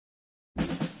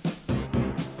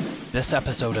This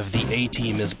episode of The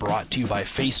A-Team is brought to you by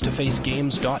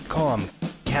FaceToFaceGames.com,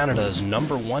 Canada's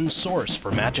 #1 source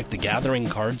for Magic the Gathering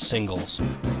card singles.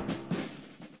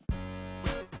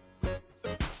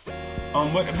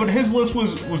 But his list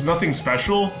was nothing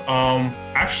special.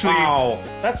 Actually... Wow,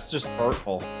 that's just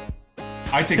hurtful.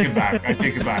 I take it back. I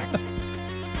take it back.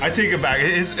 I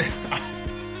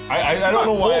don't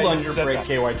know why cold on your said break, that.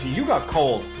 KYT. You got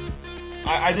cold.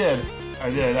 I did.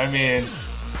 I mean,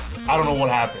 I don't know what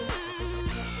happened.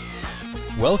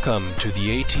 Welcome to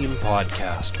the A-Team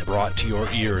podcast, brought to your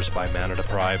ears by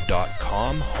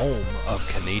ManaDeprived.com, home of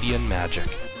Canadian Magic.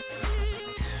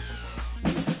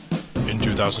 In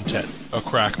 2010, a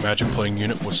crack Magic playing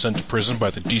unit was sent to prison by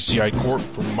the DCI court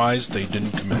for crimes they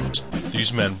didn't commit.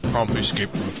 These men promptly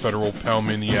escaped from a federal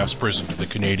pound-me-in-the-ass prison to the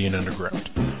Canadian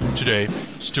underground. Today,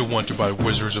 still wanted by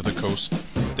Wizards of the Coast,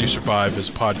 they survive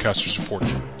as podcasters of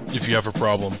fortune. If you have a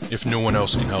problem, if no one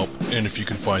else can help, and if you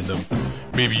can find them,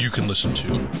 maybe you can listen to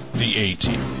The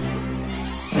A-Team.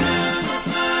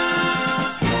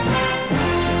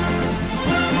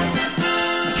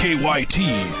 KYT.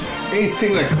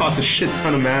 Anything that costs a shit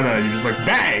ton of mana, you're just like,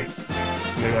 bang!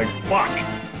 And you're like, fuck.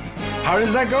 How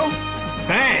does that go?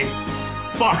 Bang!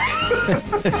 Fuck.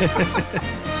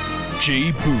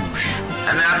 Jay Boosh.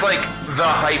 And that's like the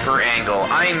hyper angle.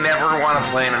 I never want to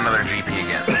play in another GP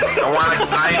again.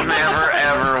 I never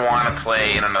ever want to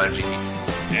play in another GP.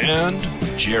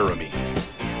 And Jeremy.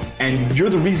 And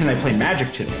you're the reason I play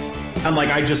Magic today. I'm like,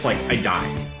 I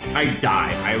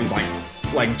die. I was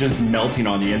like just melting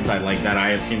on the inside like that.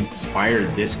 I have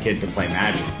inspired this kid to play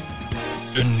Magic.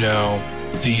 And now,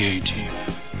 The A-Team.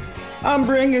 I'm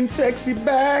bringing sexy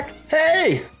back.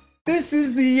 Hey, this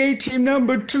is the A-Team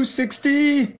number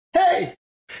 260. Hey,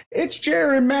 it's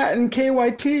Jerry, Matt, and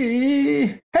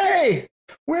KYT. Hey,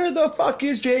 where the fuck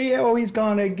is Jay? Oh, he's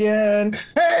gone again.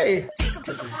 Hey,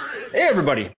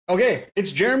 everybody. Okay,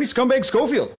 it's Jeremy Scumbag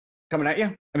Schofield coming at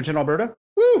you, Edmonton, Alberta.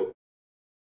 Woo!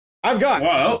 I've got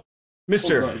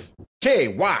Mr. Nice.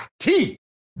 KYT.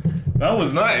 That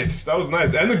was nice.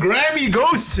 And the Grammy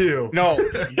goes to... No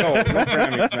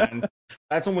Grammys, man.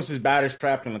 That's almost as bad as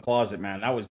Trapped in the Closet, man.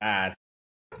 That was bad.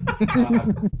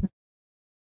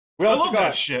 We I also love got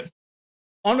that shit.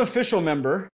 unofficial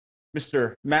member,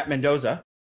 Mr. Matt Mendoza.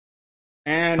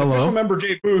 And Hello. official member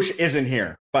Jay Boosh isn't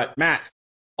here. But Matt,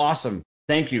 awesome.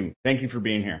 Thank you. Thank you for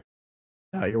being here.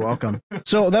 Oh, you're welcome.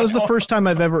 So that was the first time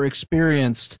I've ever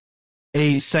experienced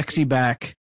a sexy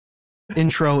back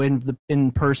intro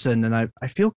in person, and I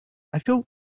feel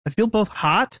both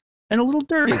hot and a little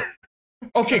dirty.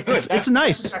 Okay, good. It's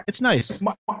nice. It's nice.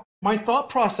 My thought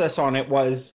process on it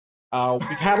was we've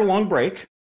had a long break.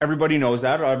 Everybody knows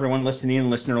that. Everyone listening in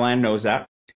Listenerland knows that.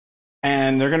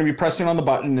 And they're going to be pressing on the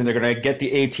button, and they're going to get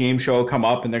the A-Team show come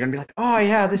up, and they're going to be like, oh,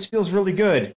 yeah, this feels really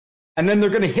good. And then they're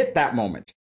going to hit that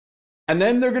moment. And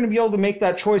then they're going to be able to make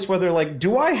that choice whether, like,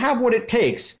 do I have what it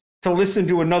takes to listen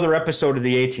to another episode of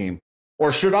the A-Team?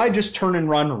 Or should I just turn and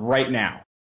run right now?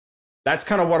 That's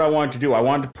kind of what I wanted to do. I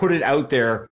wanted to put it out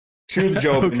there to the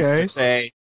Jobins Okay. to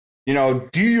say, you know,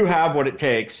 do you have what it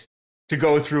takes to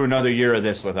go through another year of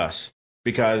this with us?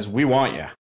 Because we want you.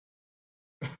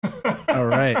 All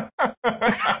right.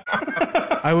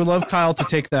 I would love Kyle to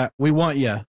take that "we want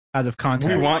you" out of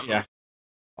context. We want you.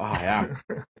 Oh, yeah.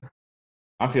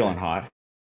 I'm feeling hot.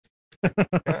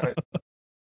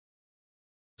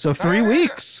 So 3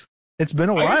 weeks. It's been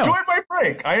a while. I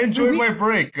enjoyed my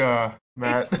break,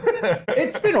 Matt.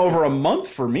 It's been over a month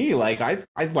for me. Like, I've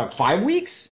what, 5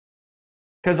 weeks?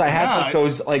 Because I had like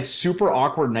those like super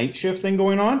awkward night shift thing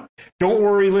going on. Don't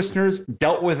worry, listeners.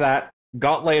 Dealt with that.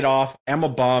 Got laid off. I'm a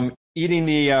bum. Eating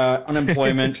the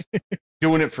unemployment.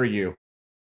 Doing it for you.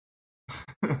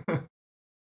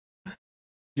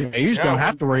 Yeah, you just don't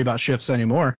have to worry about shifts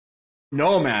anymore.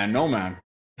 No, man. No,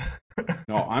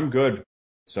 I'm good.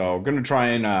 So I'm going to try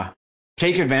and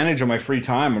take advantage of my free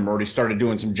time. I'm already started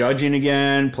doing some judging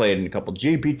again, played in a couple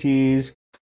GPTs,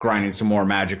 grinding some more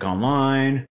Magic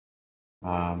Online.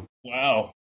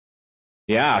 Wow.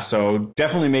 Yeah, so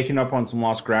definitely making up on some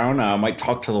lost ground. Might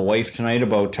talk to the wife tonight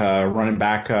about running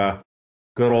back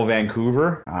good old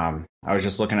Vancouver. I was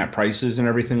just looking at prices and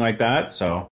everything like that.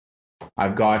 So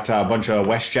I've got a bunch of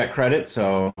WestJet credits.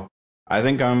 So I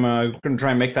think I'm going to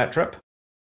try and make that trip.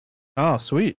 Oh,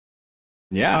 sweet.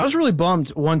 Yeah. I was really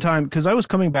bummed one time because I was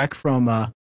coming back from,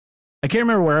 I can't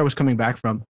remember where I was coming back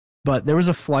from, but there was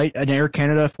a flight, an Air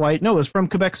Canada flight. No, it was from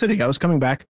Quebec City. I was coming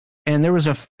back, and there was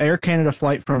a Air Canada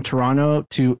flight from Toronto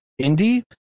to Indy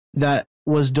that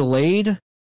was delayed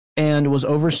and was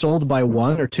oversold by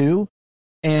 1 or 2.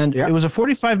 And Yeah. it was a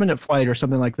 45-minute flight or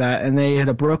something like that, and they had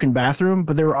a broken bathroom,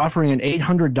 but they were offering an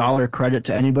 $800 credit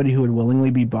to anybody who would willingly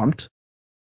be bumped.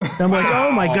 And I'm like,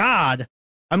 oh my God.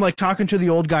 I'm like talking to the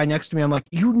old guy next to me. I'm like,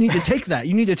 you need to take that.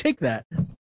 You need to take that.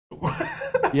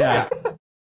 Yeah.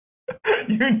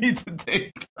 You need to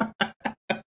take.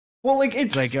 Well, like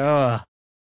it's Like,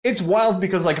 it's wild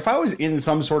because like if I was in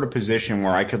some sort of position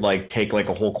where I could like take like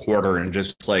a whole quarter and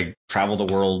just like travel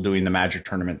the world doing the Magic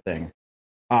tournament thing,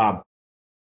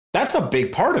 that's a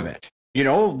big part of it. You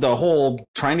know, the whole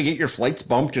trying to get your flights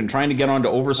bumped and trying to get onto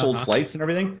oversold flights and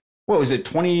everything. What was it,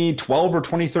 2012 or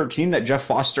 2013 that Jeff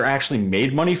Foster actually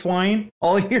made money flying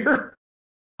all year?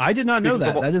 I did not know Because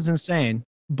that. of- That is insane.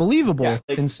 Believable. Yeah,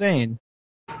 like- insane.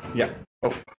 Yeah.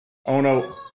 Oh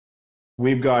no.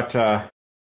 We've got. I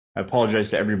apologize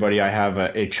to everybody. I have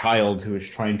a child who is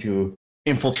trying to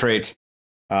infiltrate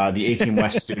the 18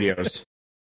 West studios.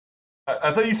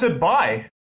 I thought you said bye.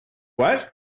 What?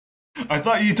 I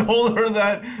thought you told her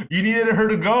that you needed her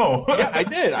to go. Yeah, I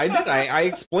did. I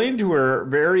explained to her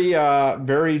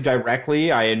very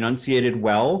directly. I enunciated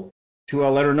well to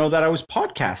let her know that I was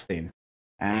podcasting,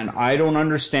 and I don't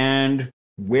understand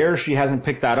where she hasn't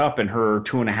picked that up in her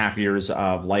 2.5 years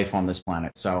of life on this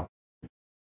planet. So,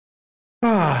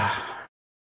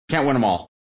 can't win them all.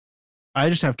 I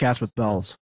just have cats with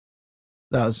bells.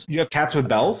 That was You have cats with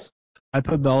bells? I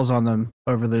put bells on them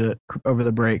over the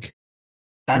break.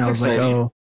 And That's I was exciting. like,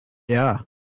 oh, yeah.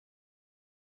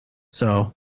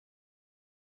 So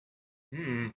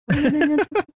Hmm.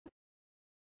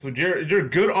 So,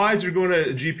 Jared, good odds you're going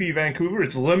to GP Vancouver.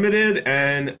 It's limited,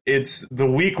 and it's the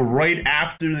week right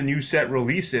after the new set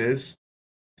releases.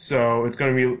 So it's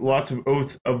going to be lots of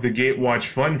Oath of the Gatewatch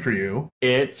fun for you.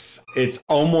 It's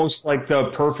almost like the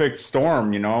perfect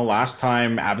storm, you know. Last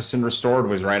time Abyssin Restored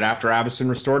was right after Abyssin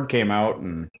Restored came out,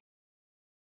 and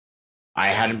I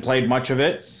hadn't played much of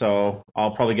it, so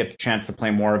I'll probably get the chance to play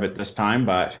more of it this time.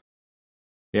 But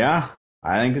yeah,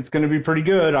 I think it's going to be pretty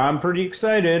good. I'm pretty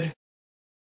excited.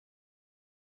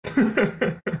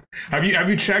 Have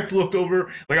you checked, looked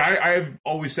over? Like I've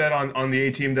always said on the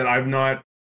A team that I'm not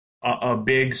a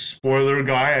big spoiler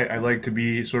guy. I like to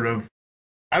be sort of,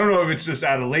 I don't know if it's just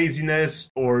out of laziness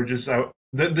or just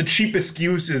the cheap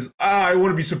excuse is I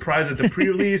want to be surprised at the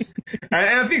pre-release.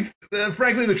 And I think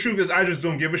frankly the truth is I just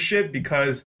don't give a shit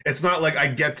because it's not like I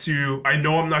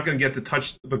know I'm not going to get to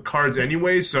touch the cards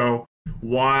anyway, so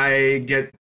why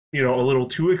get a little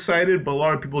too excited? But a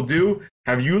lot of people do.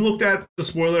 Have you looked at the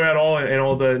spoiler at all and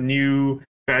all the new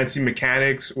fancy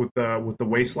mechanics with the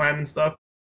wasteland and stuff?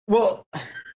 Well,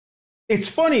 it's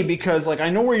funny because like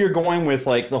I know where you're going with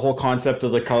like the whole concept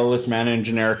of the colorless mana and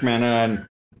generic mana and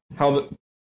how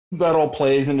that all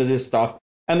plays into this stuff.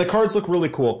 And the cards look really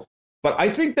cool. But I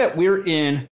think that we're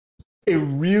in a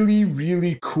really,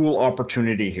 really cool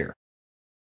opportunity here.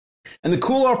 And the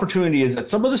cool opportunity is that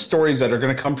some of the stories that are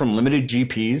going to come from limited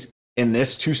GPs in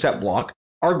this 2-set block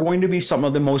are going to be some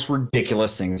of the most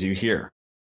ridiculous things you hear.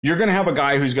 You're going to have a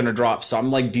guy who's going to drop some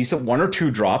like decent 1 or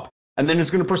 2 drop, and then is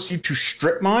going to proceed to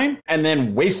strip mine and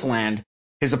then wasteland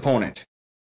his opponent.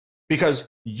 Because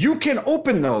you can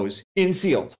open those in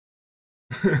sealed.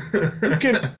 You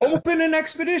can open an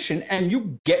expedition and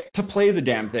you get to play the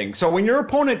damn thing. So when your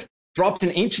opponent drops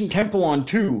an ancient temple on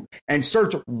 2 and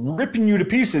starts ripping you to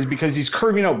pieces because he's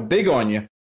curving out big on you,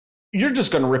 you're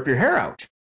just going to rip your hair out.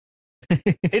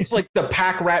 It's like the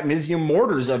Pack Rat Mizium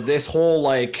Mortars of this whole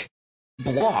like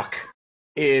block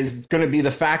is going to be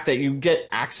the fact that you get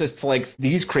access to like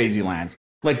these crazy lands.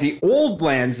 Like the old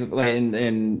lands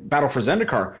in Battle for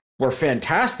Zendikar were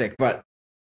fantastic, but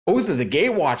Oath of the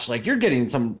Gatewatch, like you're getting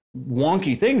some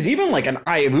wonky things. Even like an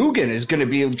Eye of Ugin is going to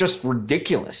be just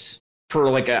ridiculous for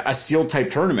like a sealed type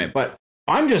tournament. But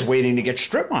I'm just waiting to get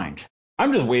strip mined.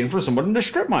 I'm just waiting for someone to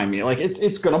strip mine me. Like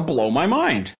it's going to blow my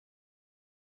mind.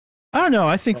 I don't know.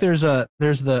 I think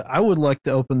I would like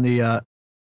to open the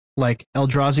like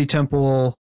Eldrazi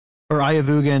Temple or Eye of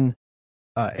Ugin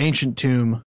Ancient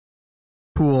Tomb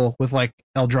pool with like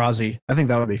Eldrazi. I think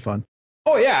that would be fun.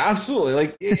 Oh yeah, absolutely.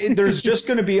 Like there's just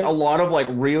going to be a lot of like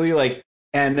really like,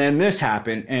 and then this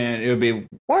happened, and it would be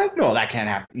what? No, that can't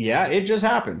happen. Yeah, it just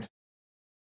happened.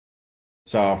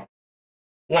 So.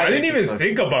 Well, I didn't even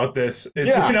think about this.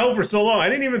 It's been out for so long. I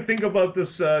didn't even think about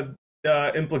this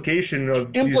implication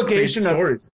of these crazy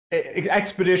stories.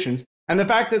 Expeditions, and the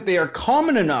fact that they are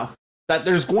common enough that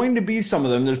there's going to be some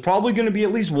of them. There's probably going to be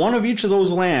at least one of each of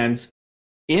those lands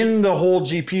in the whole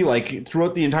GP, like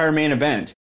throughout the entire main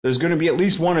event. There's going to be at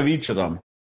least one of each of them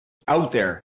out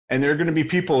there. And there are going to be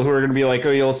people who are going to be like,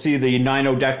 oh, you'll see the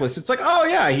 9-0 deck list. It's like, oh,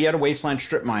 yeah, he had a Wasteland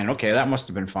Strip Mine. Okay, that must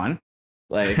have been fun.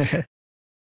 Like,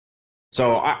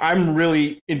 So I'm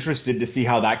really interested to see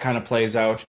how that kind of plays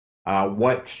out.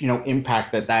 What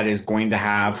impact that is going to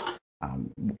have.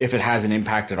 If it has an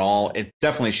impact at all, it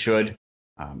definitely should.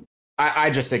 I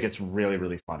just think it's really,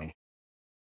 really funny.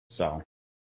 So,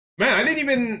 man, I didn't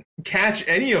even catch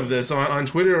any of this on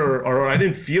Twitter, or I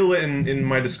didn't feel it in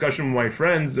my discussion with my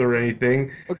friends or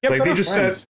anything. Like they just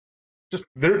said, said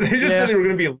they were going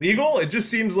to be illegal. It just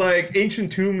seems like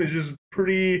Ancient Tomb is just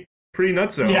pretty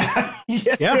nutso. Yeah,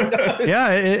 yes,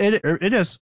 it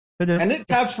is. It is. And it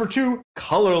taps for 2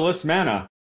 colorless mana.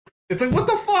 It's like, what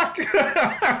the fuck?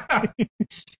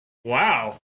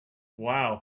 Wow.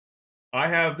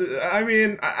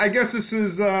 I guess this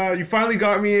is, you finally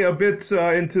got me a bit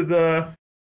into the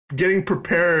getting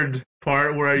prepared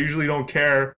part where I usually don't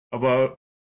care about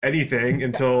anything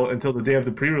until the day of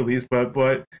the pre-release,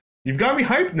 but you've got me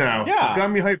hyped now. Yeah. You've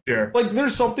got me hyped there. Like,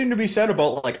 there's something to be said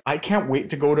about, like, I can't wait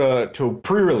to go to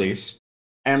pre-release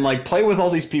and, like, play with all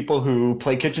these people who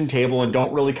play kitchen table and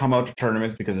don't really come out to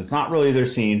tournaments because it's not really their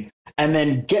scene, and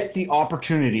then get the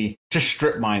opportunity to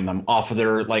strip mine them off of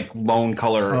their, like, lone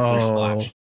color, their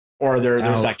splash, or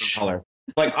their second color.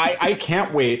 Like, I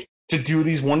can't wait to do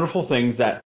these wonderful things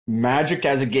that Magic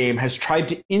as a game has tried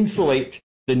to insulate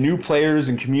the new players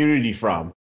and community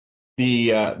from.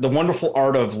 The wonderful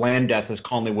art of land death, as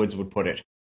Conley Woods would put it.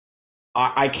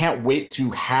 I can't wait to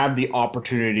have the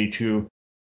opportunity to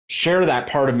share that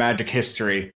part of Magic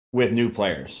history with new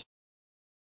players.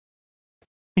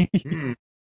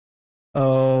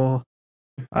 Oh,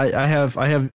 I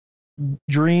have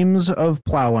dreams of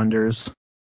plow unders.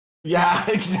 Yeah,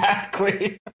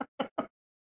 exactly.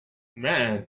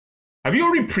 Man, have you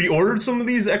already pre-ordered some of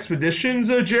these expeditions,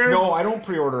 Jared? No, I don't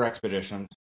pre-order expeditions.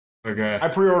 Okay. I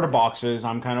pre-order boxes.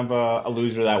 I'm kind of a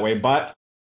loser that way, but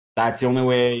that's the only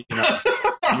way.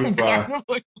 I'm kind of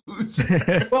like a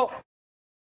loser. Well,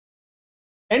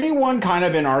 anyone kind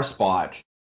of in our spot,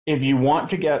 if you want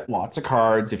to get lots of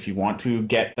cards, if you want to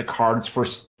get the cards for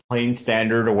plain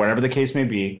standard or whatever the case may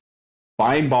be,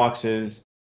 buying boxes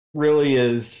really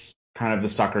is kind of the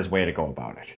sucker's way to go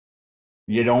about it.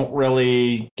 You don't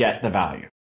really get the value.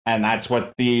 And that's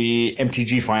what the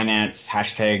MTG Finance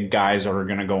hashtag guys are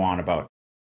going to go on about.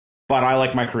 But I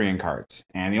like my Korean cards.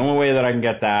 And the only way that I can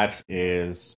get that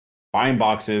is buying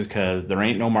boxes, because there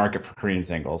ain't no market for Korean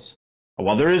singles.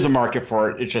 Well, there is a market for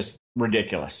it. It's just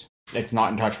ridiculous. It's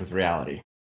not in touch with reality.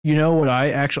 You know what? I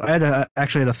had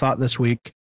a thought this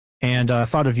week, and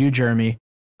thought of you, Jeremy.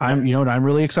 You know what I'm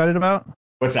really excited about?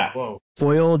 What's that? Whoa.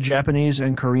 Foil Japanese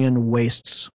and Korean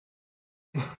wastes.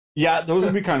 Yeah, those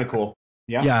would be kind of cool.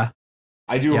 Yeah.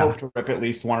 I do hope to rip at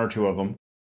least 1 or 2 of them.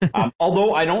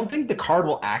 Although I don't think the card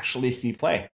will actually see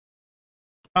play.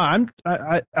 I'm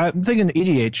thinking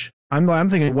EDH. I'm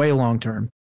thinking way long term.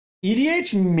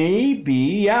 EDH maybe,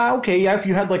 yeah, okay, yeah. If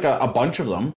you had like a bunch of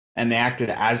them and they acted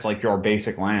as like your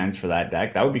basic lands for that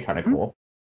deck, that would be kind of cool.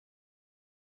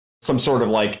 Some sort of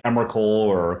like Emrakul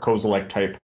or Kozilek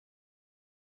type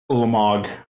Ulamog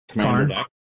commander deck.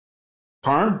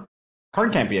 Karn?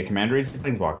 Karn can't be a commander. He's a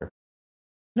planeswalker.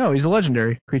 No, he's a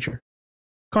legendary creature.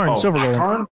 Karn, Silver Golem.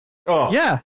 Karn? Oh.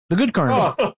 Yeah, the good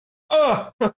Karn.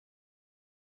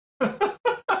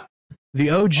 The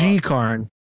OG Karn.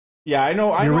 Yeah, I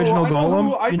know. The original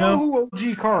Golem. I know who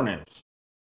OG Karn is.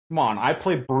 Come on, I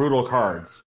play brutal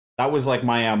cards. That was like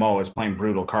my MO, is playing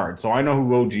brutal cards. So I know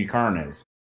who OG Karn is.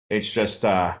 It's just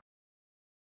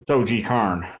it's OG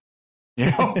Karn.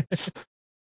 You know?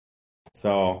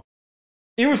 So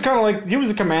he was kind of like, he was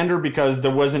a commander because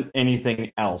there wasn't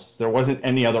anything else. There wasn't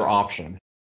any other option.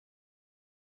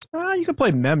 You could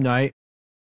play Memnite.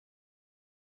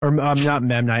 Or not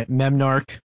Memnite,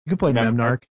 Memnarch. You could play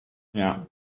Memnarch. Yeah.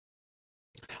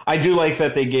 I do like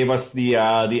that they gave us the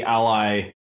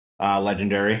Ally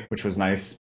legendary, which was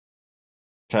nice.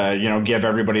 To, give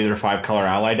everybody their 5-color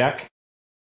Ally deck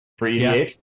for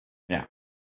EDH. Yeah.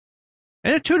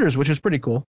 And it tutors, which is pretty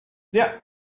cool. Yeah.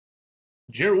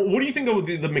 Jared, what do you think of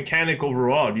the mechanic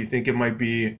overall? Do you think it might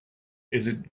be, is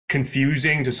it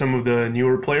confusing to some of the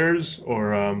newer players,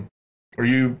 or are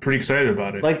you pretty excited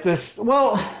about it? Like this,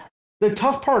 well, the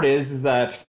tough part is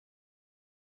that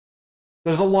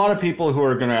there's a lot of people who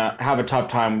are going to have a tough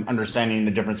time understanding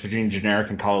the difference between generic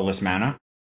and colorless mana.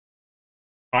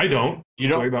 I don't. You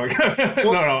don't?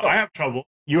 No, I have trouble.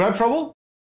 You have trouble?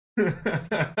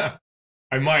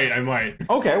 I might.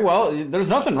 Okay, well, there's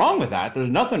nothing wrong with that. There's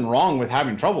nothing wrong with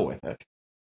having trouble with it.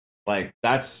 Like,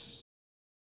 that's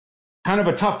kind of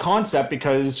a tough concept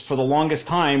because for the longest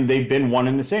time, they've been one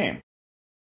and the same.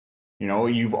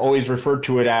 You've always referred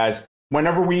to it as,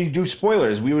 whenever we do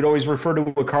spoilers, we would always refer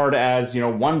to a card as,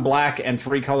 1 black and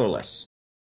 3 colorless.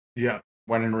 Yeah.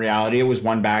 when in reality it was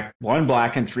one black,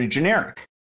 and 3 generic.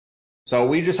 So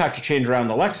we just have to change around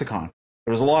the lexicon.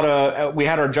 There was a lot of, we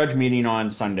had our judge meeting on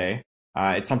Sunday.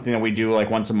 It's something that we do like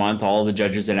once a month. All the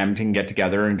judges in Edmonton get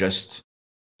together and just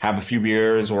have a few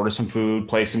beers, order some food,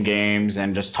 play some games,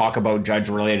 and just talk about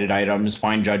judge-related items,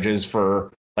 find judges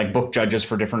for, like book judges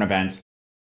for different events.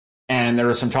 And there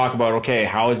was some talk about, okay,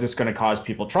 how is this going to cause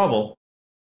people trouble?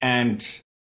 And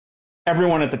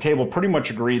everyone at the table pretty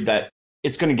much agreed that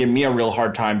it's going to give me a real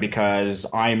hard time because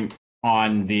I'm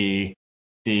on the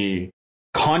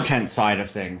content side of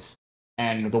things.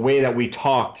 And the way that we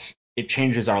talked, it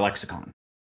changes our lexicon.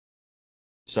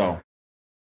 So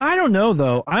I don't know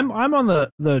though. I'm on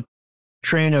the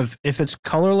train of if it's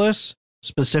colorless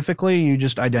specifically, you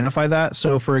just identify that.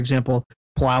 So for example,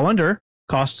 Plow Under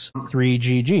costs 3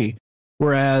 GG,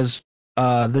 whereas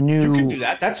the new you can do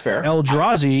that. That's fair.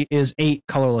 Eldrazi is 8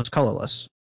 colorless.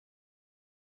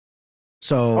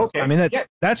 So Okay. I mean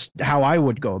that's how I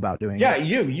would go about doing Yeah, it.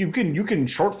 you can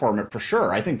short form it for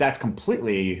sure. I think that's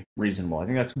completely reasonable. I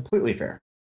think that's completely fair.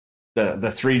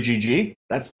 The 3 GG,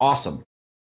 that's awesome.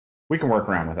 We can work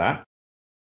around with that.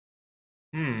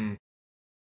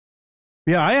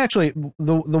 Yeah, I actually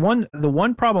the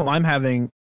one problem I'm having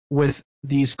with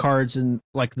these cards and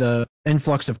like the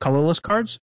influx of colorless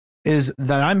cards is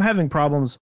that I'm having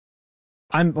problems.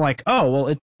 I'm like, oh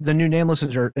well, the new Nameless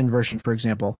inversion, for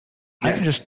example, I Yeah. can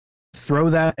just throw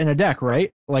that in a deck, right?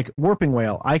 Like Warping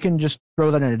Whale, I can just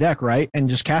throw that in a deck, right, and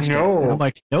just cast it. No. And I'm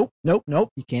like, nope,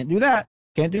 you can't do that.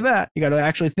 Can't do that. You got to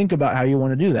actually think about how you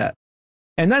want to do that.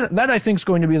 And that I think is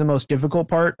going to be the most difficult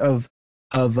part of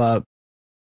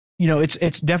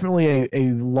it's definitely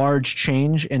a large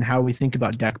change in how we think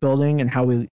about deck building and how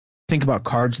we think about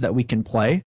cards that we can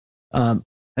play, and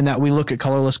that we look at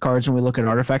colorless cards and we look at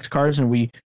artifact cards and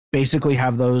we basically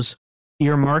have those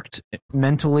earmarked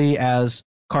mentally as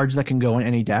cards that can go in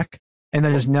any deck, and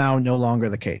that is now no longer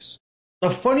the case. The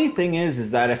funny thing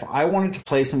is that if I wanted to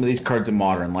play some of these cards in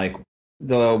Modern, like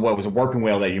what was a Warping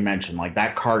Whale that you mentioned, like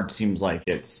that card seems like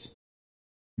it's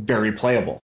very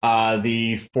playable.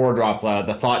 The 4-drop,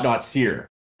 the Thought-Knot Seer,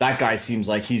 that guy seems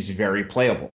like he's very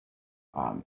playable.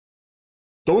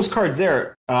 Those cards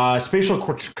there, Spatial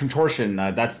Contortion,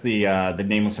 that's the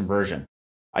Nameless Inversion.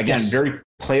 Again, Yes. very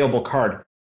playable card.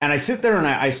 And I sit there and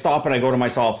I stop and I go to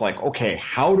myself like, okay,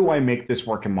 how do I make this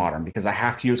work in Modern? Because I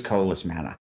have to use colorless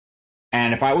mana.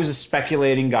 And if I was a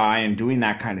speculating guy and doing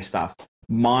that kind of stuff,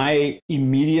 my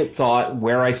immediate thought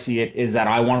where I see it is that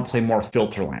I want to play more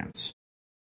filter lands,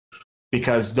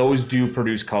 because those do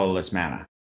produce colorless mana.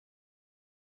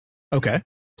 Okay.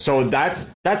 So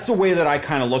that's the way that I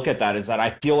kind of look at that, is that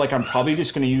I feel like I'm probably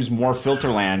just going to use more filter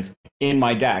lands in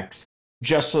my decks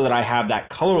just so that I have that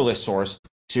colorless source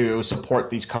to support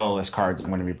these colorless cards I'm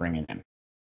going to be bringing in.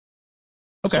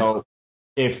 Okay. So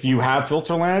if you have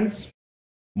filter lands,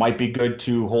 might be good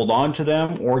to hold on to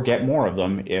them or get more of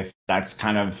them if that's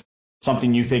kind of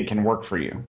something you think can work for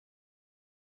you.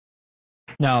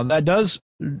 Now that does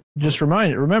just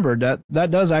remember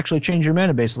that does actually change your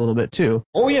mana base a little bit too.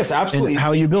 Oh yes, absolutely. And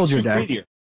how you build your deck. Greedier.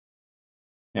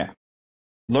 Yeah.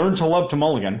 Learn to love to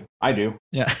mulligan. I do.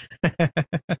 Yeah.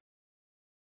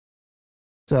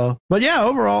 So, but yeah,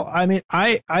 overall, I mean,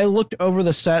 I looked over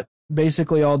the set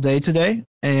basically all day today,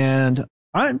 and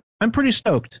I'm pretty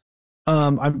stoked.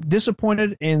 I'm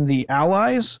disappointed in the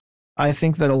allies. I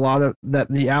think that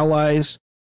the allies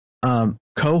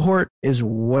cohort is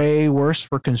way worse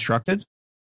for constructed.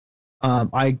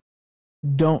 I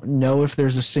don't know if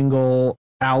there's a single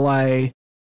ally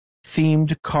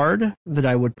themed card that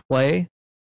I would play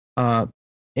in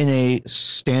a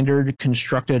standard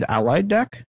constructed allied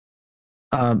deck,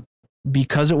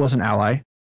 because it was an ally.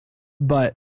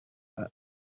 But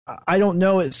I don't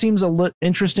know. It seems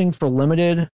interesting for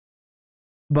limited,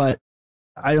 but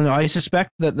I don't know. I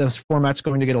suspect that the format's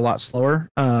going to get a lot slower.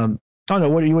 I don't know.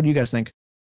 What do you guys think?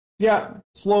 Yeah,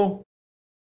 slow.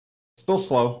 Still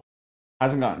slow.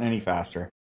 Hasn't gotten any faster.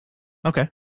 Okay.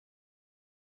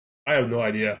 I have no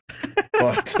idea.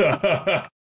 But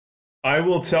I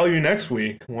will tell you next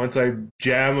week once I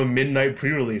jam a midnight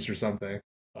pre-release or something.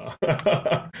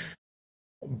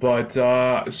 But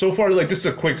so far, like just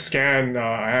a quick scan,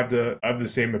 I have the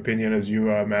same opinion as you,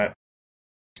 Matt.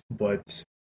 But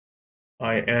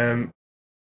I am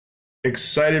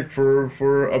excited for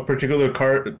a particular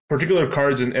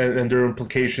cards and their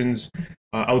implications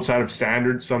outside of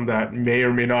standard. Some that may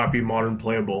or may not be modern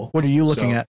playable. What are you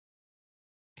looking at?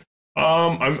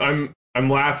 I'm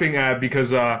laughing at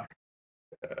because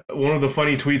one of the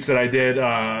funny tweets that I did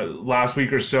last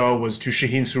week or so was to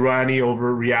Shaheen Surani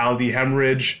over Reality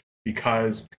Hemorrhage,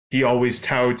 because he always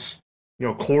touts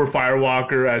Core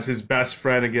Firewalker as his best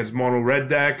friend against mono red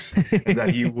decks, and that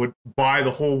he would buy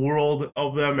the whole world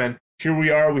of them. And here we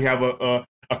are. We have a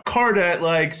card that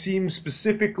like seems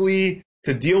specifically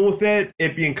to deal with it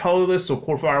being colorless, so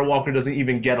Core Firewalker doesn't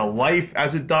even get a life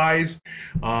as it dies.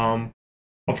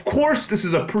 Of course, this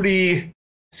is a pretty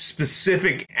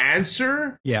specific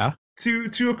answer. Yeah.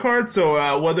 To a card,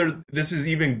 so whether this is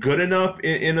even good enough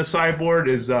in a sideboard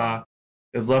is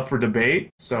left for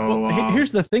debate. So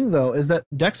here's the thing, though, is that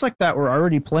decks like that were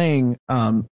already playing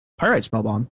Pyrite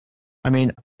Spellbomb. I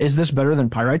mean, is this better than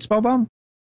Pyrite Spellbomb?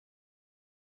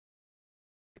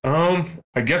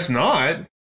 I guess not.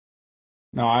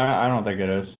 No, I don't think it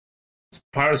is.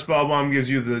 Pyrite Spellbomb gives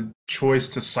you the choice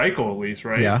to cycle at least,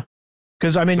 right? Yeah.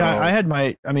 Because I mean, So- I had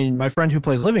my friend who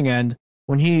plays Living End,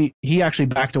 when he actually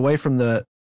backed away from the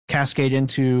cascade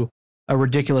into a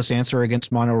ridiculous answer against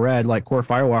mono red like Core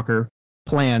Firewalker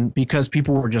plan because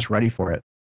people were just ready for it.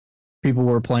 People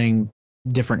were playing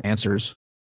different answers.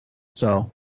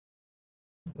 So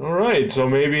All right. So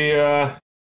maybe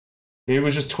it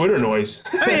was just Twitter noise.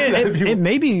 I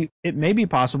mean, it may be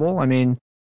possible. I mean,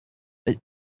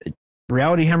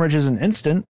 Reality Hemorrhage is an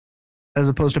instant as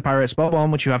opposed to Pyrite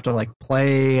Spellbomb, which you have to like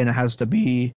play and it has to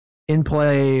be in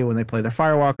play when they play their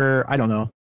Firewalker. I don't know.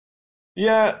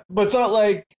 Yeah, but it's not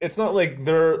like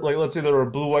they're like, let's say they're a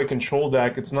blue-white control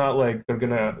deck. It's not like they're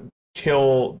gonna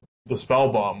kill the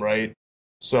spell bomb, right?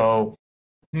 So,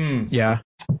 Yeah.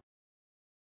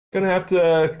 gonna have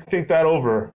to think that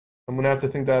over. I'm gonna have to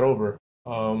think that over.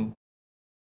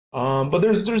 But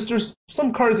there's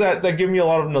some cards that give me a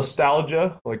lot of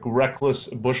nostalgia, like Reckless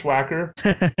Bushwhacker.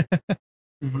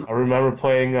 I remember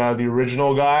playing the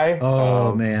original guy.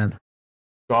 Oh man.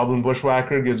 Goblin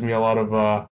Bushwhacker gives me a lot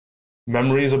of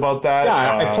memories about that.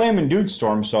 Yeah, I play him in Dude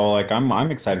Storm, so like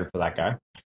I'm excited for that guy.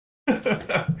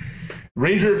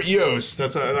 Ranger of Eos.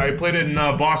 I played it in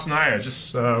Boston, Iowa.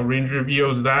 Just Ranger of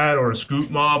Eos that, or a Scoot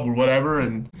Mob or whatever,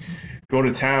 and go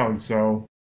to town. So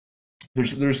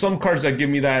there's some cards that give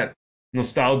me that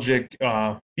nostalgic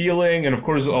feeling, and of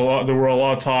course there were a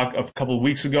lot of talk a couple of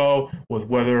weeks ago with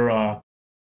whether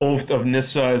Oath of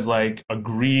Nissa is like a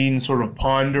green sort of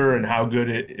ponder and how good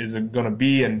it is it going to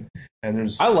be, and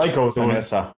there's I like Oath of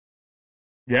Nissa.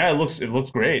 Yeah, it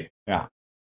looks great. Yeah.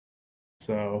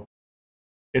 So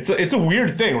it's a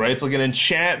weird thing, right? It's like an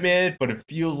enchantment, but it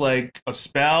feels like a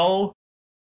spell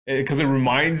because it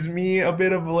reminds me a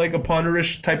bit of like a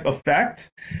ponderish type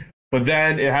effect. But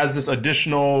then it has this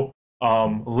additional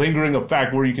lingering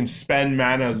effect where you can spend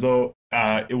mana as though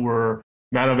it were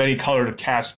mana of any color to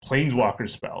cast Planeswalker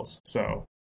spells. So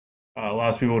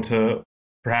allows people to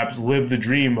perhaps live the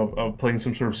dream of playing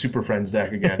some sort of Super Friends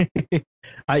deck again.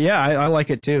 I like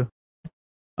it too.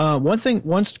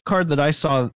 One card that I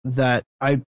saw that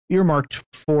I earmarked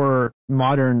for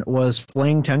Modern was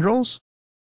Flaying Tendrils,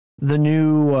 the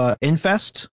new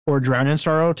Infest or Drown in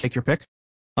Sorrow, take your pick.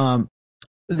 And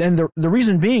the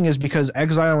reason being is because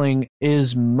exiling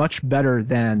is much better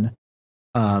than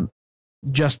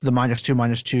just the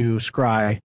 -2/-2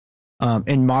 scry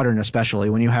in Modern, especially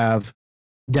when you have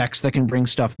decks that can bring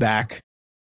stuff back.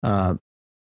 Oh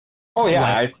yeah,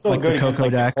 like- it's still like good the against Coco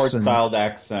like the decks court and- style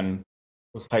decks and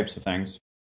those types of things.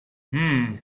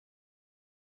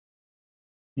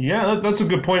 Yeah, that's a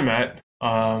good point, Matt.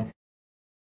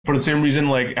 For the same reason,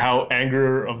 like how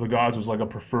Anger of the Gods was like a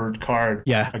preferred card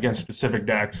Yeah. against specific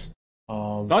decks.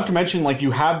 Not to mention, like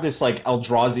you have this like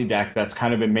Eldrazi deck that's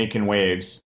kind of been making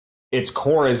waves. Its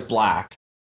core is black,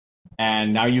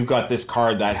 and now you've got this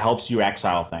card that helps you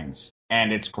exile things,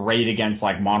 and it's great against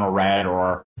like mono red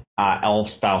or elf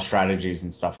style strategies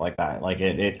and stuff like that. Like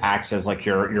it acts as like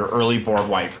your early board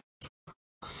wipe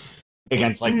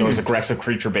against like those aggressive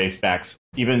creature based decks,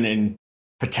 even in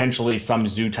potentially some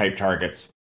zoo type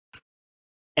targets.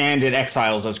 And it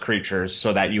exiles those creatures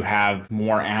so that you have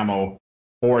more ammo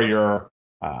for your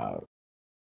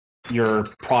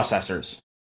processors.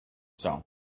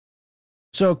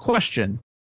 So, question: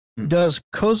 does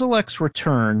Kozilek's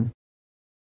Return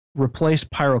replace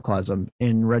Pyroclasm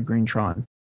in Red Green Tron?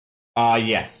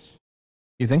 Yes.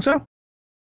 You think so?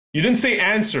 You didn't say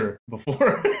answer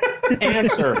before.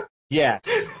 Answer: yes.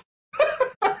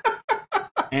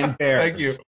 And bears. Thank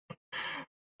you.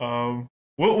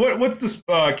 What's this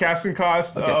casting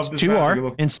cost Okay, of it's this?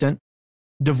 2R instant,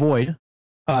 devoid,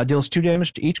 deals 2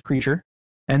 damage to each creature,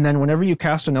 and then whenever you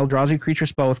cast an Eldrazi creature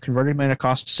spell with converted mana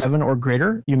cost 7 or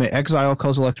greater, you may exile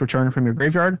Kozilek's Return from your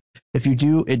graveyard. If you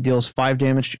do, it deals 5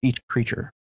 damage to each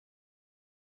creature.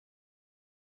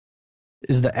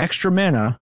 Is the extra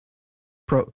mana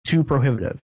too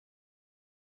prohibitive?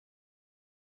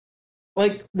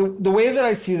 Like the way that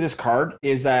I see this card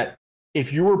is that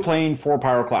if you were playing 4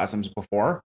 Pyroclasms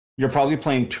before, you're probably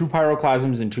playing 2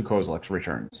 Pyroclasms and 2 Kozilek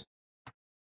returns.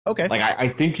 Okay. Like I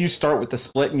think you start with the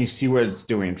split and you see what it's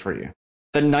doing for you.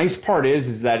 The nice part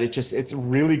is that it's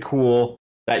really cool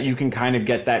that you can kind of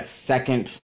get that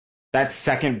second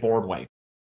board wipe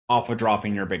off of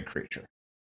dropping your big creature.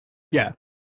 Yeah.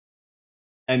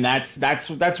 And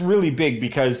that's really big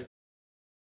because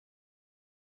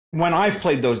when I've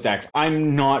played those decks,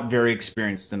 I'm not very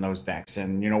experienced in those decks.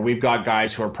 And, we've got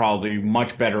guys who are probably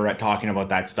much better at talking about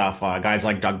that stuff. Guys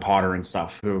like Doug Potter and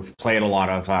stuff who've played a lot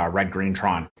of Red-Green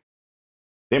Tron.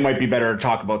 They might be better to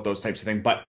talk about those types of things.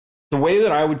 But the way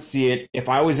that I would see it, if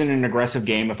I was in an aggressive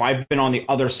game, if I've been on the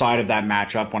other side of that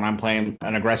matchup when I'm playing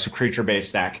an aggressive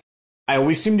creature-based deck, I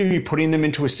always seem to be putting them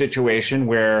into a situation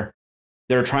where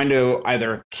they're trying to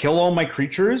either kill all my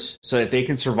creatures so that they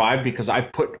can survive because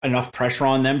I've put enough pressure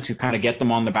on them to kind of get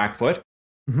them on the back foot,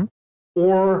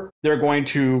 or they're going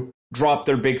to drop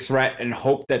their big threat and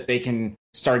hope that they can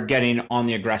start getting on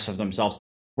the aggressive themselves.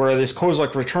 Where this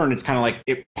Kozilek return, it's kind of like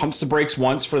it pumps the brakes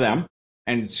once for them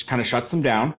and it kind of shuts them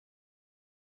down,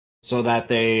 so that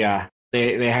they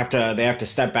have to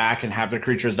step back and have their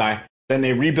creatures die. Then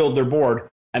they rebuild their board,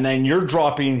 and then you're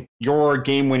dropping your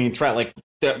game-winning threat. Like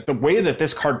the way that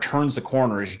this card turns the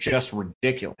corner is just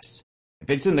ridiculous.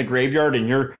 If it's in the graveyard and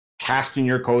you're casting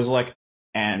your Kozilek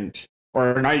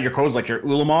or not your Kozilek, your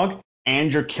Ulamog,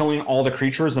 and you're killing all the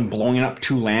creatures and blowing up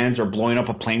 2 lands or blowing up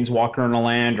a Planeswalker in a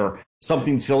land or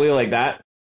something silly like that,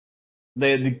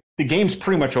 the game's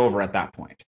pretty much over at that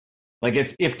point. Like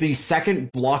if the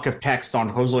second block of text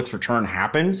on Kozilek's return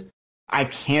happens, I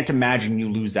can't imagine you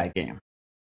lose that game.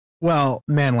 Well,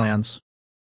 man lands.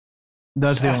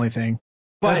 That's the only thing.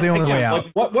 But that's the only way out.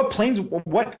 Like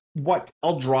what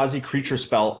Eldrazi creature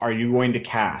spell are you going to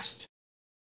cast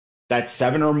that's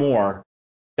 7 or more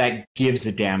that gives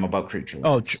a damn about creature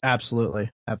lands? Oh, absolutely.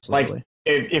 Absolutely. Like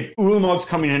if Ulamog's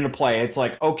coming into play, it's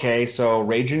like, okay, so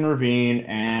Raging Ravine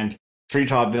and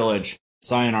Treetop Village,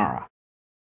 sayonara.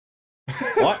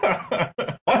 What?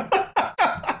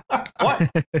 What?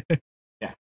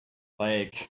 Yeah.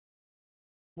 Like,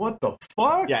 What the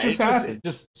fuck just happened?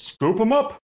 Just scoop them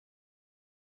up.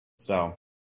 So,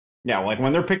 yeah, like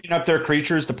when they're picking up their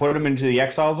creatures to put them into the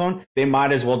exile zone, they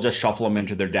might as well just shuffle them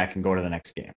into their deck and go to the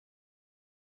next game.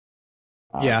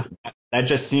 Yeah. That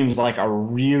just seems like a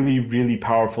really, really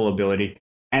powerful ability.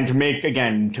 And to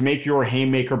make your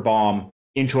Haymaker Bomb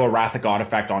into a Wrath of God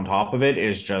effect on top of it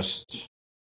is just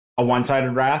a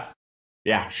one-sided Wrath.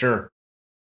 Yeah, sure.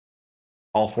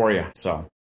 All for you, So,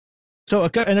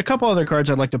 and a couple other cards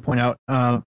I'd like to point out.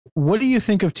 What do you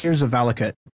think of Tears of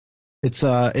Valakut? It's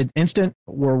an instant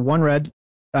where 1 red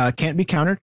can't be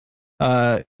countered,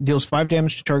 deals 5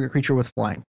 damage to target creature with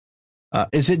flying.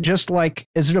 Is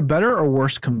it a better or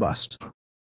worse Combust?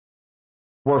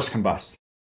 Worse Combust.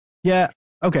 Yeah,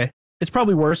 okay. It's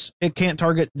probably worse. It can't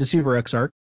target Deceiver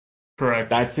Exarch. Correct.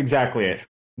 That's exactly it.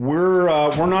 We're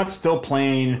not still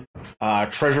playing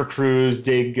Treasure Cruise,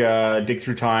 Dig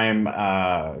Through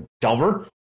Time, Delver.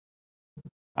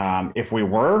 If we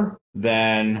were,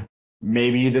 then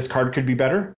maybe this card could be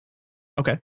better.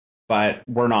 Okay. But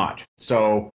we're not.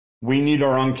 So we need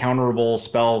our uncounterable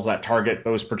spells that target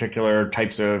those particular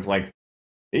types of, like,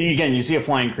 again, you see a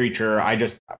flying creature. I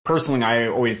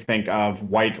always think of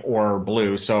white or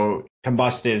blue. So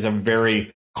Combust is a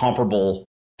very comparable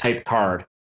type card.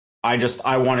 I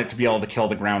want it to be able to kill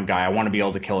the ground guy. I want to be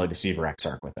able to kill a Deceiver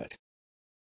Exarch with it.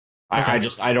 Okay.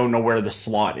 I don't know where the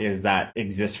slot is that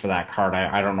exists for that card.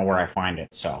 I don't know where I find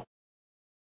it. So,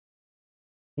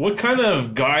 what kind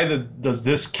of guy does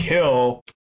this kill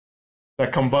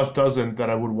that Combust doesn't that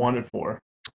I would want it for?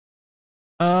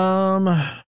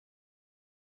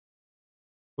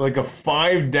 Like a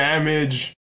 5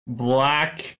 damage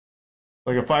black,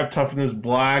 like a 5 toughness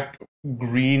black,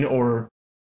 green, or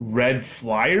red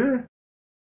flyer?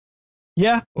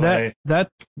 Yeah, like, that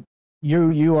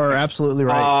you are absolutely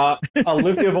right.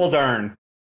 Olivia Voldern.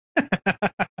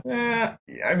 Yeah,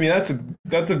 I mean that's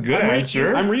a good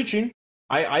answer. I'm reaching.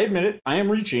 I admit it. I am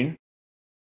reaching.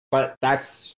 But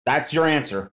that's your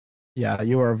answer. Yeah,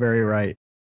 you are very right.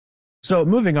 So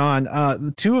moving on,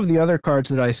 the 2 of the other cards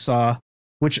that I saw,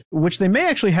 which they may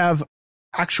actually have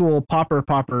actual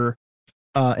popper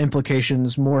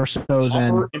implications more so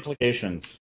than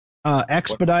implications.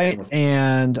 Expedite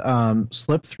and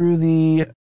slip through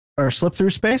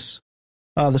space.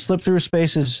 The slip through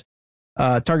space is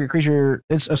target creature.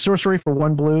 It's a sorcery for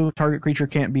 1 blue. Target creature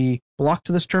can't be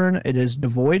blocked this turn. It is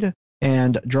devoid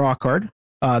and draw a card.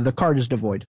 The card is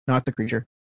devoid, not the creature.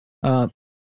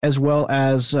 As well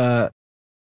as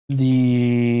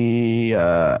the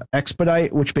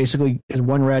Expedite, which basically is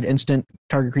 1 red instant,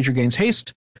 target creature gains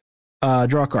haste,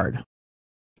 draw a card.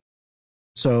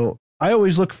 So I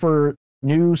always look for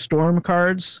new Storm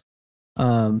cards,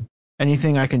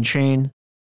 anything I can chain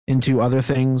into other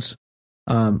things.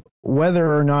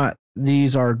 Whether or not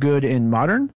these are good in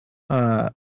Modern, I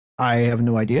have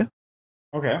no idea.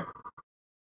 Okay.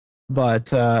 But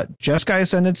Jeskai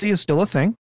Ascendancy is still a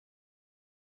thing.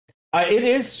 It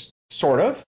is, sort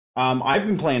of. I've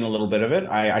been playing a little bit of it.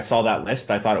 I saw that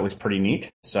list. I thought it was pretty neat.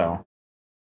 So,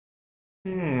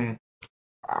 I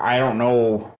don't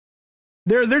know.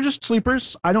 They're just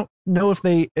sleepers. I don't know if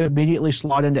they immediately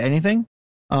slot into anything.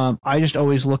 I just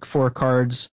always look for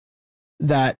cards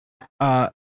that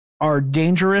are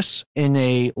dangerous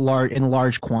in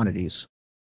large quantities.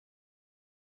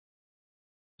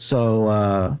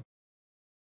 So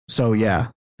yeah,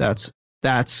 that's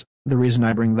the reason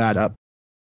I bring that up.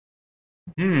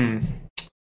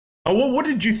 What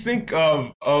did you think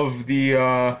of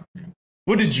the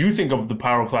what did you think of the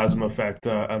Pyroclasm effect,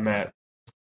 Matt?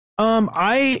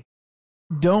 I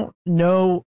don't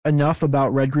know enough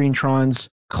about Red Green Tron's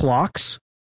clocks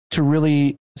to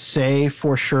really say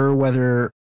for sure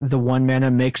whether the 1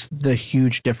 mana makes the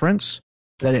huge difference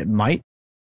that it might.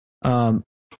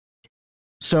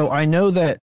 So I know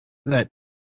that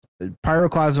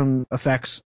Pyroclasm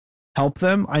effects help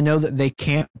them. I know that they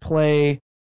can't play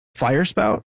Fire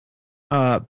Spout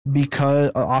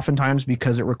because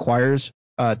it requires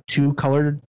 2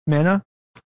 colored mana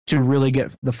to really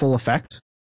get the full effect.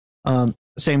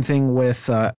 Same thing with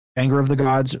Anger of the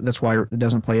Gods. That's why it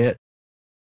doesn't play it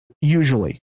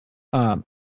usually.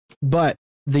 But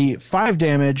the 5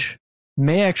 damage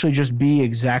may actually just be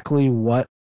exactly what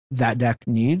that deck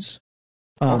needs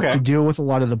to deal with a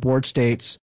lot of the board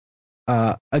states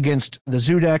against the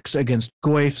Zoo decks, against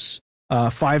Goyfs.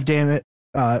 5 damage.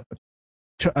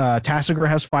 Tasigur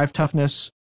has 5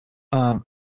 toughness. A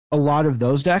lot of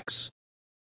those decks,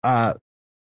 that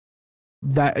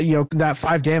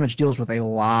 5 damage deals with a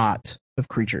lot of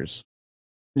creatures.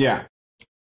 Yeah.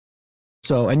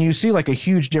 So, and you see like a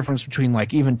huge difference between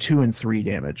like even 2 and 3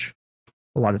 damage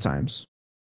a lot of times.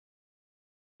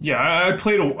 Yeah, I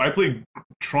played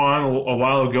Tron a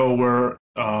while ago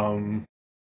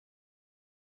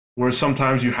where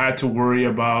sometimes you had to worry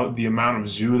about the amount of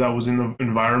Zoo that was in the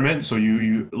environment, so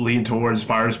you lean towards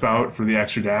Fire Spout for the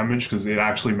extra damage because it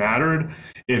actually mattered.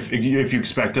 If you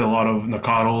expected a lot of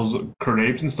Nacatls, Kurt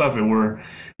Apes, and stuff, you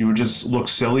would just look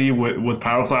silly with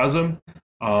Pyroclasm.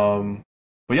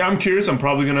 But yeah, I'm curious. I'm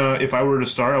probably gonna, if I were to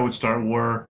start, I would start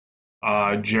where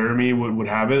Jeremy would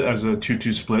have it as a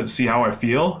 2-2 split. See how I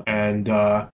feel,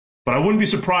 but I wouldn't be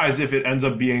surprised if it ends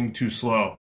up being too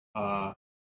slow.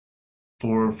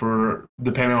 For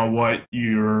depending on what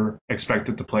you're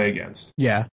expected to play against.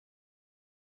 Yeah.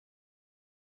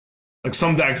 Like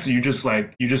some decks you just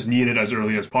need it as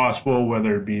early as possible,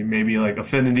 whether it be maybe like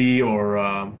Affinity or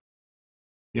I'm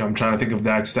trying to think of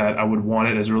decks that I would want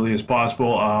it as early as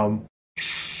possible.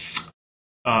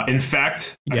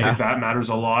 Infect, I think that matters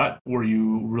a lot, where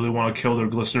you really want to kill their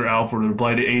Glistener Elf or their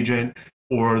Blighted Agent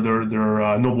or their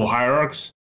Noble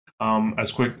Hierarchs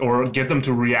as quick, or get them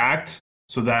to react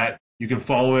so that you can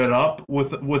follow it up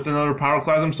with another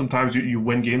Pyroclasm. Sometimes you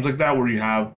win games like that where you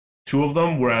have 2 of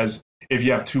them, whereas if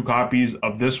you have 2 copies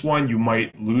of this one, you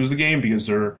might lose the game because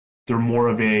they're more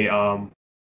of a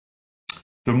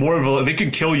they can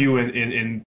kill you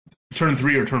in turn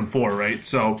 3 or turn 4, right?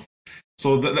 So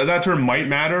that turn might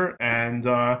matter, and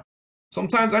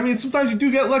sometimes you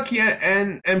do get lucky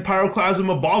and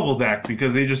Pyroclasm a Boggle deck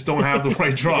because they just don't have the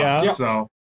right draw.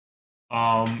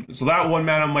 So that 1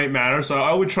 mana might matter. So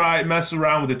I would try mess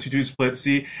around with the 2-2 split,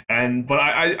 see. But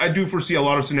I do foresee a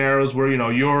lot of scenarios where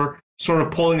you're sort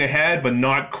of pulling ahead, but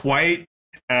not quite.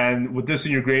 And with this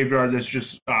in your graveyard, this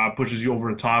just pushes you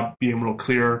over the top, being able to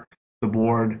clear the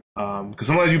board. Because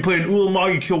sometimes you play an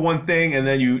Ulamog, you kill one thing, and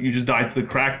then you just die to the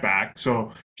crackback.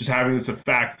 So just having this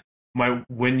effect might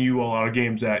win you a lot of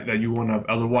games that you wouldn't have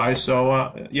otherwise. So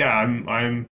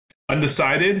I'm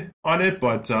undecided on it,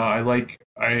 but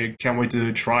I can't wait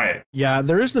to try it. Yeah,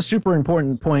 there is the super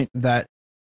important point that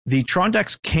the Tron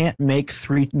decks can't make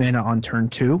 3 mana on turn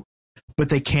 2, but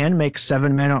they can make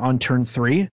 7 mana on turn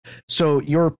 3. So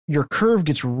your curve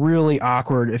gets really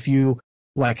awkward if you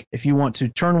want to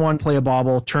turn 1 play a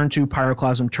Bauble, turn 2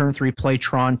 Pyroclasm, turn 3 play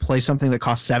Tron, play something that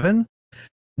costs 7.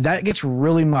 That gets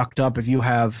really mucked up if you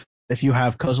have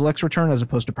Kozilek's Return as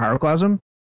opposed to Pyroclasm,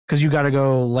 because you got to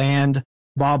go land,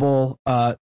 Bauble,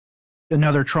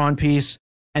 another Tron piece,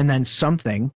 and then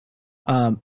something,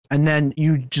 and then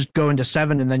you just go into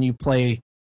 7, and then you play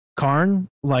Karn,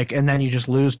 like, and then you just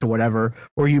lose to whatever,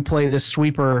 or you play this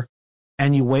sweeper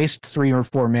and you waste 3 or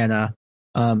 4 mana.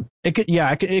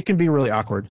 It can be really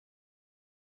awkward.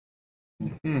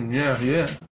 Yeah,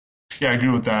 I agree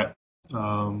with that.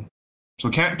 So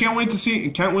can't wait to see.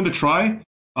 Can't wait to try.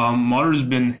 Modern's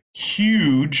been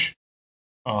huge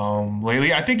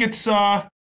lately. I think it's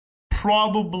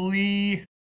probably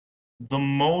the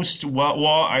most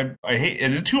I hate.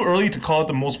 Is it too early to call it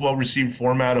the most well received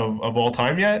format of all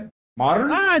time yet?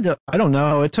 Modern? I don't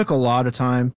know. It took a lot of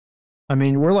time. I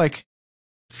mean, we're like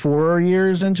 4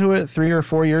 years into it, 3 or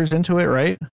 4 years into it,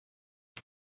 right?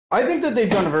 I think that they've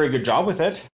done a very good job with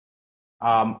it.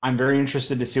 I'm very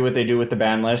interested to see what they do with the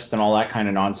ban list and all that kind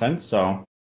of nonsense. So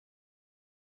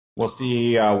we'll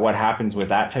see what happens with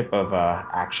that type of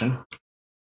action.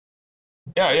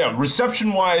 Yeah.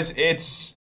 Reception wise,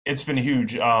 it's been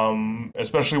huge.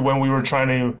 Especially when we were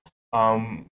trying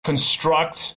to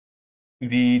construct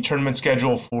the tournament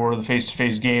schedule for the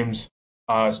face-to-face games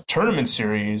tournament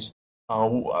series.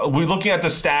 We're looking at the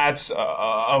stats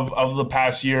of the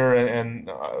past year and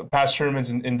past tournaments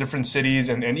in different cities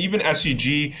and even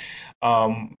SCG.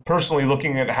 Personally,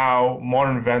 looking at how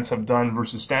modern events have done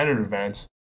versus standard events,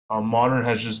 modern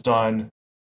has just done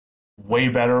way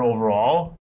better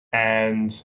overall.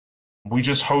 And we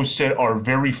just hosted our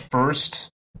very first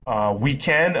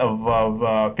weekend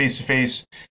of face-to-face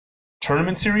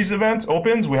tournament series events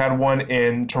opens. We had one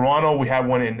in Toronto. We had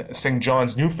one in St.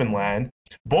 John's, Newfoundland.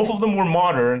 Both of them were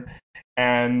modern,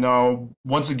 and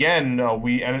once again,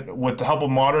 we ended with the help of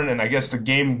modern, and I guess the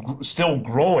game still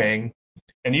growing.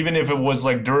 And even if it was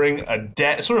like during a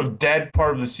dead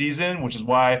part of the season, which is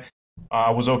why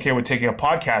I was okay with taking a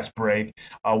podcast break,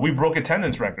 we broke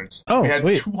attendance records. Oh, we had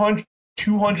sweet.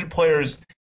 200 players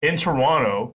in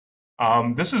Toronto.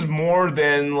 This is more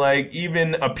than like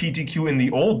even a PTQ in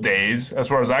the old days, as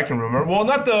far as I can remember. Well,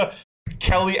 not the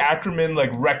Kelly Ackerman like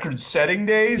record-setting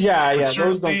days. Yeah,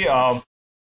 certainly,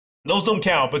 those don't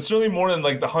count. But certainly more than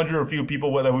like the 100 or few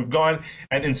people that we've gone.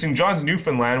 And in St. John's,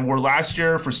 Newfoundland, where last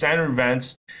year for standard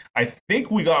events, I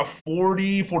think we got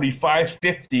 40, 45,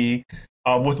 50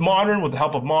 with modern, with the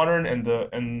help of modern, and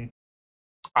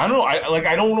I don't know.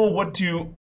 I don't know what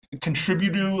to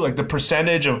contribute to, like the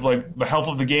percentage of like the health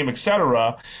of the game,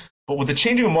 etc. But with the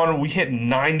changing of modern, we hit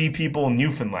 90 people in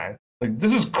Newfoundland. Like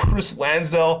this is Chris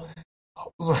Lansdale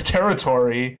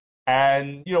territory,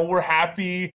 and we're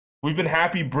happy. We've been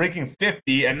happy breaking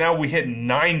 50, and now we hit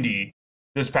 90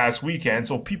 this past weekend.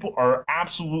 So people are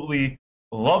absolutely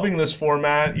loving this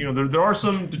format. There are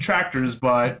some detractors,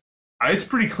 but it's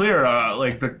pretty clear.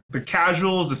 Like the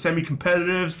casuals, the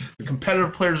semi-competitives, the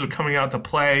competitive players are coming out to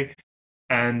play.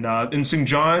 And in St.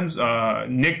 John's,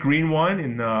 Nick Green won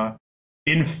in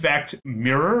Infect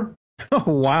Mirror. Oh,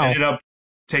 wow. Ended up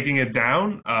taking it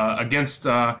down against,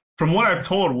 from what I've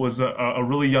told, was a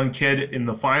really young kid in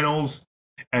the finals.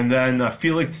 And then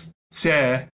Felix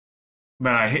Tse,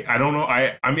 man, I don't know.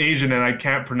 I'm Asian and I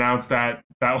can't pronounce that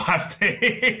last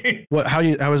name. What? How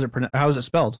is it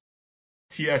spelled?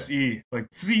 TSE,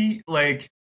 like Z, like.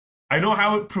 I know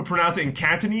how to pronounce it in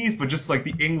Cantonese, but just like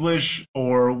the English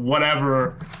or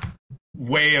whatever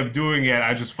way of doing it,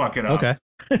 I just fuck it up. Okay.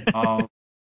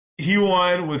 He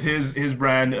won with his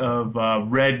brand of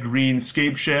red-green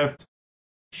scape shift,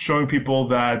 showing people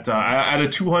that at a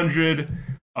 200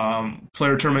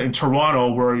 player tournament in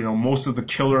Toronto, where most of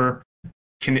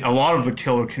a lot of the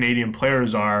killer Canadian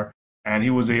players are, and he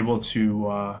was able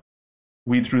to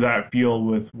weed through that field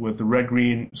with the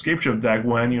red-green Scapeshift deck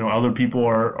when other people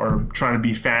are trying to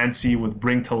be fancy with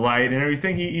Bring to Light and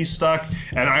everything. He stuck,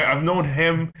 and I've known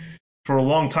him for a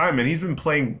long time, and he's been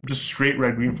playing just straight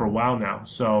red-green for a while now.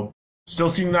 So still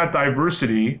seeing that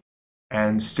diversity,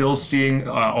 and still seeing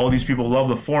all these people love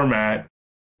the format.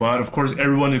 But of course,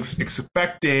 everyone is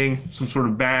expecting some sort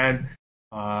of ban.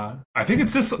 I think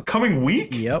it's this coming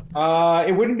week. Yep.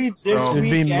 It wouldn't be this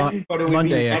weekend, but it would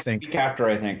Monday, be I next think. week after,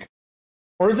 I think.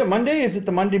 Or is it Monday? Is it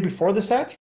the Monday before the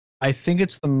set? I think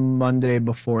it's the Monday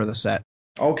before the set.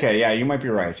 Okay, yeah, you might be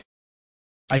right.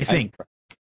 I think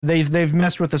they've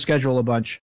messed with the schedule a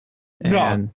bunch. And...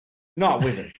 No, not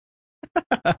Wizard.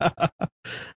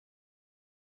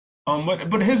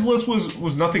 But his list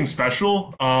was nothing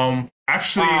special.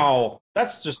 Actually, wow,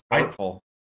 that's just hurtful.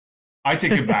 I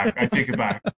take it back. I take it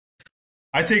back.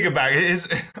 I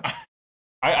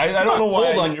don't know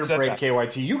why. Cold on your break,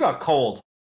 KYT. You got cold.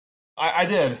 I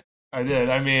did. I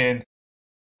mean,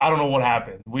 I don't know what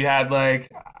happened. We had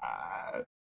like,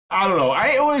 I don't know.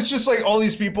 It was just like all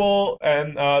these people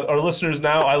and our listeners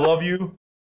now. I love you,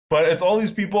 but it's all these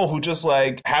people who just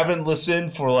like haven't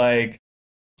listened for like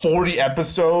 40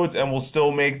 episodes and will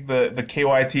still make the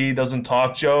KYT doesn't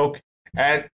talk joke.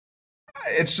 And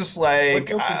it's just like... What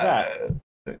joke is that?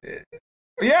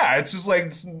 Yeah, it's just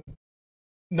like...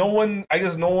 No one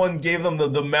gave them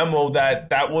the memo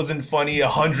that wasn't funny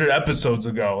 100 episodes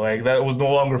ago. Like, that was no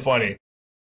longer funny.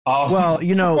 Well,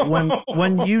 when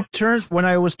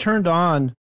I was turned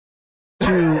on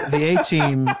to the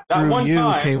A-Team through one you,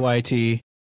 time. KYT,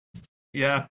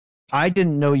 Yeah. I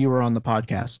didn't know you were on the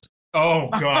podcast. Oh,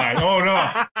 God. Oh,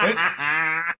 no.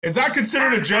 Is that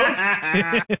considered a joke?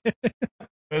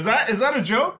 Is that a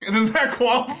joke? Does that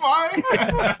qualify?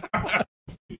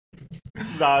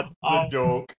 That's the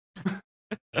joke.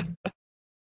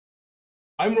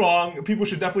 I'm wrong. People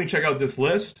should definitely check out this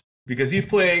list because he's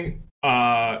playing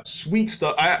sweet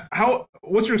stuff.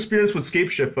 What's your experience with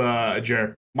Scapeshift,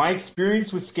 Jer? My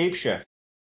experience with Scapeshift.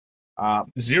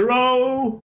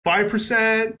 0,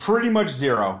 5%. Pretty much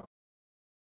 0.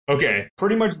 Okay.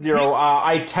 Pretty much 0.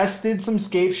 I tested some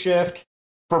Scapeshift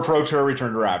for Pro Tour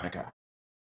Return to Ravnica.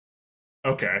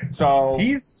 Okay. So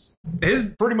His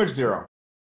pretty much 0.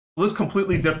 list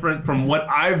completely different from what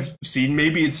I've seen.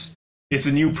 Maybe it's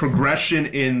a new progression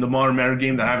in the modern meta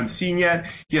game that I haven't seen yet.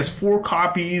 He has 4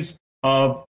 copies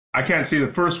of, I can't say the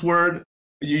first word.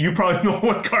 You probably know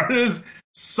what card it is.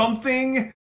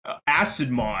 Something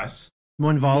Acid Moss.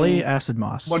 Munvali Acid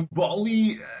Moss.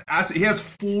 Munvali Acid. He has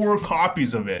 4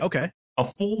 copies of it. Okay. A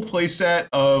full playset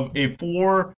of a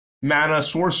 4 mana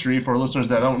sorcery for listeners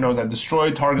that don't know that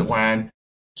destroy target land.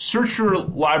 Search your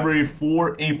library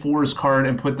for a forest card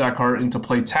and put that card into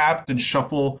play tapped and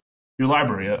shuffle your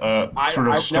library.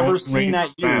 I've never seen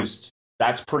that used.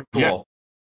 That's pretty cool.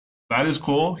 Yeah, that is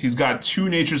cool. He's got 2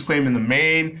 Nature's Claim in the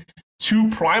main,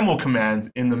 2 Primal Commands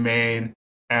in the main,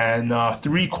 and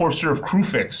 3 Courser of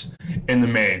Krufix in the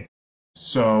main.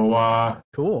 So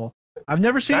cool. I've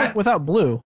never seen it without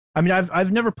blue. I mean,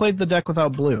 I've never played the deck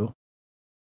without blue.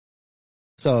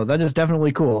 So that is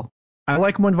definitely cool. I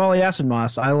like Munvali Acid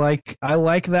Moss. I like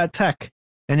that tech.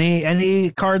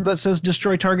 Any card that says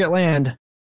destroy target land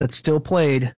that's still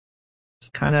played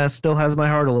kind of still has my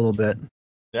heart a little bit.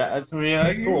 Yeah,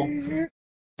 that's cool.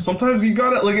 Sometimes you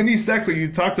gotta, like in these decks that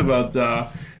you talked about,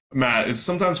 Matt, it's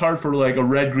sometimes hard for like a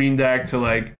red-green deck to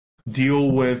like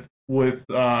deal with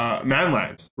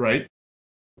manlands, right?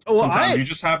 Well, sometimes you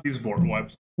just have these board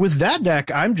wipes. With that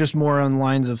deck, I'm just more on the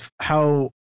lines of how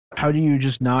do you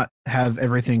just not have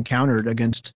everything countered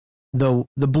against the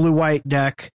blue-white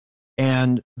deck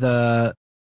and the,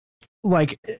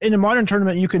 like, in a modern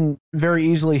tournament you can very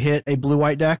easily hit a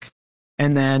blue-white deck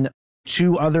and then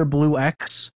 2 other blue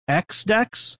X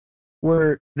decks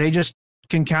where they just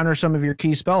can counter some of your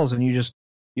key spells and you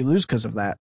lose because of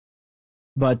that.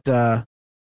 But I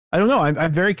don't know.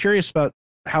 I'm very curious about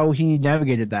how he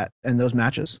navigated that in those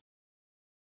matches.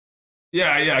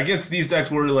 Yeah, against these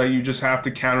decks where like you just have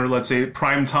to counter, let's say,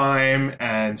 Prime Time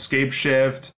and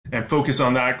Scapeshift and focus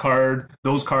on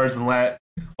those cards, and let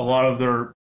a lot of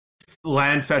their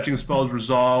land fetching spells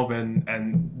resolve, and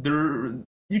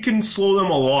you can slow them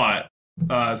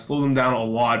down a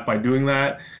lot by doing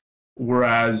that.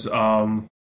 Whereas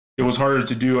it was harder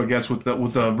to do, I guess, with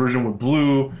the version with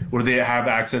blue, where they have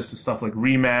access to stuff like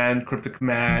Remand, Cryptic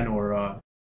Command, or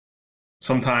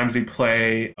sometimes they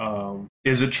play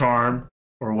Is a Charm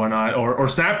or whatnot, or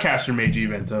Snapcaster Mage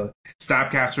even, to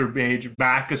Snapcaster Mage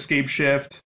back Escape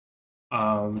Shift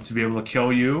to be able to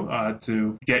kill you,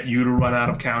 to get you to run out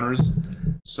of counters.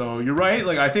 So you're right.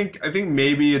 Like I think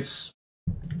maybe it's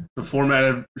the format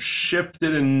have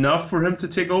shifted enough for him to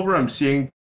take over. I'm seeing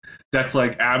decks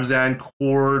like Abzan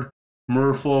Cord,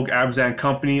 Merfolk, Abzan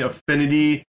Company,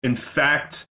 Affinity,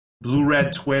 Infect,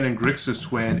 Blue-Red Twin, and Grixis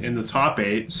Twin in the top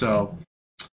 8. So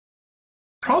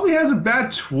probably has a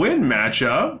bad Twin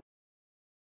matchup,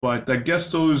 but I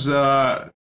guess those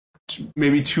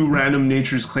maybe 2 random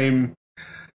Nature's Claim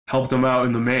helped him out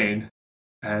in the main.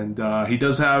 And he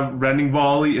does have Rending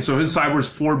Volley. So his sideboard is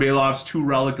 4 Balefs, 2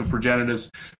 Relic of Progenitus,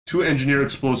 2 Engineer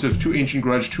Explosives, 2 Ancient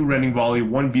Grudge, 2 Rending Volley,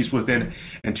 1 Beast Within,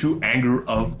 and 2 Anger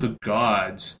of the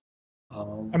Gods.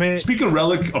 Speaking of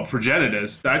Relic of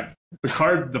Progenitus,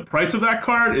 the price of that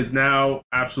card is now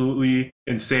absolutely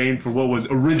insane for what was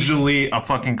originally a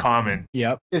fucking common.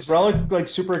 Yep. Is Relic like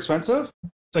super expensive?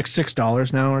 It's like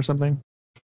 $6 now or something.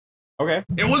 Okay.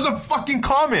 It was a fucking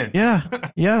common. Yeah.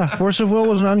 Force of Will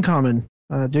was an uncommon.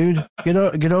 Dude, get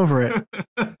over it.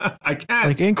 I can't.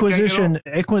 Like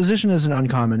Inquisition is an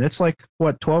uncommon. It's like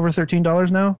what, $12 or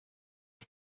 $13 now?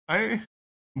 I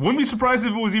wouldn't be surprised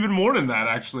if it was even more than that,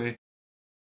 actually.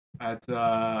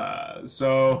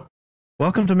 So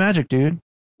welcome to Magic, dude.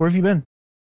 Where have you been?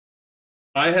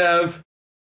 I have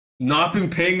not been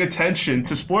paying attention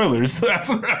to spoilers. That's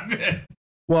what I've been.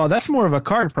 Well, that's more of a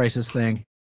card prices thing.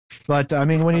 But I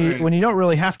mean, when you don't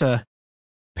really have to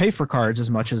pay for cards as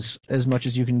much as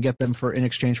you can get them for in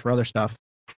exchange for other stuff.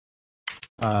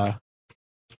 I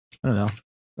don't know.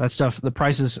 That stuff, the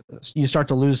prices, you start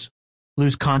to lose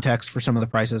context for some of the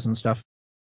prices and stuff.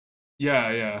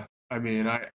 Yeah. I mean,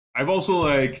 I've also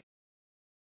at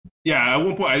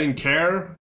one point I didn't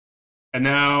care, and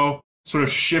now sort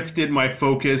of shifted my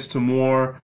focus to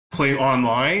more playing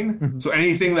online. Mm-hmm. So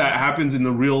anything that happens in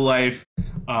the real life,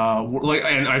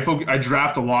 and I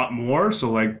draft a lot more.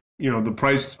 So the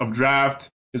price of draft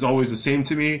is always the same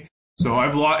to me. So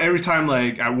every time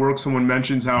at work someone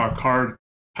mentions how a card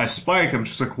has spiked, I'm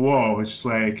just like, whoa! It's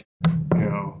just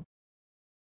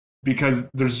because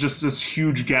there's just this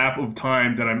huge gap of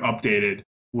time that I'm updated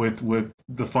with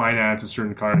the finance of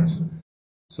certain cards.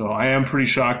 So I am pretty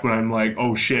shocked when I'm like,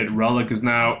 oh shit, Relic is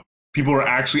now, people are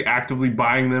actually actively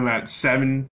buying them at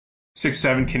 7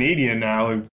 Canadian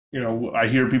now. I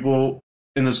hear people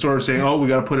in the store saying, oh, we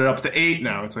got to put it up to 8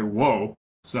 now. It's like, whoa.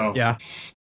 So yeah,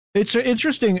 it's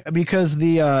interesting because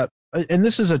and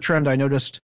this is a trend I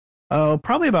noticed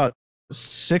probably about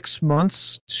 6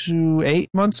 months to 8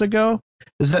 months ago,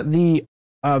 is that the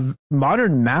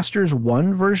Modern Masters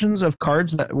 1 versions of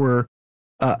cards that were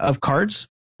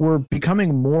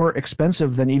becoming more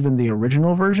expensive than even the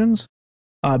original versions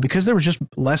because there was just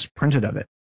less printed of it.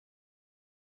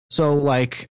 So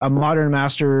like a Modern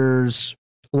Masters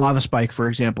Lava Spike, for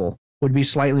example, would be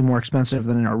slightly more expensive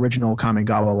than an original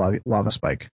Kamigawa Lava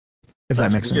Spike, if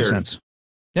that makes any sense.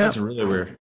 Yeah. That's really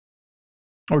weird.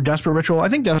 Or Desperate Ritual. I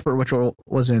think Desperate Ritual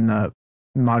was in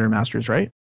Modern Masters, right?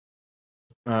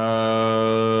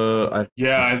 Yeah,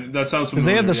 that sounds familiar. Because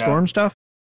they had the Storm stuff?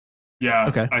 Yeah,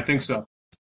 okay. I think so.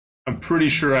 I'm pretty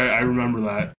sure I remember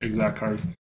that exact card.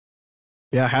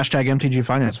 Yeah, hashtag MTG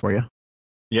Finance for you.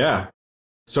 Yeah.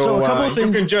 So a couple of things.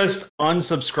 You can just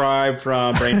unsubscribe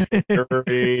from Brain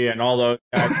Theory and all those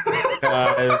guys,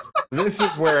 because this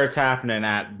is where it's happening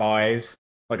at, boys.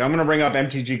 I'm going to bring up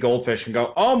MTG Goldfish and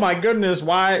go, oh my goodness,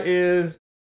 why is...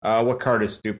 what card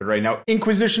is stupid right now?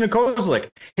 Inquisition of Kozilek.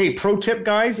 Hey, pro tip,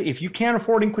 guys, if you can't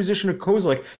afford Inquisition of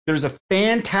Kozilek, there's a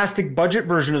fantastic budget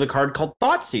version of the card called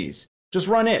Thoughtseize. Just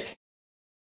run it.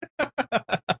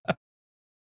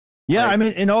 Yeah, I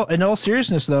mean, in all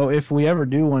seriousness, though, if we ever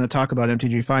do want to talk about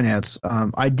MTG Finance,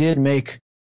 I did make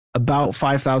about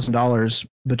 $5,000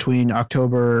 between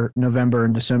October, November,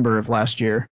 and December of last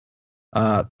year,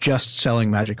 just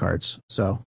selling Magic cards.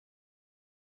 So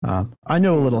I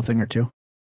know a little thing or two.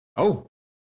 Oh,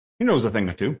 he knows a thing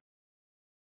or two.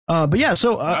 But yeah,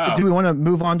 so wow. Do we want to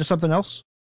move on to something else?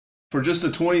 For just a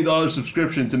 $20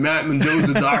 subscription to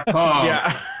mattmendoza.com,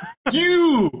 yeah.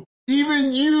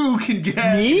 Even you can get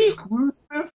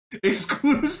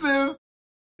exclusive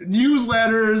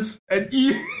newsletters and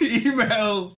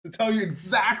emails to tell you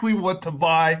exactly what to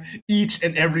buy each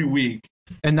and every week.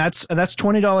 And that's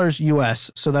 $20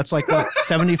 US, so that's like what,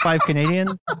 75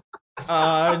 Canadian?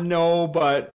 No,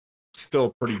 but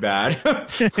still pretty bad.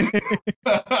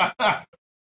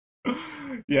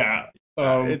 Yeah.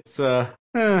 It's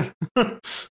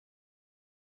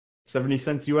 70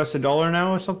 cents US a dollar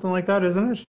now or something like that,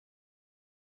 isn't it?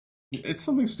 It's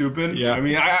something stupid. Yeah. I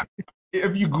mean,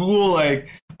 if you Google, I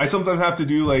sometimes have to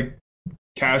do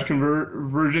cash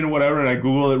conversion or whatever, and I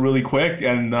Google it really quick,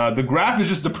 and the graph is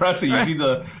just depressing. You see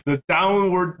the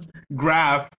downward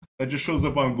graph that just shows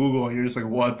up on Google, and you're just like,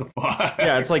 what the fuck?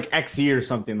 Yeah, it's like XE or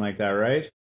something like that, right?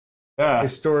 Yeah.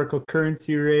 Historical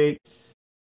currency rates,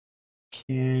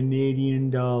 Canadian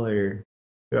dollar,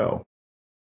 go.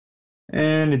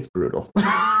 And it's brutal.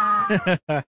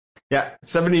 Yeah,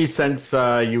 70 cents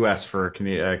US for a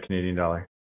Canadian dollar.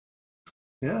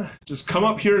 Yeah, just come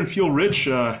up here and feel rich,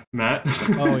 Matt.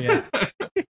 Oh, yeah.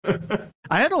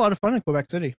 I had a lot of fun in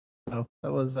Quebec City. So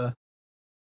that was,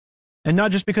 and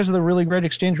not just because of the really great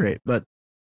exchange rate, but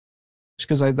just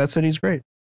because that city's great.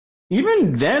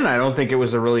 Even then, I don't think it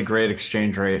was a really great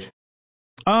exchange rate.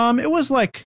 It was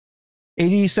like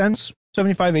 80 cents,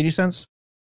 75, 80 cents.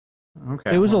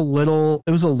 Okay. It was a little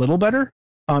better.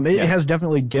 It has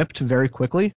definitely dipped very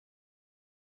quickly.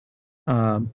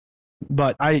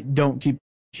 But I don't keep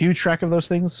huge track of those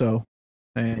things, so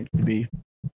it could be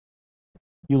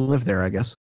you live there, I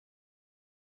guess.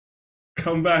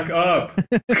 Come back up.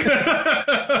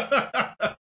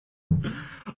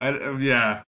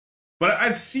 Yeah. But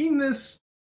I've seen this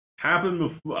happen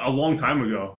before, a long time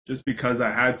ago, just because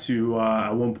I had to,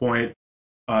 at one point,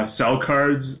 sell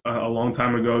cards a long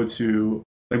time ago to,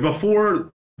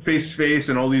 before Face to Face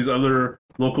and all these other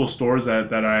local stores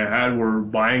that I had were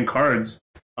buying cards.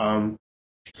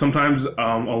 sometimes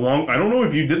along. I don't know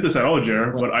if you did this at all,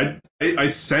 Jer, but I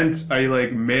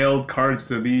like mailed cards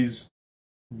to these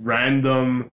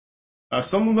random.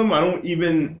 Some of them I don't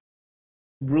even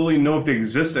really know if they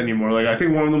exist anymore. Like I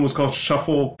think one of them was called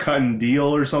Shuffle, Cut and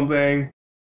Deal or something.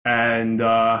 And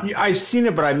Yeah, I've seen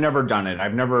it, but I've never done it.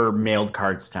 I've never mailed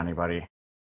cards to anybody.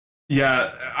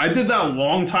 yeah, I did that a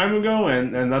long time ago,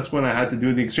 and that's when I had to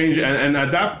do the exchange. And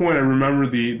at that point, I remember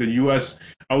the U.S.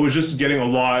 I was just getting a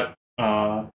lot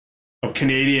of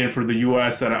Canadian for the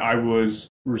U.S. that I was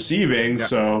receiving. Yeah.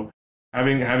 So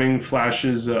having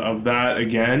flashes of that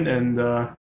again, and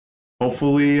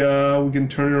hopefully we can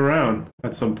turn it around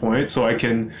at some point, so I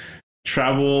can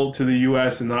travel to the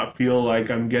U.S. and not feel like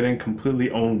I'm getting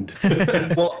completely owned.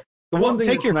 Well, the one thing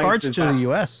Take that's your nice cards is to that- the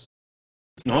U.S.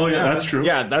 Oh yeah, that's true.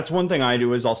 Yeah, that's one thing I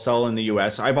do is I'll sell in the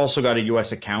US. I've also got a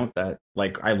US account that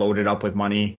like I loaded up with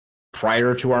money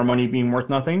prior to our money being worth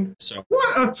nothing. So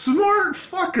What a smart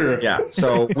fucker. yeah,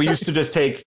 so we used to just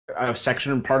take a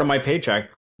section, part of my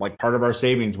paycheck, like part of our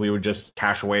savings, we would just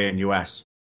cash away in US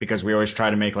because we always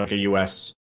try to make like a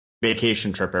US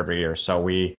vacation trip every year. So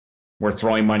we're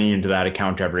throwing money into that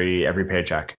account every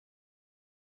paycheck.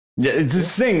 Yeah,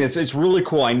 this thing is it's really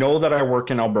cool. I know that I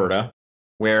work in Alberta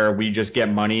where we just get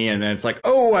money and then it's like,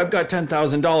 oh, I've got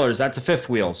 $10,000. That's a fifth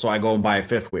wheel. So I go and buy a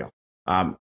fifth wheel.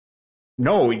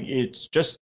 No, it's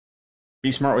just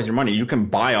be smart with your money. You can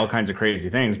buy all kinds of crazy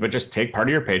things, but just take part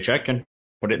of your paycheck and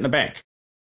put it in the bank.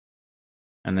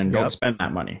 And then don't spend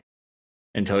that money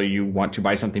until you want to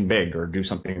buy something big or do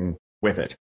something with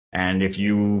it. And if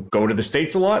you go to the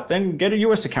States a lot, then get a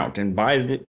US account and buy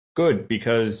the good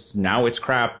because now it's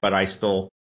crap, but I still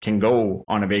can go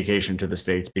on a vacation to the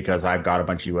States because I've got a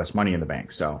bunch of US money in the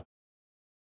bank. So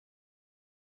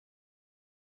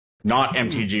not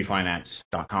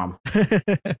mtgfinance.com.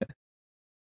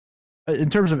 In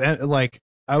terms of like,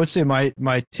 I would say my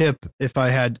tip, if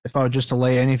I were just to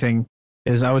lay anything,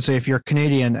 is I would say if you're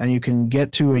Canadian and you can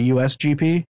get to a US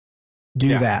GP,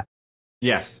 do that.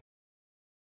 Yes.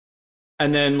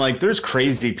 And then like there's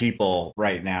crazy people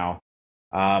right now.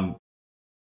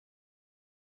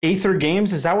 Aether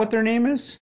Games, is that what their name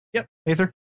is? Yep,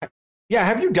 Aether. Yeah,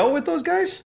 have you dealt with those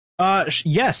guys?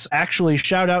 Yes, actually,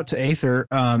 shout out to Aether.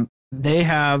 They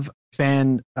have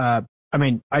I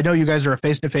mean, I know you guys are a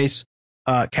face-to-face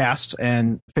cast,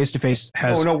 and face-to-face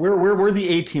has. Oh no, we're the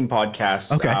A-Team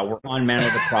podcast. Okay, we're on Mana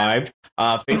Deprived.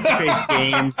 Face-to-face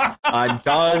games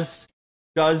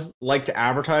does like to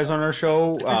advertise on our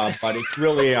show, but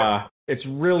it's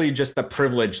really just the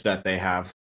privilege that they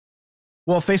have.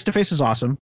 Well, face-to-face is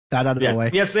awesome. That out of the way.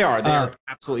 Yes, they are. They are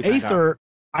absolutely fantastic. Aether,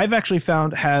 I've actually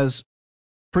found has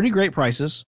pretty great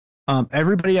prices.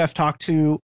 Everybody I've talked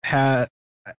to has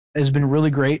been really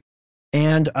great,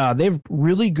 and they have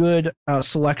really good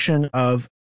selection of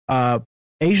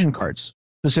Asian cards,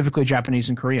 specifically Japanese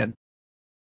and Korean.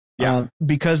 Yeah,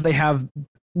 because they have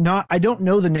not. I don't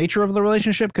know the nature of the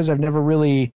relationship because I've never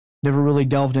really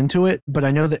delved into it, but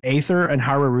I know that Aether and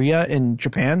Haruria in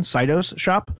Japan, Saito's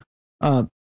shop,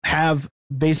 have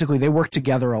basically they work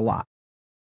together a lot.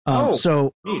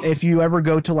 So if you ever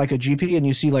go to like a GP and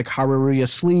you see like Haruria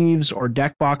sleeves or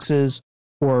deck boxes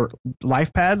or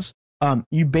life pads,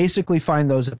 you basically find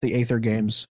those at the Aether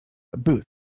Games booth.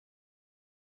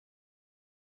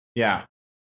 Yeah.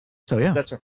 So yeah,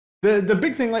 that's the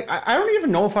big thing. Like I don't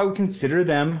even know if I would consider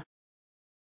them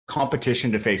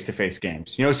competition to face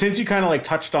games. You know, since you kind of like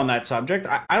touched on that subject,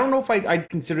 I don't know if I'd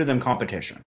consider them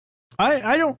competition.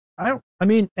 I don't. I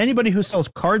mean, anybody who sells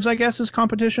cards, I guess, is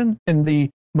competition in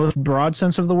the most broad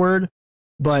sense of the word.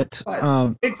 But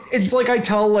it's like I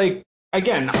tell like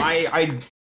again,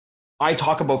 I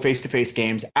talk about face-to-face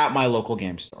games at my local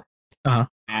game store,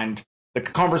 and the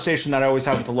conversation that I always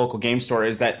have with the local game store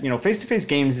is that face-to-face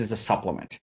games is a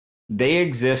supplement. They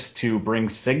exist to bring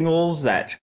signals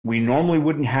that we normally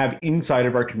wouldn't have inside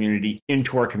of our community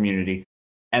into our community.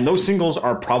 And those singles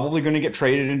are probably going to get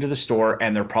traded into the store,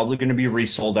 and they're probably going to be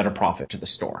resold at a profit to the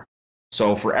store.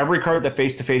 So for every card that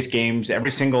face-to-face games,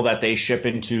 every single that they ship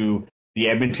into the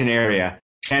Edmonton area,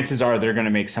 chances are they're going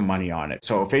to make some money on it.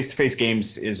 So face-to-face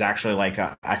games is actually like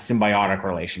a symbiotic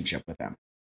relationship with them.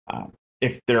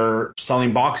 If they're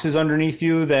selling boxes underneath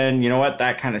you, then you know what?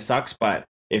 That kind of sucks. But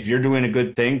if you're doing a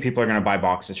good thing, people are going to buy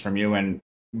boxes from you. And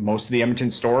most of the Edmonton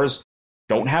stores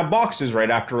don't have boxes right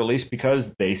after release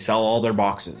because they sell all their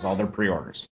boxes, all their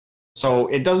pre-orders. So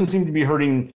it doesn't seem to be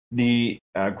hurting the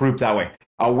group that way.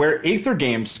 Where Aether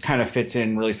Games kind of fits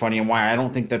in really funny and why I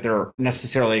don't think that they're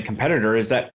necessarily a competitor is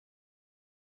that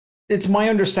it's my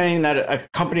understanding that a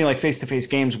company like Face-to-Face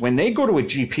Games, when they go to a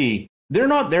GP, they're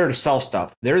not there to sell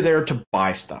stuff. They're there to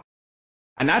buy stuff.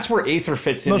 And that's where Aether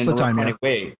fits in Most in of a the time, funny yeah.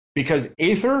 way, because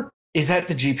Aether is at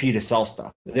the GP to sell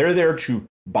stuff. They're there to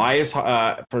buy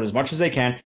for as much as they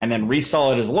can and then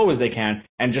resell it as low as they can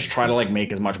and just try to like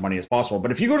make as much money as possible.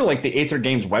 But if you go to like the Aether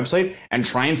Games website and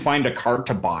try and find a card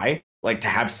to buy, like to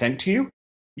have sent to you,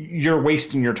 you're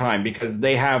wasting your time because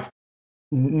they have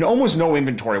almost no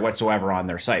inventory whatsoever on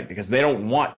their site because they don't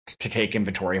want to take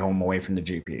inventory home away from the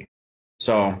GP.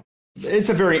 So it's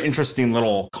a very interesting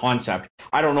little concept.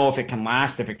 I don't know if it can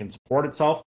last, if it can support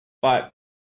itself, but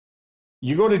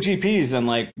you go to GPs and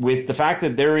like with the fact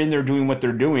that they're in there doing what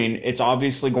they're doing, it's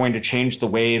obviously going to change the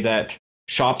way that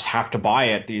shops have to buy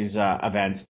at these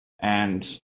events.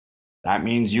 And that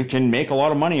means you can make a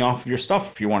lot of money off of your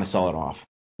stuff if you want to sell it off.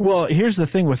 Well, here's the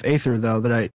thing with Aether, though,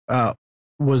 that I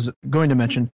was going to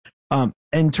mention.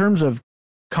 In terms of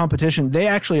competition, they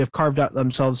actually have carved out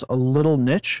themselves a little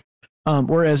niche.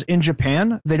 Whereas in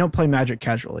Japan, they don't play Magic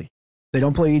casually. They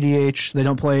don't play EDH. They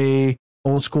don't play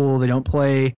old school. They don't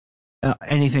play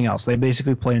anything else. They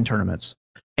basically play in tournaments.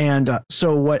 And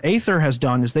so what Aether has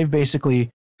done is they've basically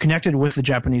connected with the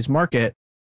Japanese market,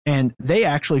 and they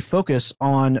actually focus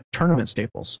on tournament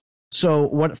staples. So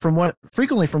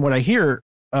frequently from what I hear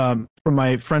from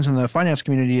my friends in the finance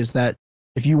community is that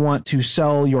if you want to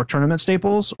sell your tournament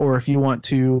staples or if you want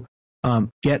to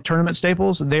get tournament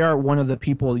staples, they are one of the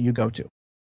people you go to.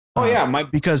 Oh yeah,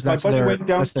 because that's my buddy their went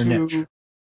down that's their niche.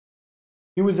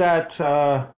 He was at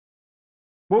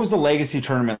what was the Legacy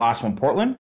tournament last one?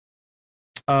 Portland?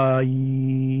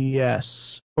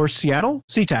 Yes, or Seattle,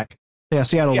 SeaTac. Yeah,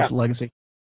 Seattle was Legacy.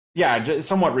 Yeah,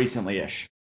 somewhat recently-ish.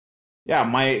 Yeah,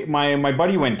 my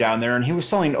buddy went down there and he was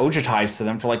selling Ojatais to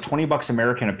them for like $20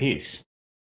 American a piece.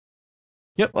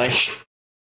 Yep. Like,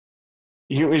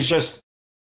 it was just,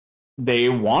 they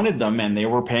wanted them and they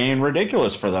were paying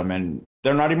ridiculous for them, and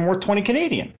they're not even worth 20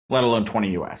 Canadian, let alone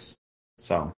 20 US.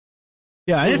 So.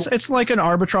 Yeah, it's like an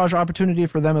arbitrage opportunity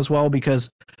for them as well because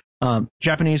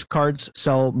Japanese cards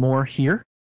sell more here,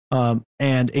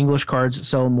 and English cards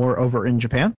sell more over in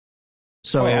Japan.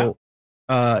 So,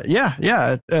 I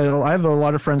have a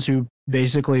lot of friends who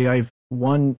basically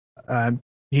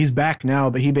he's back now,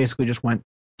 but he basically just went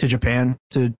to Japan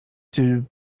to do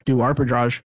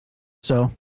arbitrage.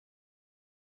 So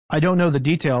I don't know the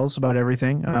details about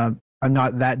everything. I'm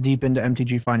not that deep into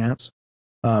MTG finance,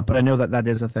 but I know that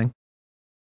is a thing.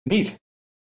 Neat.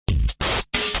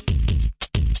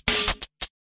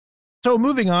 So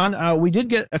moving on, we did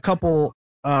get a couple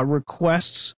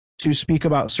requests to speak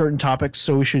about certain topics,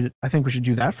 so I think we should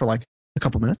do that for like a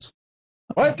couple minutes.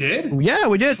 What did? Yeah,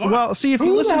 we did. Fuck. Well, see, if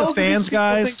you listen to fans,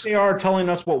 guys, think they are telling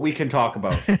us what we can talk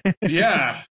about.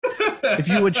 Yeah. If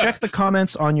you would check the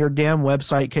comments on your damn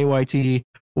website, KYT,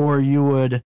 or you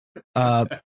would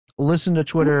listen to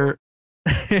Twitter.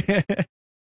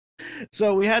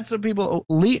 So we had some people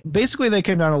basically they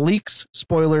came down to leaks,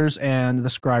 spoilers, and the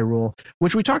Scry rule,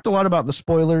 which we talked a lot about the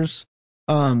spoilers.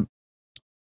 The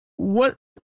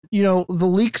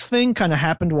leaks thing kind of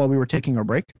happened while we were taking our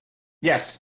break.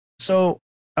 Yes. So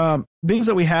being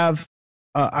that we have,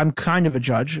 I'm kind of a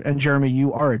judge, and Jeremy,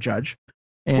 you are a judge.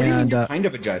 And, what do you mean you're kind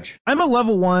of a judge? I'm a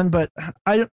level 1, but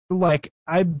I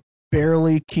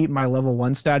barely keep my level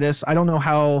 1 status. I don't know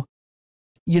how.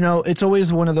 It's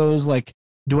always one of those like,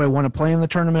 do I want to play in the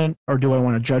tournament or do I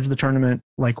want to judge the tournament?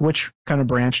 Like, which kind of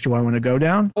branch do I want to go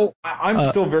down? Oh, I'm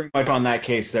still very much on that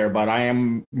case there, but I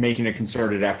am making a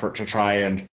concerted effort to try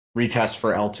and retest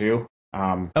for L2.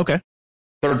 Okay.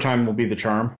 Third time will be the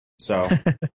charm. So,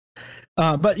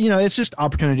 but it's just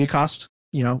opportunity cost.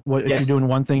 If you're doing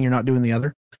one thing, you're not doing the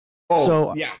other. Oh,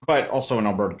 so, yeah, but also in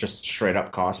Alberta, just straight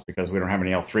up cost because we don't have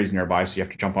any L3s nearby, so you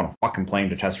have to jump on a fucking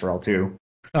plane to test for L2.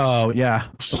 Oh yeah.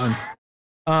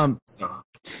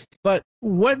 But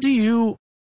what do you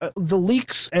the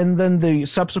leaks and then the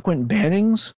subsequent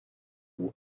bannings?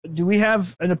 Do we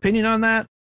have an opinion on that?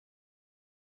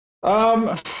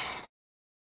 I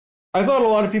thought a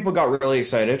lot of people got really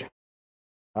excited.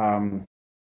 I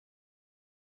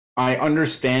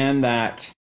understand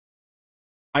that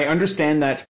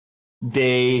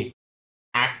they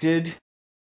acted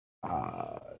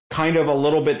kind of a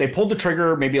little bit. They pulled the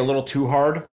trigger maybe a little too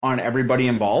hard on everybody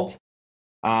involved.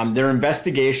 Their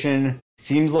investigation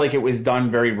seems like it was done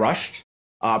very rushed.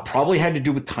 Probably had to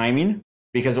do with timing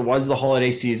because it was the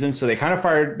holiday season. So they kind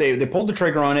of they pulled the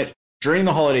trigger on it during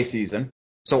the holiday season.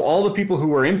 So all the people who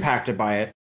were impacted by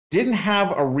it didn't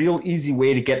have a real easy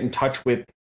way to get in touch with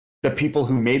the people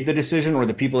who made the decision or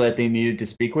the people that they needed to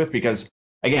speak with because,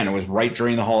 again, it was right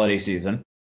during the holiday season.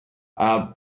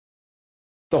 The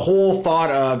whole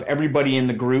thought of everybody in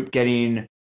the group getting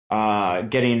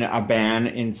a ban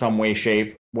in some way,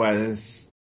 shape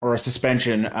was or a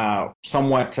suspension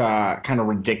somewhat kind of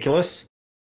ridiculous.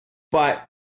 But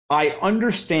I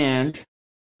understand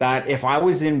that if I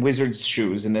was in Wizards'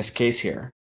 shoes in this case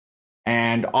here,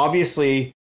 and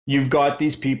obviously you've got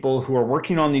these people who are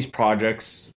working on these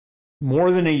projects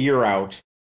more than a year out,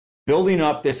 building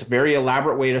up this very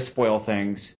elaborate way to spoil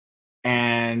things,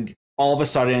 and all of a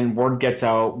sudden word gets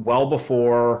out well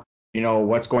before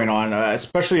what's going on,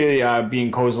 especially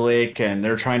being Kozilek, and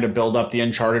they're trying to build up the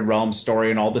Uncharted Realms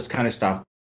story and all this kind of stuff.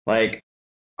 Like,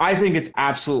 I think it's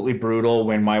absolutely brutal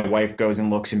when my wife goes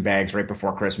and looks in bags right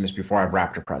before Christmas before I've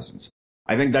wrapped her presents.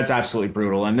 I think that's absolutely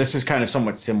brutal, and this is kind of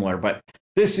somewhat similar, but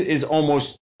this is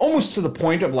almost to the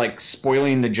point of like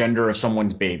spoiling the gender of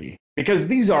someone's baby, because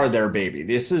these are their baby.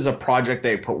 This is a project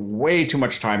they put way too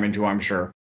much time into, I'm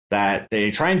sure, that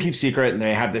they try and keep secret, and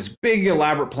they have this big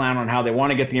elaborate plan on how they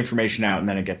want to get the information out, and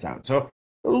then it gets out. So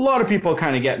a lot of people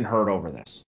kind of getting hurt over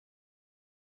this.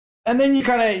 And then you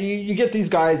get these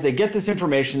guys, they get this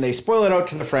information, they spoil it out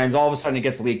to the friends, all of a sudden it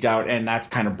gets leaked out, and that's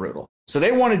kind of brutal. So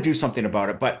they want to do something about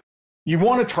it, but you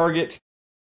want to target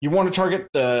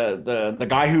the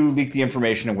guy who leaked the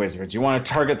information in Wizards. You want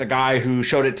to target the guy who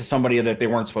showed it to somebody that they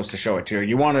weren't supposed to show it to.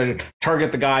 You want to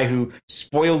target the guy who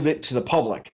spoiled it to the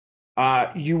public.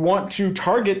 You want to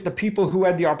target the people who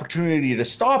had the opportunity to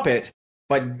stop it,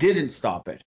 but didn't stop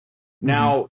it.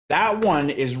 Now, that one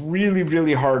is really,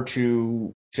 really hard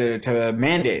to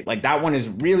mandate. Like, that one is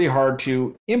really hard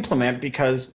to implement,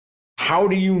 because how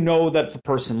do you know that the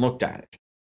person looked at it?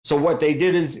 So what they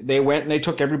did is they went and they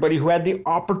took everybody who had the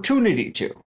opportunity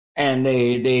to, and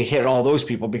they hit all those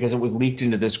people because it was leaked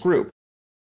into this group.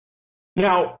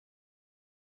 Now,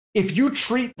 if you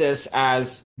treat this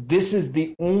as this is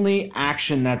the only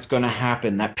action that's going to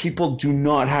happen, that people do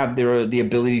not have the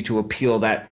ability to appeal,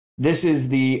 that this is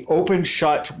the open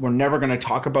shut, we're never going to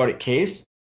talk about it case,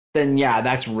 then yeah,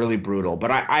 that's really brutal.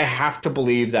 But I have to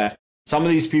believe that some of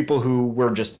these people who were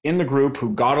just in the group, who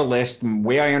got a list, and the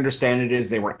way I understand it is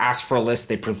they were asked for a list,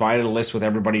 they provided a list with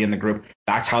everybody in the group,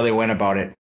 that's how they went about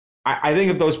it. I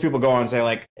think if those people go and say,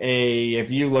 like, hey, if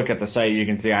you look at the site, you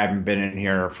can see I haven't been in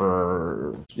here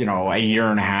for, a year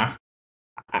and a half.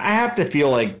 I have to feel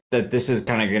like that this is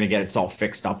kind of going to get itself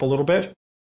fixed up a little bit.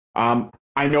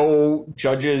 I know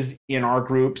judges in our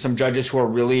group, some judges who are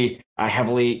really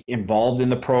heavily involved in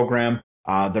the program.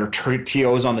 They're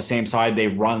TOs on the same side. They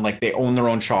run, like, they own their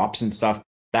own shops and stuff,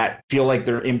 that feel like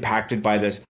they're impacted by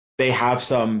this. They have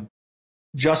some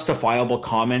justifiable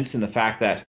comments in the fact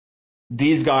that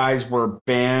these guys were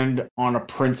banned on a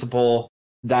principle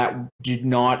that did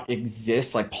not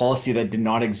exist, like policy that did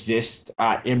not exist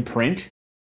in print,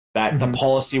 that the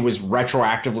policy was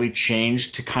retroactively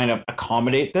changed to kind of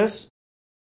accommodate this.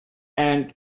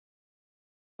 And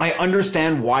I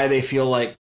understand why they feel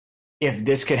like, if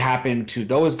this could happen to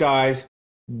those guys,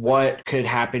 what could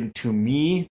happen to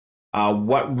me?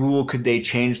 What rule could they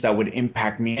change that would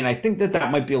impact me? And I think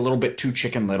that might be a little bit too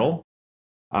Chicken Little.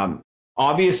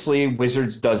 Obviously,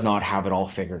 Wizards does not have it all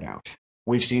figured out.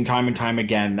 We've seen time and time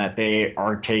again that they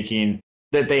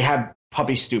have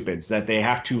puppy stupids, that they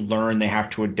have to learn, they have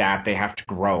to adapt, they have to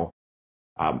grow.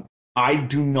 I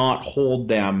do not hold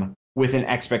them with an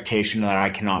expectation that I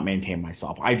cannot maintain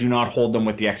myself. I do not hold them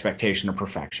with the expectation of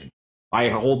perfection. I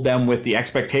hold them with the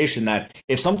expectation that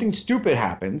if something stupid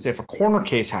happens, if a corner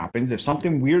case happens, if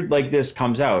something weird like this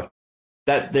comes out,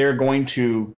 that they're going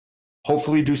to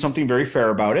hopefully do something very fair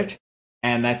about it,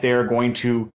 and that they're going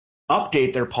to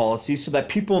update their policies so that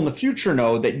people in the future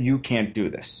know that you can't do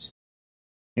this.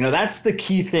 That's the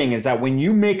key thing, is that when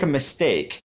you make a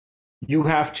mistake, you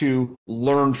have to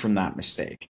learn from that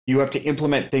mistake. You have to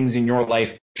implement things in your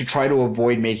life to try to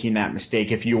avoid making that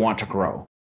mistake if you want to grow.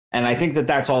 And I think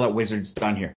that's all that Wizards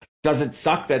done here. Does it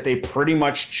suck that they pretty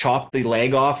much chopped the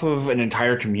leg off of an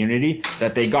entire community,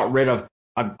 that they got rid of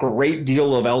a great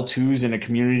deal of L2s in a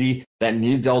community that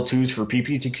needs L2s for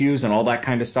PPTQs and all that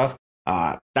kind of stuff?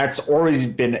 That's always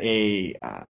been a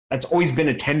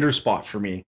tender spot for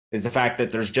me, is the fact that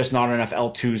there's just not enough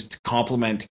L2s to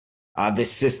complement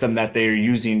this system that they're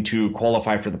using to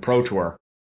qualify for the Pro Tour.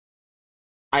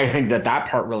 I think that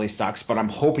part really sucks, but I'm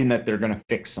hoping that they're going to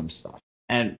fix some stuff.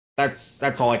 And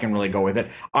that's all I can really go with it.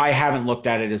 I haven't looked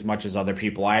at it as much as other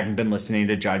people. I haven't been listening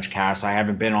to Judge Cass. I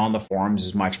haven't been on the forums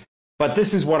as much. But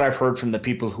this is what I've heard from the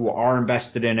people who are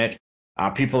invested in it,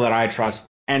 people that I trust,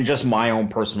 and just my own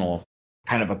personal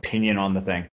kind of opinion on the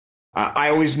thing. I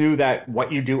always knew that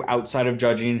what you do outside of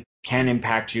judging can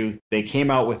impact you. They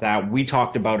came out with that. We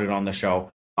talked about it on the show.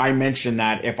 I mentioned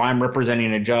that if I'm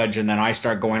representing a judge and then I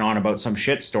start going on about some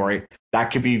shit story, that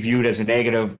could be viewed as a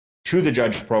negative to the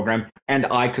judge program, and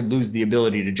I could lose the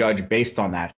ability to judge based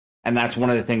on that. And that's one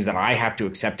of the things that I have to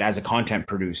accept as a content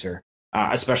producer,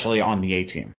 especially on the A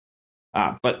team.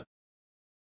 But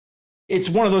it's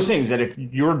one of those things that if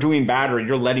you're doing bad or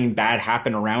you're letting bad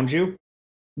happen around you,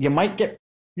 you might get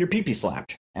your pee-pee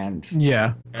slapped. And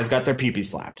Yeah. these guys got their pee-pee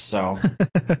slapped. So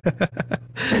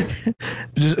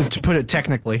Just to put it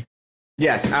technically.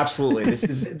 yes, absolutely.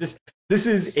 This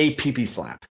is a pee-pee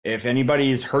slap. If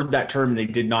anybody's heard that term, they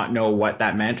did not know what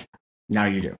that meant. Now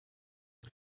you do.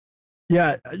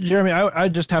 Yeah, Jeremy, I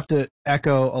just have to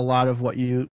echo a lot of what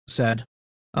you said.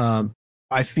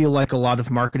 I feel like a lot of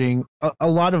marketing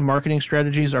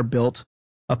strategies are built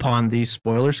upon these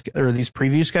spoilers or these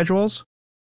preview schedules,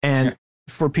 and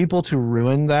for people to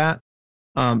ruin that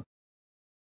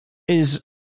is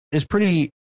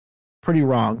pretty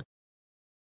wrong.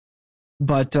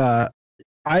 But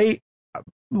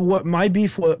what my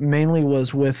beef mainly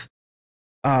was with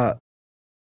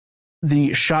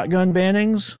the shotgun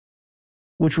bannings,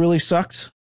 which really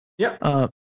sucked. Yeah.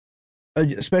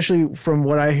 Especially from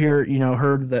what I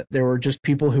heard that there were just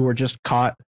people who were just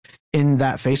caught in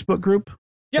that Facebook group.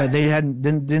 Yeah. They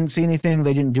didn't see anything.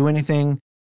 They didn't do anything.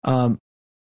 I'm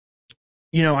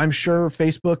sure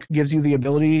Facebook gives you the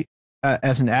ability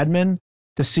as an admin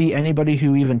to see anybody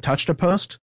who even touched a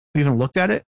post, who even looked at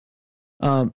it.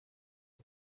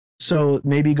 So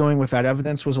maybe going with that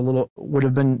evidence would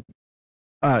have been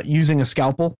using a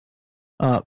scalpel,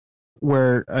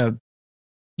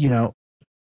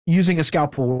 using a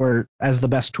scalpel as the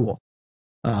best tool.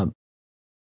 But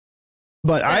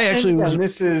I actually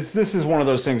this is one of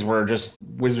those things where just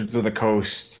Wizards of the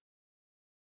Coast,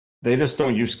 they just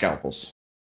don't use scalpels.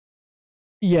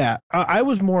 Yeah, I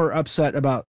was more upset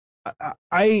about.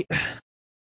 I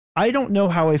don't know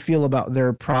how I feel about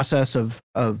their process of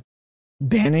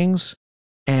bannings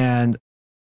and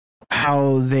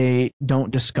how they don't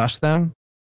discuss them.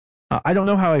 I don't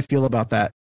know how I feel about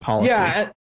that policy.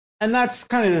 Yeah, and that's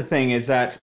kind of the thing, is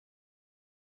that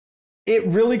it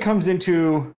really comes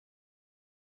into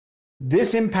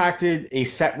this impacted a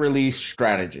set release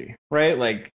strategy, right?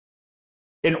 Like,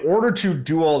 in order to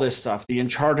do all this stuff, the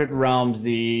Uncharted Realms,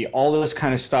 all this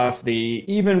kind of stuff,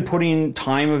 even putting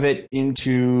time of it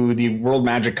into the World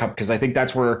Magic Cup, because I think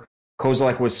that's where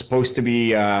Kozilek was supposed to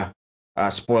be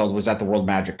spoiled, was at the World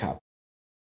Magic Cup.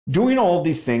 Doing all of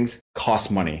these things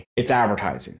costs money. It's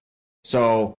advertising.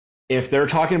 So if they're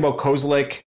talking about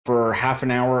Kozilek for half an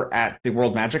hour at the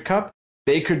World Magic Cup,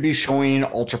 they could be showing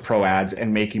Ultra Pro ads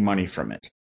and making money from it.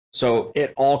 So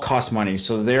it all costs money.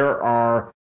 So there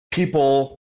are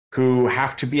people who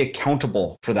have to be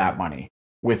accountable for that money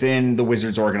within the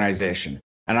Wizards organization.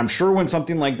 And I'm sure when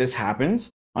something like this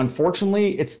happens,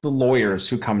 unfortunately, it's the lawyers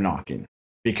who come knocking,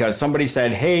 because somebody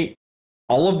said, hey,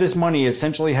 all of this money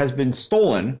essentially has been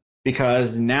stolen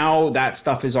because now that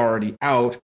stuff is already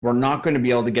out. We're not going to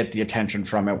be able to get the attention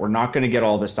from it. We're not going to get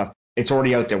all this stuff. It's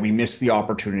already out there. We missed the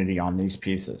opportunity on these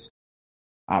pieces.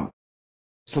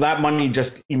 So that money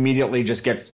just immediately just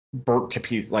gets burnt to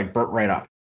pieces, like burnt right up.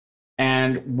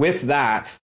 And with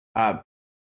that,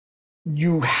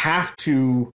 you have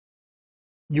to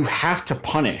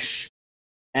punish.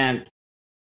 And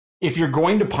if you're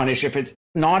going to punish, if it's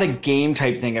not a game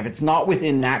type thing, if it's not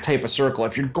within that type of circle,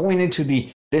 if you're going into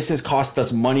this has cost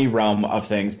us money realm of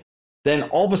things, then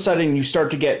all of a sudden you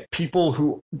start to get people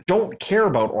who don't care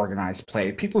about organized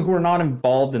play, people who are not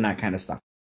involved in that kind of stuff.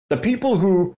 The people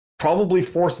who probably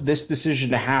forced this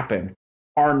decision to happen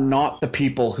are not the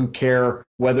people who care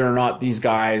whether or not these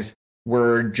guys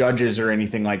were judges or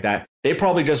anything like that. They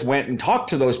probably just went and talked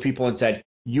to those people and said,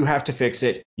 you have to fix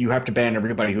it. You have to ban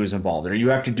everybody who's involved, or you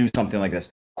have to do something like this.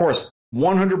 Of course,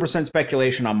 100%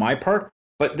 speculation on my part,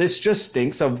 but this just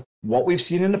stinks of what we've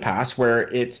seen in the past, where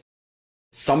it's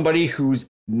somebody who's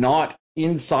not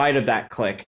inside of that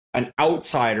clique, an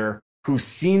outsider who's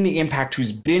seen the impact,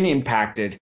 who's been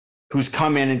impacted, who's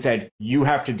come in and said, you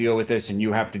have to deal with this, and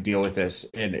you have to deal with this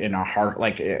in a heart,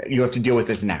 like you have to deal with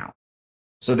this now.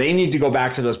 So they need to go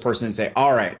back to those persons and say,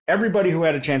 all right, everybody who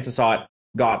had a chance to saw it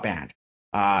got banned.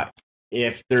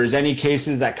 If there's any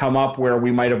cases that come up where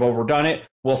we might have overdone it,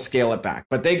 we'll scale it back.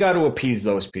 But they got to appease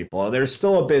those people. There's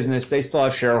still a business. They still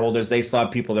have shareholders. They still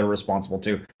have people they're responsible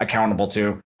to, accountable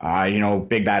to.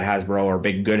 Big bad Hasbro or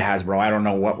big good Hasbro. I don't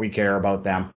know what we care about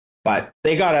them, but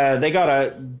they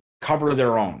gotta cover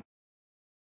their own.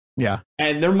 Yeah.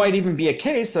 And there might even be a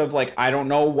case of, like, I don't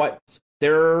know what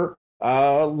their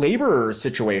labor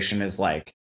situation is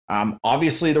like.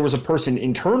 Obviously, there was a person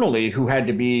internally who had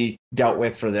to be dealt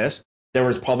with for this. There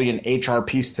was probably an HR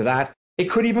piece to that. It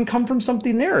could even come from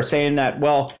something there saying that,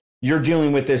 well, you're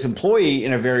dealing with this employee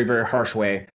in a very, very harsh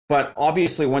way, But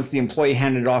obviously, once the employee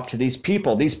handed it off to these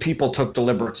people took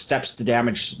deliberate steps to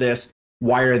damage this.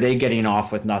 Why are they getting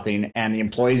off with nothing and the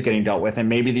employee's getting dealt with? And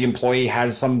maybe the employee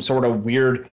has some sort of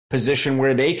weird position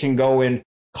where they can go and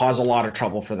cause a lot of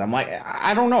trouble for them. Like,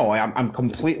 I don't know. I'm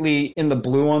completely in the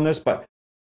blue on this, but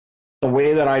the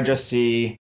way that I just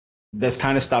see this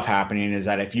kind of stuff happening is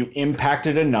that if you impact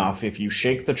it enough, if you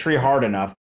shake the tree hard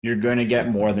enough, you're going to get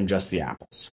more than just the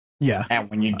apples. Yeah. And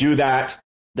when you do that,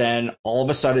 then all of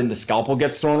a sudden the scalpel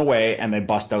gets thrown away and they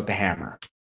bust out the hammer.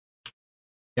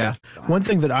 Yeah. So. One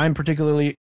thing that I'm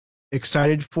particularly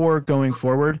excited for going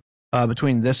forward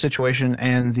between this situation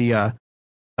and the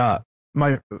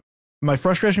my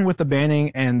frustration with the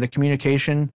banning and the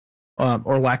communication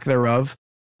or lack thereof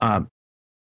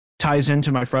ties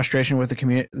into my frustration with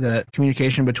the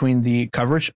communication between the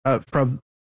coverage from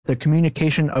the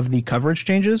communication of the coverage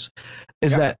changes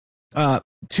is that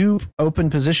two open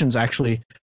positions actually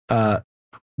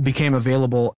became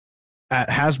available at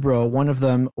Hasbro. One of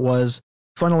them was,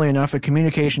 funnily enough, a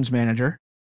communications manager,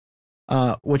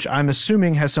 which I'm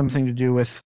assuming has something to do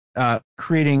with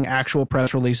creating actual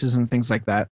press releases and things like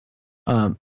that.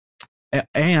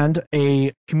 And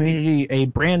a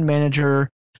brand manager,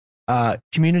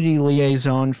 community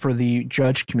liaison for the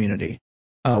judge community,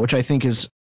 which I think is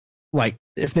like,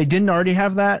 if they didn't already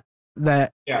have that,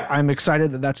 I'm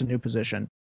excited that that's a new position.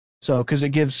 So, because it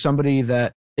gives somebody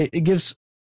that it gives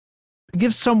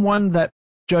someone that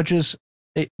judges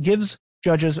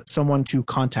someone to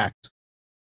contact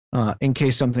in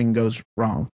case something goes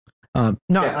wrong.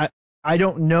 I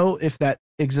don't know if that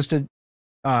existed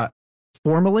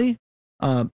formally.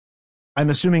 I'm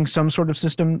assuming some sort of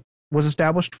system was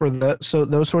established for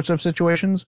those sorts of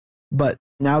situations. But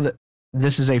now that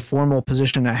this is a formal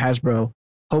position at Hasbro,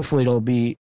 hopefully it'll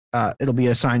be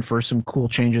a sign for some cool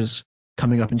changes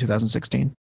coming up in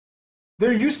 2016.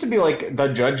 There used to be like the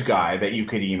judge guy that you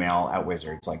could email at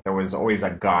Wizards. Like there was always a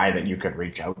guy that you could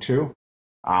reach out to.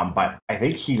 But I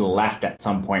think he left at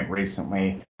some point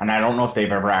recently, and I don't know if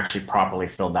they've ever actually properly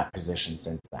filled that position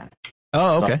since then.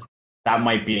 Oh, okay. So that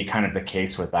might be kind of the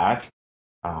case with that.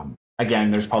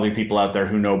 Again, there's probably people out there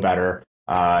who know better.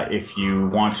 If you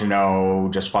want to know,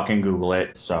 just fucking Google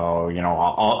it. So,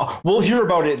 we'll hear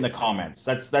about it in the comments.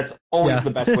 That's always the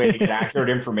best way to get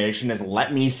accurate information is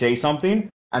let me say something.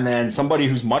 And then somebody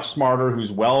who's much smarter, who's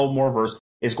well more versed,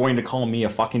 is going to call me a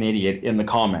fucking idiot in the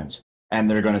comments. And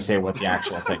they're going to say what the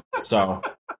actual thing is. So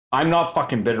I'm not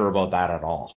fucking bitter about that at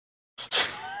all.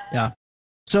 Yeah.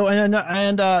 So,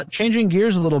 and changing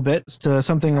gears a little bit to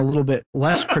something a little bit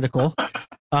less critical.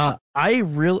 Have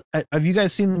you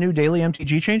guys seen the new daily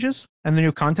MTG changes and the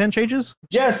new content changes?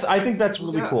 Yes, I think that's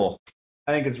really cool.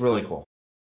 I think it's really cool.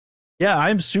 Yeah,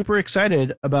 I'm super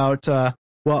excited about,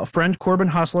 friend Corbin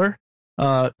Hustler,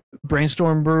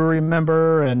 Brainstorm Brewery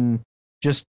member, and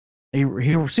just he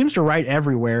seems to write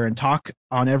everywhere and talk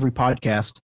on every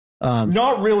podcast.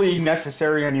 Not really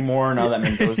necessary anymore now that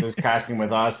Mendoza's casting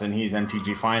with us and he's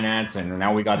MTG Finance, and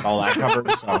now we got all that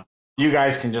covered. So you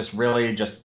guys can just really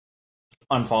just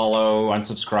unfollow,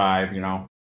 unsubscribe,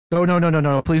 Oh,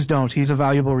 no, please don't. He's a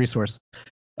valuable resource.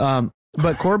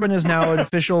 But Corbin is now an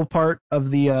official part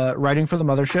of the writing for the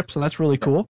Mothership, so that's really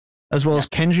cool. As well as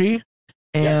Kenji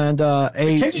and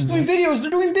Kenji's doing videos.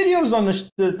 They're doing videos on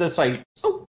the site.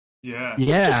 So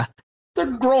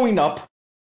they're growing up.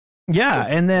 Yeah,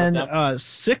 and then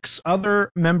 6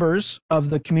 other members of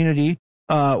the community,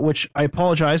 which I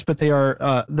apologize, but they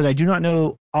are that I do not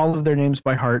know all of their names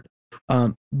by heart.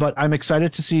 But I'm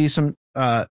excited to see some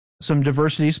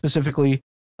diversity. Specifically,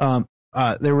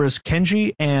 there was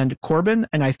Kenji and Corbin,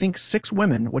 and I think 6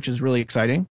 women, which is really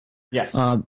exciting. Yes.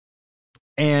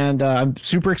 And I'm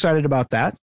super excited about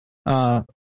that,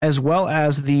 as well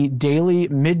as the daily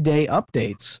midday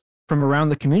updates from around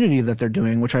the community that they're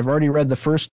doing, which I've already read the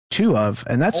first 2 of,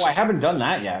 and that's. Oh, I haven't done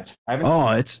that yet.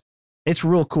 It's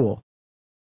real cool.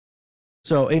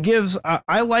 So it gives.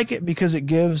 I like it because it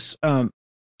gives.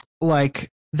 Like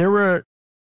there were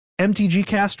MTG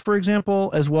Cast, for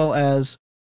example, as well as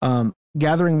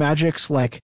Gathering Magic's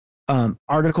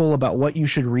article about what you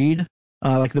should read,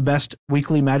 like the best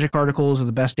weekly Magic articles or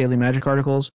the best daily Magic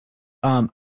articles.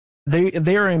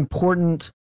 They are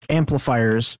important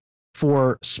amplifiers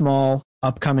for small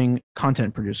upcoming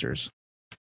content producers,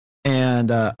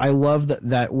 and I love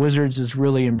that Wizards is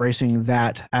really embracing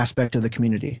that aspect of the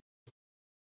community.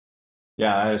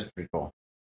 Yeah, that is pretty cool.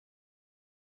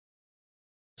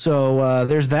 So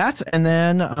there's that, and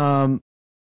then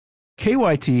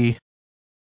KYT.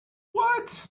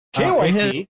 What?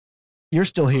 KYT? You're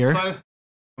still here.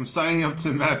 I'm signing up to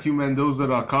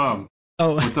MatthewMendoza.com.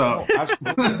 Oh, what's up? Oh,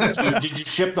 absolutely. Did you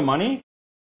ship the money?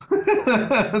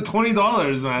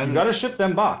 $20, man. You got to ship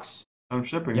them bucks. I'm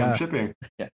shipping. Yeah. I'm shipping.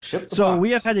 Yeah, ship the So bucks.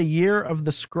 we have had a year of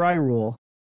the scry rule.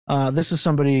 This is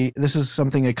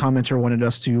something a commenter wanted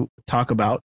us to talk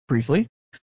about briefly.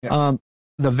 Yeah.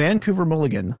 The Vancouver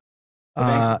Mulligan. The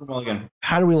Vancouver Mulligan.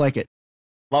 How do we like it?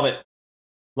 Love it.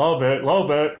 Love it.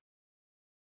 Love it.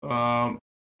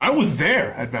 I was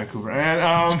there at Vancouver, and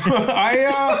I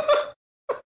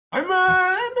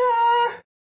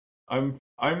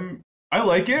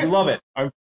like You it, love it.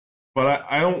 but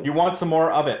I don't. You want some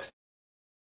more of it.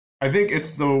 I think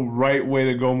it's the right way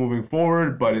to go moving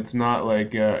forward, but it's not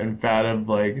like emphatic.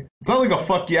 Like it's not like a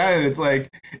fuck yeah. And it's like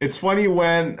it's funny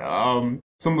when some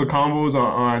of the combos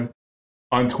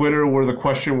on Twitter where the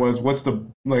question was, what's the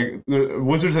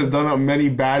Wizards has done many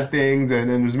bad things and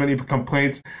there's many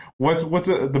complaints. What's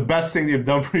the best thing they've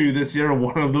done for you this year? And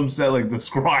one of them said like the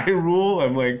scry rule.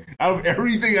 I'm like, out of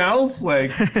everything else,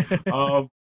 like,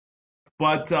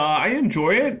 but I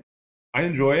enjoy it.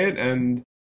 And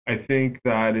I think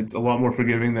that it's a lot more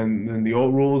forgiving than the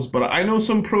old rules. But I know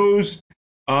some pros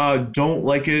don't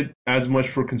like it as much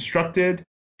for constructed.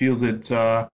 Feels it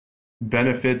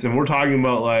benefits, and we're talking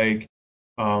about like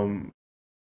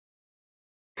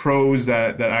pros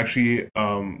that actually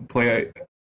play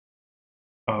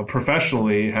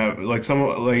professionally have like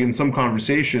in some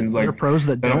conversations like There are pros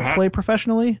that don't play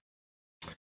professionally.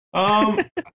 I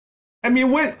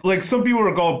mean, like some people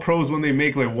are called pros when they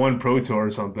make like one pro tour or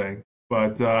something,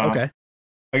 but Okay.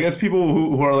 I guess people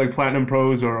who are like platinum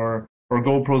pros or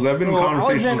gold pros. I've been in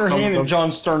conversations Alexander with some Hayne of them. and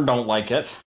John Stern don't like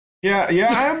it. Yeah.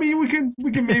 I mean,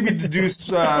 we can maybe deduce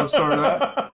sort of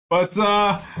that. But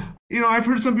I've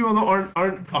heard some people that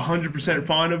aren't 100%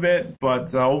 fond of it,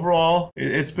 but overall,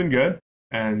 it's been good.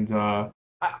 And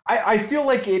I feel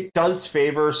like it does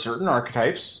favor certain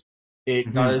archetypes.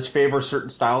 It does favor certain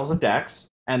styles of decks,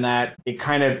 and that it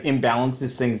kind of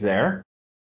imbalances things there.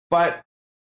 But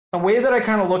the way that I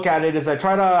kind of look at it is I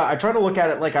try to look at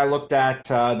it like I looked at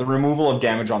the removal of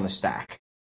damage on the stack.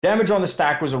 Damage on the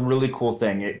stack was a really cool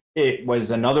thing. It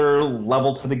was another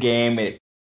level to the game. It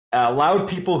allowed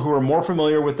people who are more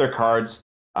familiar with their cards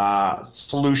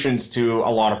solutions to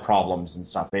a lot of problems and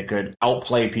stuff. They could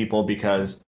outplay people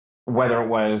because whether it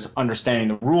was understanding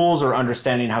the rules or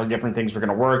understanding how different things were going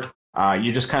to work,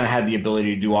 you just kind of had the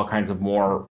ability to do all kinds of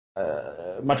more,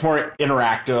 much more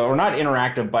interactive, or not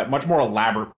interactive, but much more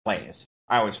elaborate plays.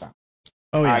 I always found.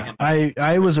 Oh yeah,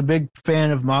 I was a big fan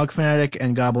of Mog Fanatic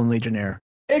and Goblin Legionnaire.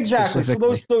 Exactly. So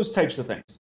those types of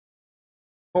things.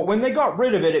 But when they got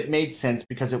rid of it, it made sense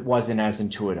because it wasn't as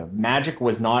intuitive. Magic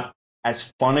was not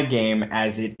as fun a game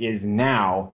as it is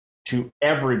now to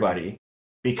everybody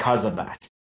because of that.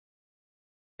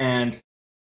 And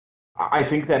I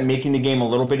think that making the game a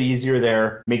little bit easier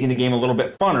there, making the game a little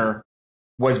bit funner,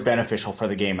 was beneficial for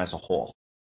the game as a whole.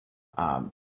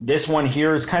 This one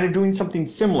here is kind of doing something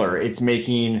similar. It's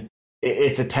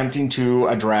attempting to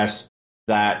address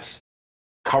that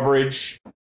coverage.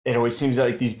 It always seems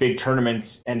like these big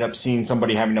tournaments end up seeing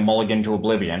somebody having to mulligan to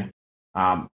oblivion.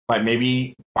 But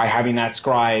maybe by having that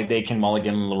scry, they can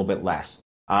mulligan a little bit less.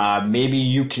 Maybe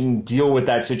you can deal with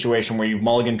that situation where you've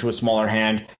mulliganed to a smaller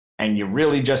hand and you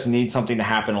really just need something to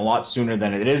happen a lot sooner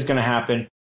than it is going to happen.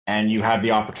 And you have the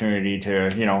opportunity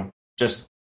to, just,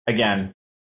 again,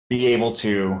 be able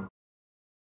to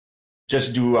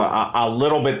just do a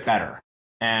little bit better.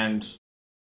 And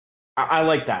I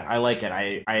like that. I like it.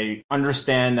 I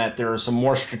understand that there are some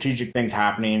more strategic things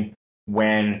happening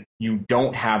when you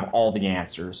don't have all the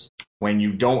answers, when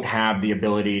you don't have the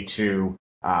ability to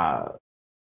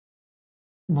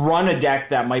run a deck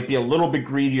that might be a little bit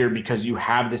greedier because you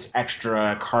have this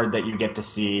extra card that you get to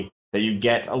see, that you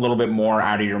get a little bit more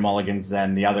out of your mulligans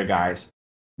than the other guys.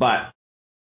 But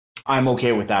I'm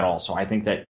okay with that also. I think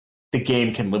that the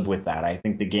game can live with that. I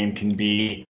think the game can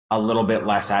be a little bit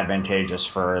less advantageous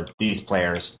for these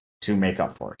players to make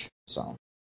up for it. So,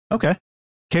 okay.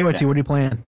 KYT, what are you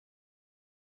playing?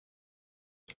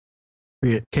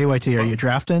 KYT, are you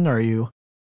drafting? Or are you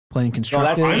playing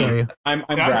constructive? No, I'm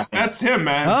drafting. That's him,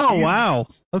 man. Oh, wow.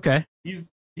 Okay.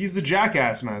 He's the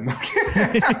jackass, man.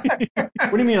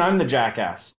 What do you mean I'm the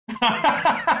jackass?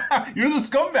 You're the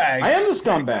scumbag. I am the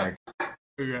scumbag.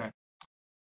 Okay.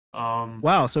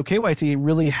 Wow, so KYT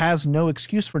really has no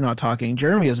excuse for not talking.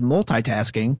 Jeremy is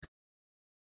multitasking.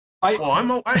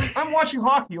 I'm watching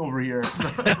hockey over here.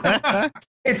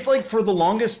 It's like for the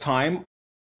longest time,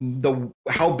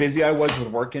 how busy I was with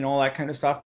work and all that kind of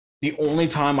stuff, the only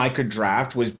time I could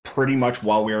draft was pretty much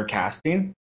while we were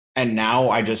casting. And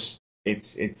now it's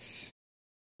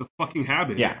the fucking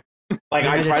habit. Yeah. Like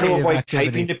I try to avoid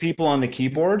typing to people on the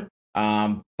keyboard.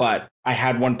 But I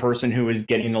had one person who was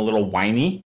getting a little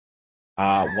whiny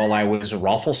while I was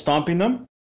raffle stomping them,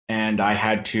 and I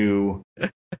had to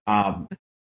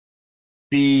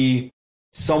be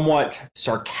somewhat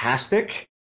sarcastic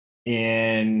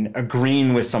in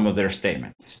agreeing with some of their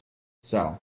statements.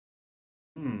 So,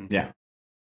 yeah.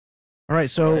 All right.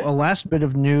 So Right. a last bit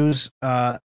of news.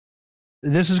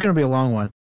 This is going to be a long one,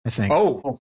 I think.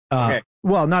 Oh, okay.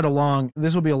 Well, not a long.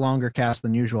 This will be a longer cast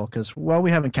than usual because, well,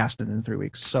 we haven't casted in 3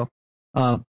 weeks. So,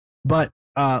 but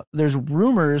there's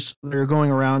rumors that are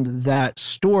going around that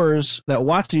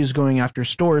WotC is going after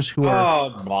stores who are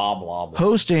blah, blah, blah.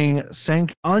 hosting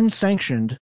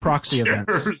unsanctioned proxy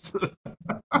events. Cheers.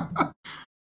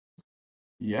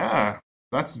 Yeah,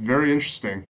 that's very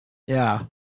interesting. Yeah.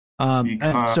 And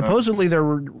Because- supposedly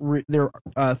they're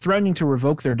threatening to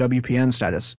revoke their WPN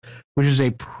status, which is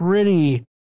a pretty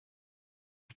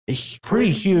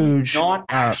huge. not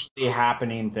actually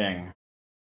happening thing.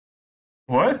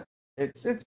 What? It's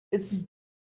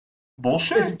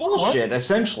Bullshit? It's bullshit.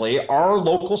 Essentially, our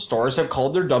local stores have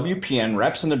called their WPN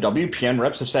reps, and the WPN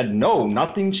reps have said, no,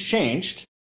 nothing's changed.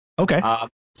 Okay.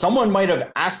 Someone might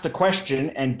have asked the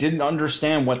question and didn't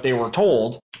understand what they were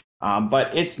told,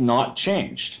 but it's not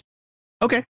changed.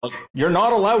 Okay. You're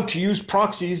not allowed to use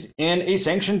proxies in a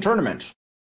sanctioned tournament.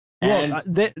 And Well,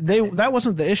 that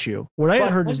wasn't the issue. What I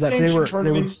had heard is that they unsanctioned were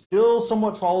tournaments still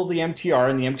somewhat follow the MTR,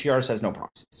 and the MTR says no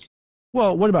proxies.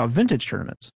 Well, what about vintage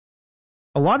tournaments?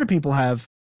 A lot of people have,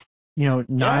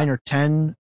 9 or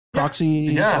 10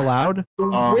 proxies Yeah. allowed.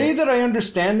 The way that I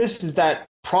understand this is that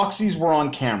proxies were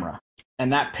on camera,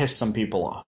 and that pissed some people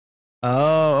off.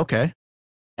 Oh, okay.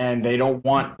 And they don't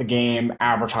want the game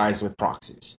advertised with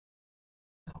proxies.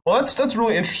 Well, that's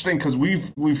really interesting because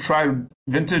we've tried.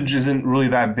 Vintage isn't really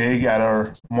that big at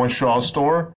our Montreal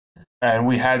store, and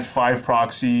we had 5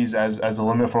 proxies as a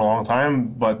limit for a long time.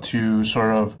 But to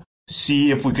sort of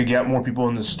see if we could get more people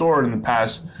in the store in the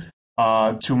past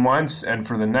 2 months, and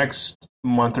for the next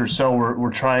month or so,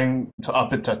 we're trying to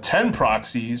up it to 10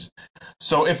 proxies.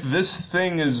 So if this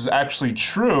thing is actually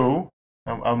true,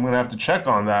 I'm gonna have to check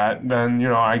on that. Then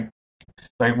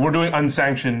we're doing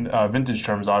unsanctioned vintage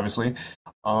terms, obviously.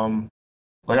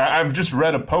 I've just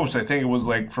read a post. I think it was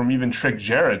from even Trick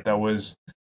Jarrett that was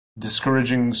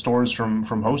discouraging stores from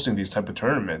hosting these type of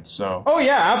tournaments. So Oh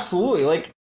yeah, absolutely.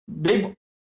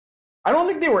 I don't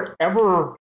think they were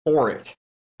ever for it.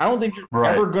 I don't think you're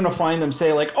Right. ever going to find them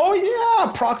say oh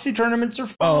yeah, proxy tournaments are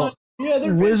fun. Yeah,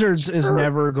 they're Wizards great. is Sure.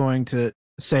 never going to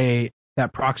say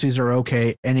that proxies are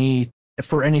okay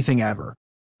for anything ever.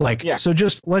 Yeah. So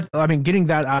just getting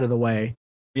that out of the way.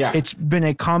 Yeah. It's been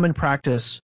a common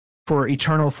practice for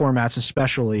Eternal formats,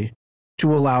 especially,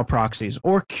 to allow proxies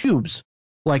or cubes,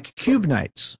 like cube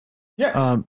nights.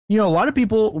 Yeah. A lot of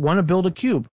people want to build a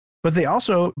cube, but they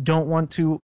also don't want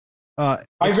to My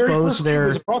very expose first their. cube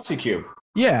was a proxy cube.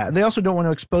 Yeah, they also don't want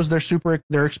to expose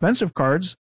their expensive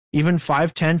cards, even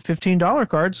 $5, $10, $15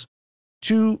 cards,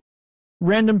 to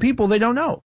random people they don't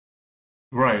know.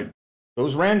 right.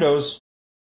 Those randos,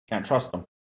 can't trust them.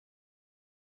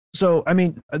 So,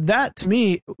 that to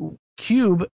me,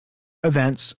 cube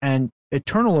events and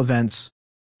eternal events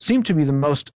seem to be the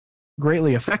most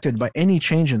greatly affected by any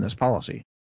change in this policy.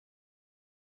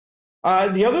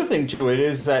 The other thing to it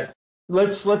is that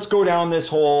let's go down this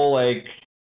whole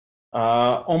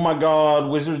oh my God,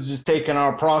 Wizards is taking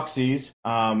our proxies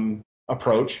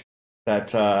approach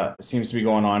that seems to be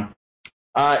going on.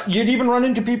 You'd even run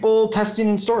into people testing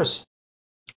in stores.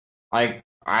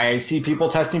 I see people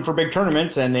testing for big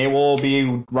tournaments, and they will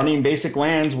be running basic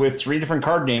lands with 3 different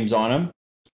card names on them,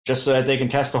 just so that they can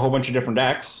test a whole bunch of different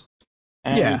decks.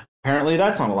 And Yeah. apparently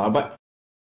that's not allowed. But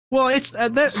Well, it's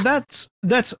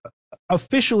that's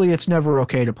officially it's never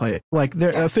okay to play it.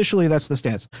 Officially that's the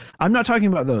stance. I'm not talking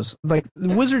about those.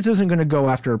 Wizards isn't going to go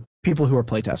after people who are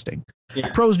playtesting.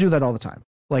 Yeah. Pros do that all the time.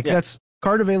 Yeah. That's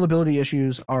card availability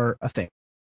issues are a thing.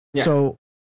 Yeah. So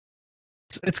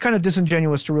it's kind of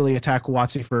disingenuous to really attack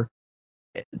WotC for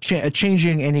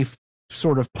changing any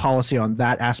sort of policy on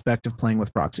that aspect of playing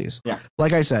with proxies. Yeah.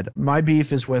 Like I said, my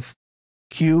beef is with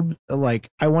Cube.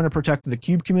 I want to protect the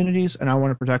Cube communities, and I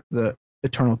want to protect the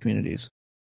Eternal communities.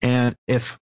 And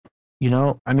if,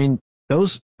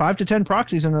 those 5 to 10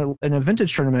 proxies in a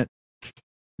vintage tournament,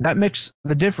 that makes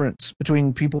the difference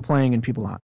between people playing and people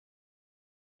not.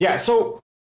 yeah, so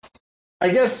I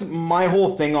guess my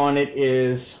whole thing on it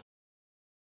is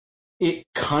it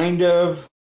kind of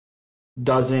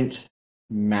doesn't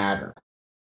matter.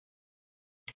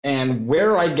 And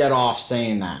where I get off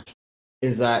saying that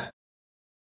is that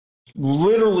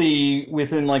literally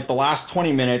within the last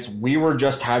 20 minutes, we were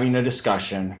just having a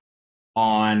discussion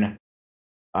on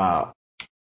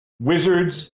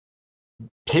Wizards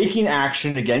taking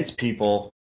action against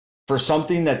people for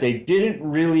something that they didn't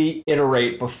really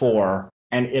iterate before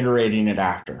and iterating it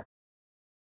after.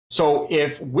 So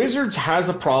if Wizards has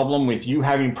a problem with you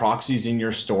having proxies in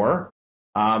your store,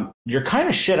 you're kind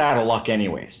of shit out of luck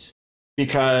anyways.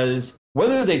 Because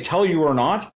whether they tell you or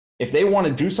not, if they want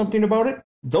to do something about it,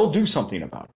 they'll do something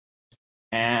about it.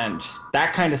 And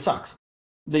that kind of sucks.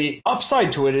 The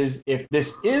upside to it is if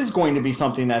this is going to be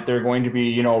something that they're going to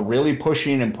be, really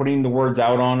pushing and putting the words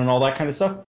out on and all that kind of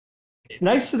stuff,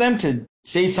 nice of them to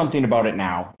say something about it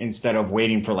now instead of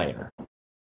waiting for later.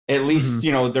 At least,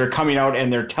 they're coming out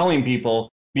and they're telling people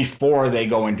before they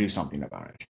go and do something about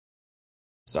it.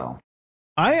 So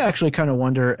I actually kind of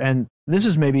wonder, and this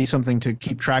is maybe something to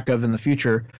keep track of in the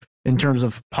future in terms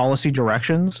of policy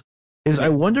directions, is I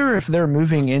wonder if they're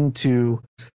moving into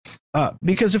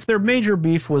because if their major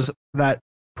beef was that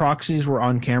proxies were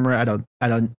on camera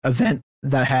at an event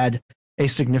that had a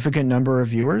significant number of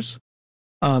viewers,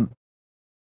 I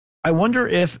wonder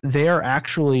if they are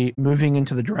actually moving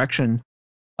into the direction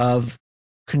of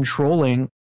controlling,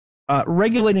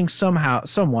 regulating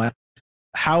somewhat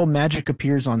how Magic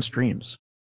appears on streams.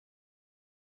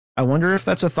 I wonder if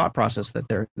that's a thought process that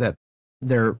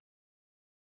they're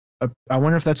I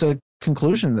wonder if that's a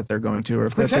conclusion that they're going to, or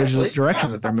if there's a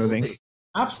direction that they're moving.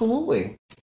 Absolutely.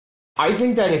 I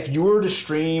think that if you were to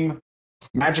stream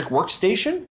Magic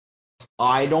Workstation,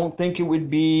 I don't think it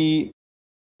would be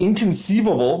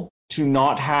inconceivable to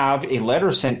not have a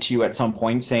letter sent to you at some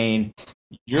point saying,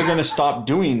 you're going to stop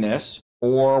doing this,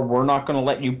 or we're not going to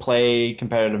let you play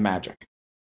competitive Magic.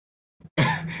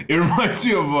 It reminds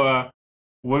me of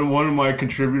when one of my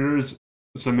contributors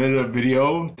submitted a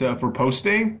video for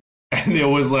posting, and it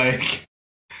was like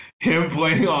him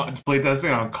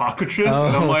playtesting on Cockatrice,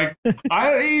 and I'm like,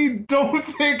 I don't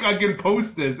think I can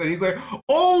post this, and he's like,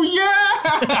 oh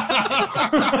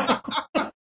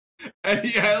yeah, and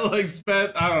he had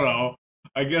spent, I don't know,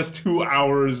 I guess 2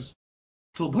 hours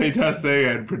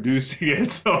playtesting and producing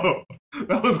it, so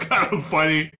that was kind of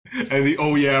funny, and the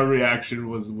oh yeah reaction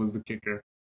was the kicker.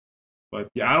 But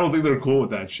yeah, I don't think they're cool with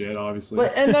that shit, obviously.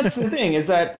 And that's the thing, is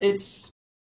that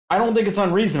I don't think it's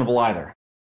unreasonable either.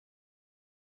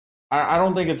 I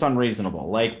don't think it's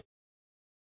unreasonable.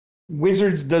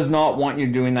 Wizards does not want you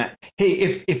doing that. Hey,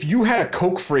 if you had a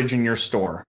Coke fridge in your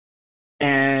store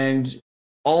and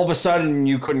all of a sudden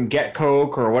you couldn't get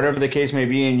Coke or whatever the case may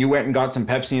be, and you went and got some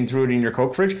Pepsi and threw it in your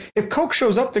Coke fridge, if Coke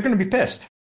shows up, they're going to be pissed.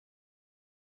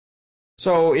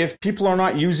 So if people are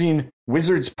not using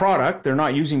Wizards product, they're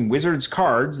not using Wizards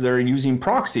cards, they're using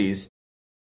proxies,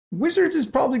 Wizards is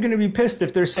probably going to be pissed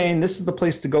if they're saying this is the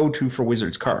place to go to for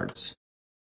Wizards cards.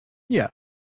 Yeah.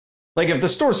 If the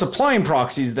store's supplying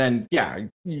proxies, then yeah,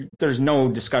 there's no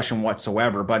discussion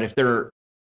whatsoever. But if they're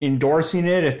endorsing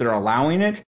it, if they're allowing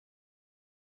it,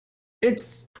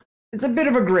 it's a bit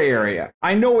of a gray area.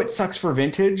 I know it sucks for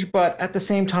Vintage, but at the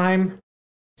same time,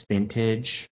 it's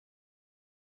Vintage.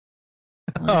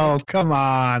 Oh, come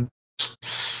on.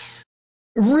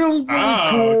 Really,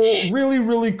 Ouch. cool. Really,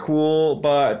 really cool.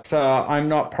 But I'm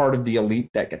not part of the elite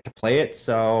that get to play it,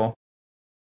 so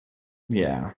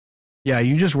yeah. Yeah,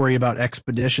 you just worry about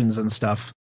expeditions and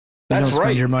stuff. You That's don't spend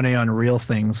right. your money on real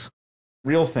things.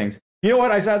 Real things. You know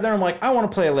what? I sat there, I'm like, I want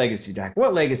to play a Legacy deck.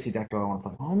 What Legacy deck do I want to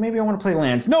play? Oh, maybe I want to play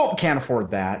lands. Nope, can't afford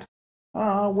that.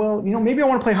 Well, maybe I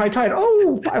want to play High Tide.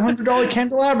 Oh, $500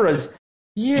 candelabras.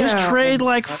 Yeah. Just trade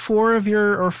 4 of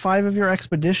your or 5 of your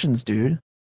expeditions, dude.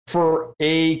 For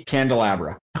a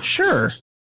candelabra. Sure.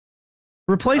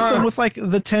 Replace them with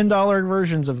the $10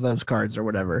 versions of those cards or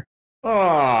whatever.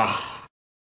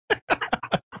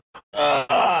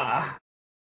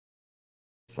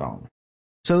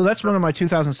 So that's one of my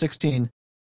 2016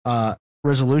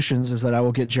 resolutions, is that I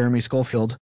will get Jeremy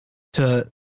Schofield to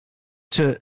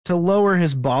lower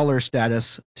his baller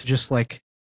status to just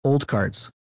old cards.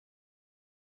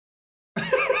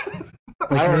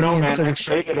 I don't know, man. I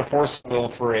traded a Force Will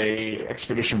for a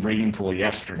Expedition breeding pool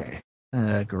yesterday.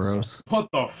 Gross. What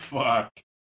the fuck?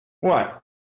 What?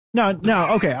 No,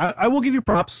 okay. I will give you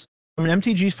props. From an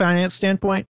MTG finance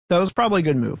standpoint, that was probably a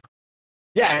good move.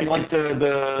 Yeah, and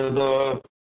the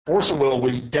Force Will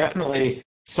was definitely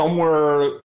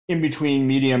somewhere in between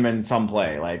medium and some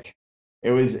play.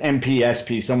 It was MP,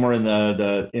 SP, somewhere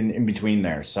in between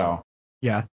there. So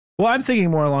yeah. Well, I'm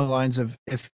thinking more along the lines of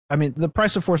the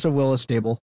price of Force of Will is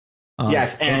stable.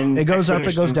 Yes, and it goes up,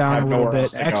 it goes down a little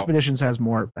bit. Go. Expeditions have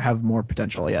more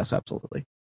potential. Yes, absolutely.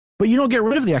 But you don't get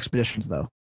rid of the expeditions, though.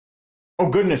 Oh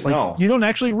goodness, no! You don't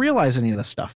actually realize any of this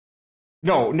stuff.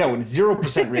 No,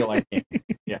 0% real life games.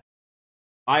 Yeah,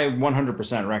 I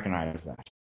 100% recognize that.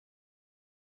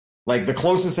 Like the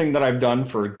closest thing that I've done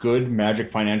for good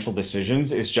Magic financial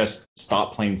decisions is just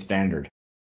stop playing Standard.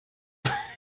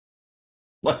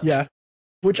 Yeah.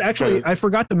 Which actually, Because- I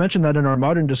forgot to mention that in our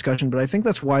Modern discussion, but I think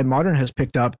that's why Modern has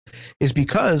picked up, is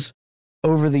because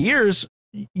over the years,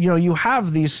 you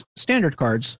have these Standard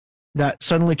cards that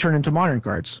suddenly turn into Modern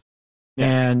cards.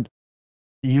 Yeah. And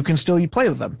you can still play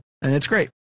with them, and it's great.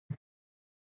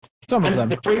 Some of And them.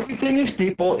 the crazy thing is,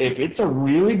 people, if it's a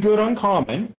really good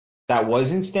uncommon that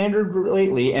was in Standard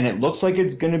lately, and it looks like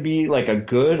it's going to be like a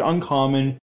good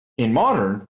uncommon in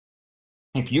Modern,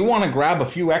 if you want to grab a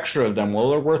few extra of them, well,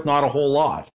 they're worth not a whole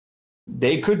lot.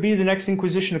 They could be the next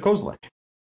Inquisition of Kozilek.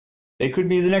 They could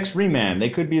be the next Remand. They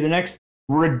could be the next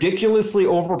ridiculously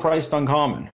overpriced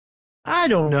uncommon. I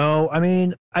don't know. I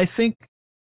mean, I think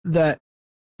that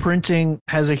printing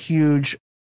has taken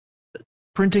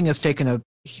a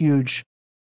huge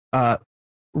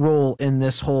role in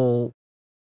this whole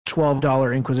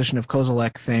 $12 Inquisition of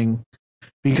Kozilek thing,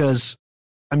 because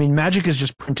I mean, Magic is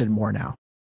just printed more now,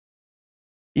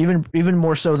 even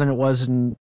more so than it was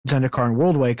in Zendikar and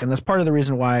Worldwake, and that's part of the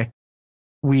reason why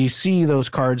we see those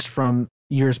cards from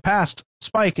years past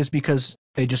spike, is because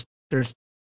there's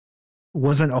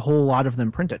wasn't a whole lot of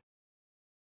them printed,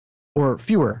 or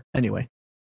fewer anyway.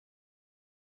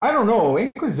 I don't know.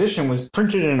 Inquisition was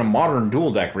printed in a Modern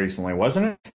dual deck recently,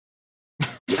 wasn't it?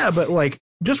 Yeah, but like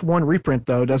just one reprint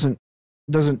though doesn't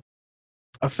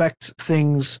affect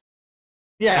things.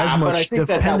 Yeah, as but much I think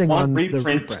that depending one on the reprint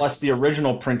reprint. plus the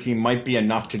original printing might be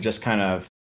enough to just kind of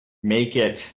make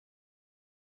it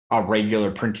a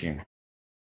regular printing.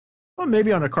 Well,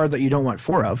 maybe on a card that you don't want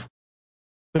four of,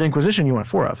 but Inquisition you want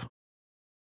four of.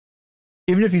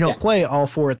 Even if you don't Yes. play all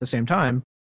four at the same time,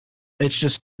 it's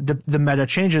just the meta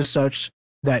changes such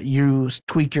that you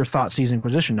tweak your Thoughtseize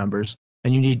Inquisition numbers,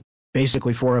 and you need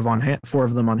basically four of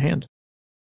them on hand.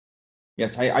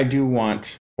 Yes, I do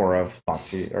want four of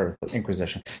Thoughtseize or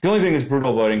Inquisition. The only thing that's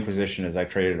brutal about Inquisition is I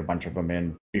traded a bunch of them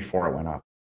in before it went up.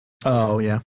 Oh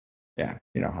yeah, Yeah,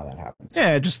 you know how that happens.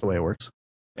 yeah, just the way it works.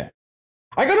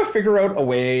 I gotta figure out a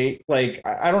way, like,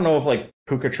 I don't know if like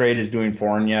Puka Trade is doing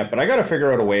foreign yet, but I gotta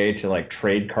figure out a way to like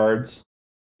trade cards,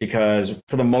 because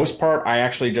for the most part, I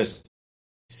actually just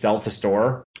sell to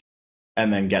store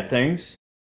and then get things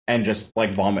and just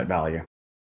like vomit value.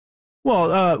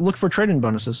 Well, look for trade-in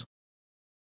bonuses.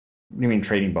 You mean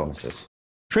trading bonuses?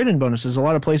 Trade-in bonuses. A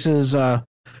lot of places, I'm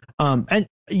not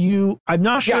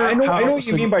sure. Yeah, I know what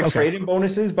you mean by okay. trading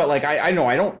bonuses, but like I know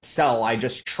I don't sell, I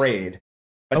just trade.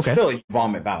 But Okay. still, you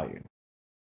vomit value.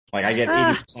 Like I get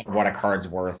 80% of what a card's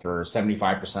worth, or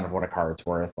 75% of what a card's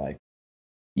worth. Like,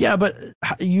 Yeah, but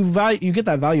you get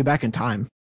that value back in time,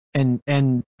 and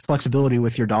flexibility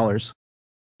with your dollars.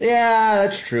 yeah,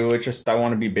 that's true. It's just I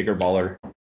want to be bigger baller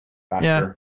faster.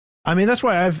 Yeah. I mean, that's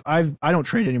why I don't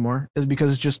trade anymore, is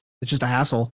because it's just a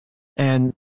hassle,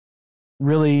 and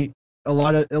really a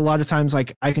lot of times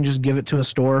like I can just give it to a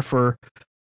store for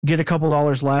get a couple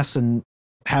dollars less and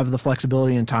have the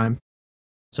flexibility and time.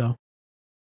 So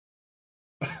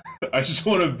I just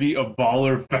want to be a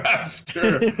baller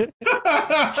faster.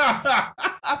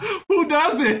 Who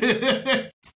does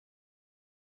it?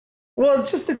 Well,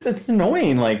 it's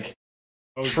annoying. Like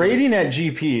Okay. trading at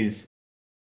GPs.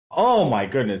 Oh my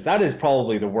goodness, that is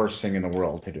probably the worst thing in the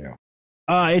world to do.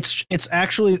 it's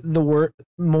actually the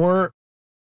more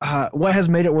what has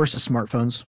made it worse is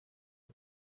smartphones,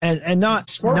 and not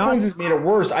Smartphones has made it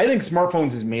worse. I think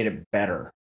smartphones has made it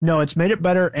better. No, it's made it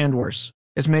better and worse.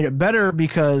 It's made it better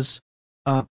because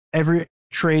every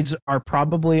trades are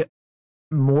probably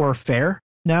more fair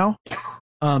now.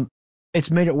 It's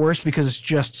made it worse because it's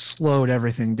just slowed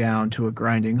everything down to a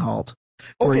grinding halt.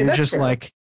 Where Okay, you're that's just fair.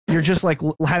 you're just like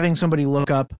having somebody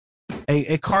look up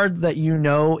a card that you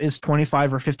know is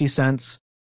 25 or 50 cents.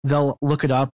 They'll look it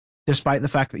up despite the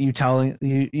fact that you telling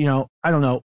you know, I don't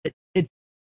know. It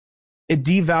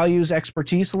devalues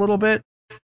expertise a little bit.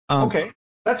 Okay,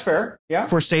 that's fair. Yeah.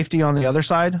 For safety on the other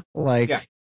side. Like, Yeah.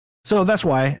 So that's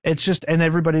why it's just, and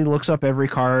everybody looks up every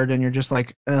card, and you're just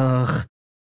like, ugh,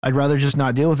 I'd rather just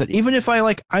not deal with it. Even if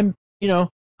I'm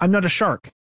not a shark.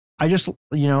 I just,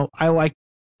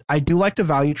 I do like to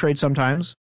value trade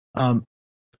sometimes.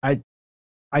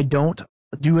 I don't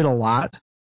do it a lot,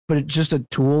 but it's just a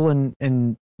tool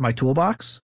in my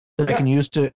toolbox that I Yeah. can use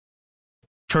to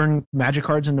turn magic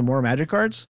cards into more magic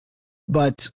cards.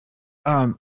 But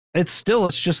it's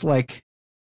just like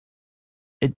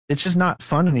it's just not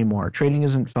fun anymore. Trading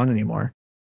isn't fun anymore.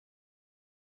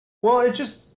 Well, it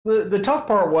just the tough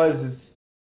part is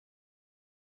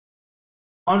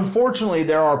unfortunately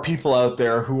there are people out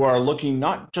there who are looking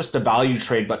not just to value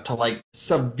trade but to like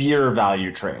severe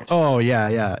value trade. Oh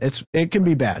yeah, it can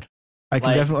be bad. I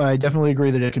definitely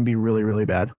agree that it can be really, really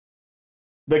bad.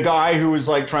 The guy who was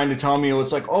like trying to tell me,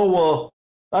 it's like, oh well,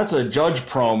 that's a judge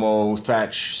promo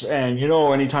fetch, and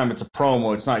anytime it's a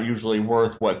promo, it's not usually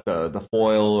worth what the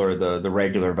foil or the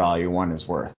regular value one is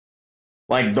worth.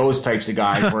 Like those types of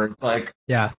guys where it's like,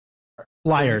 Yeah.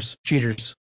 Liars,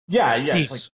 cheaters. yeah, it's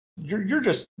Peace. like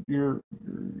you're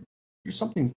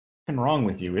something wrong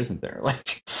with you, isn't there?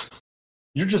 Like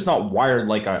you're just not wired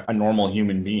like a normal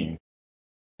human being.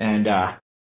 And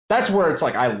that's where it's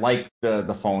like I like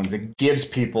the phones. It gives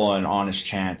people an honest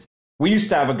chance. We used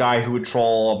to have a guy who would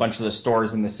troll a bunch of the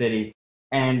stores in the city,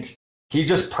 and he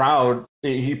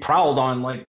prowled on,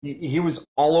 like, he was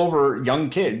all over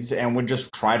young kids and would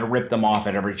just try to rip them off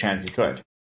at every chance he could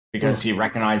because he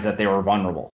recognized that they were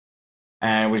vulnerable.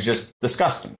 And it was just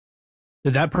disgusting.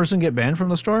 Did that person get banned from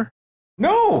the store?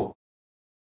 No,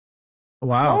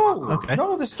 Wow. Okay.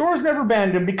 no, the stores never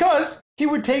banned him because he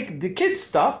would take the kids'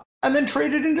 stuff and then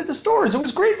trade it into the stores. It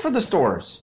was great for the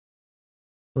stores.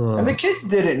 And the kids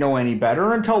didn't know any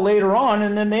better until later on,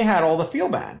 and then they had all the feel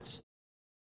bads.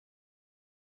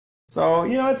 So,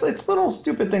 it's little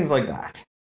stupid things like that.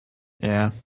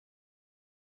 Yeah.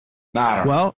 I don't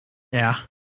know. Well, yeah.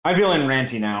 I'm feeling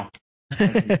ranty now.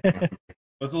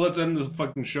 Let's end the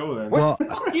fucking show then. Well,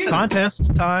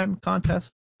 contest time.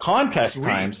 Contest Sweet.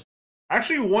 times.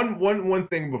 Actually, one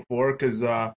thing before, because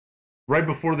right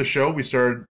before the show, we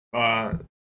started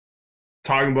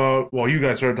talking about, well, you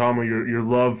guys started talking about your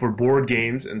love for board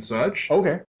games and such.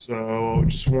 Okay. So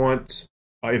just want,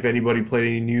 if anybody played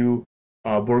any new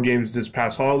board games this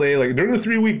past holiday. Like during the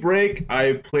 3-week break,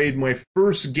 I played my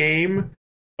first game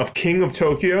of King of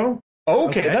Tokyo.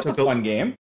 Okay, that's a Took fun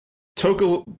game. Took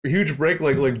a huge break.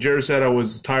 Like Jared said, I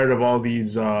was tired of all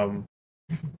these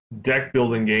deck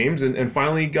building games, and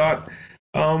finally got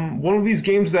one of these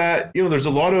games that, there's a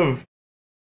lot of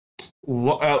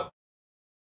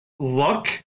luck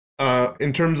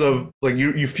in terms of, like,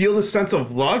 you feel the sense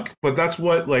of luck, but that's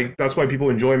why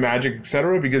people enjoy Magic,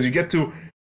 etc., because you get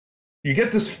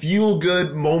this feel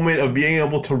good moment of being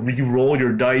able to re-roll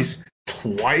your dice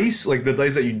twice, like the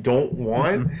dice that you don't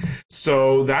want.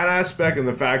 So that aspect, and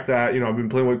the fact that I've been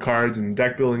playing with cards and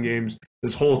deck building games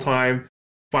this whole time,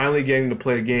 finally getting to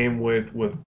play a game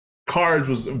with cards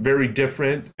was very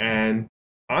different. And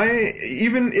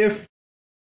even if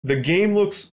the game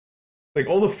looks like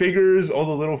all the figures, all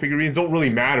the little figurines don't really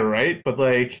matter, right? But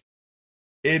like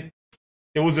it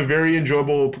was a very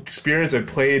enjoyable experience. I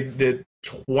played it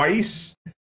twice,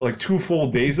 like 2 full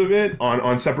days of it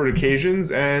on separate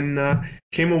occasions, and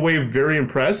came away very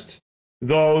impressed.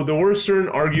 Though there were certain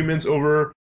arguments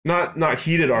over, not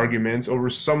heated arguments, over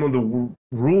some of the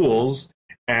rules.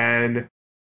 And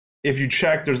if you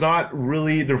check, there's not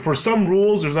really, for some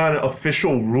rules, there's not an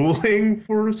official ruling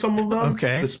for some of them.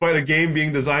 Okay. Despite a game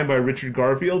being designed by Richard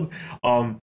Garfield,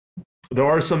 there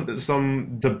are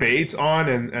some debates on,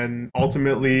 and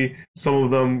ultimately some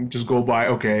of them just go by,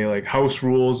 okay, like house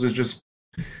rules is just,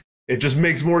 it just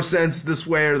makes more sense this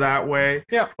way or that way.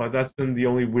 Yeah. But that's been the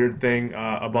only weird thing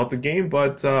about the game.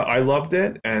 But I loved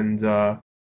it, and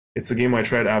it's a game I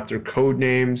tried after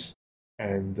Codenames.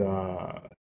 And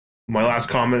my last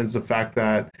comment is the fact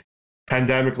that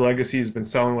Pandemic Legacy has been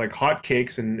selling like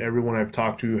hotcakes, and everyone I've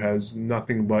talked to has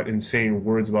nothing but insane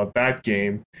words about that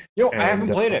game. I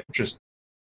haven't played it.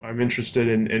 I'm interested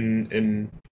in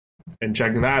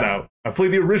checking that out. I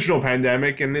played the original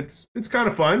Pandemic, and it's kind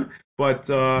of fun, but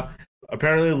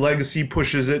apparently Legacy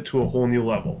pushes it to a whole new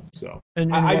level. So,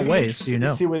 In I'd what be ways interested do you to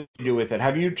know? see what you do with it.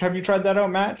 Have you tried that out,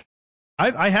 Matt?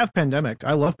 I have Pandemic.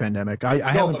 I love Pandemic.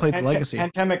 I haven't played the Legacy.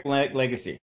 Pandemic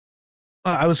Legacy.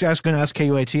 I was going to ask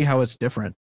KUAT how it's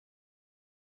different,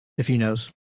 if he knows.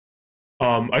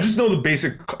 I just know the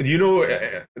basic. Do you know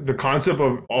the concept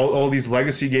of all these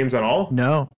Legacy games at all?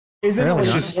 No. Isn't Really it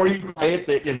not. just before you play it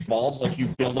that it involves, like, you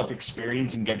build up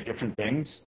experience and get different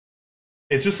things?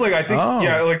 It's just like, I think,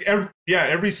 Oh.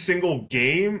 every single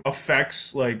game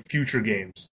affects like future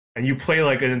games, and you play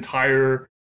like an entire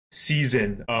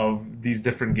season of these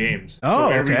different games. Oh, so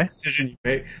every okay. decision you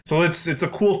make. So it's a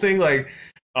cool thing. Like,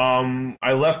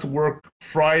 I left work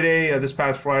Friday, this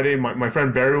past Friday. My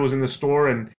friend Barry was in the store,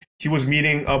 and he was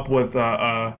meeting up with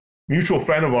a mutual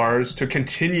friend of ours to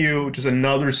continue just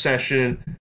another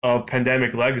session of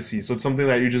Pandemic Legacy. So it's something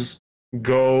that you just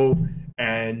go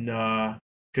and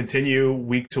continue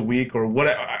week to week, or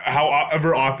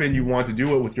however often you want to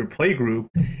do it with your play group.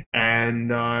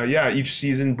 And each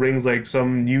season brings like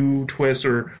some new twist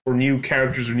or new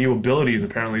characters or new abilities,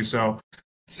 apparently. So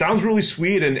sounds really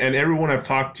sweet, and everyone I've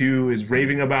talked to is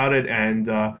raving about it, and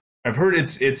I've heard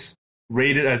it's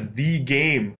rated as the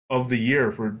game of the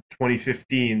year for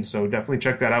 2015. So definitely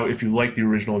check that out if you like the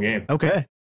original game. Okay.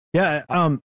 Yeah.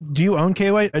 Do you own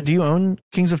KY? Do you own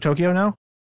Kings of Tokyo now?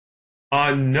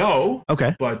 No.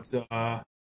 Okay. But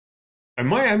I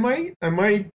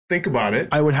might think about it.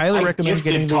 I would highly I recommend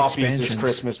getting gifted the copies expansions. this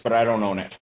Christmas, but I don't own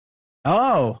it.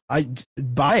 Oh, I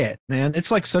buy it, man.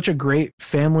 It's like such a great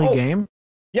family game.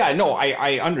 Yeah, no,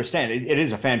 I understand. It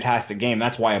is a fantastic game.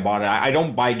 That's why I bought it. I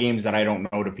don't buy games that I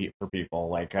don't know for people.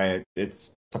 Like,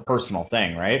 it's a personal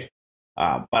thing, right?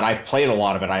 But I've played a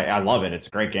lot of it. I love it. It's a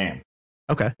great game.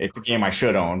 Okay. It's a game I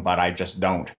should own, but I just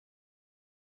don't.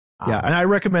 Yeah, and I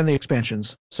recommend the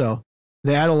expansions. So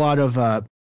they add a lot of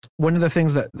one of the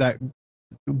things that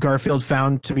Garfield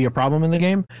found to be a problem in the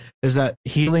game is that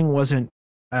healing wasn't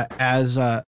as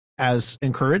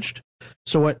encouraged.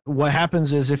 So what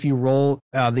happens is if you roll,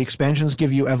 the expansions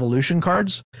give you evolution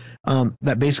cards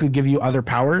that basically give you other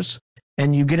powers,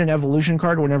 and you get an evolution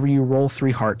card whenever you roll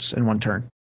 3 hearts in one turn.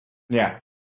 Yeah,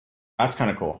 that's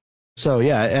kind of cool. So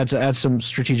yeah, it adds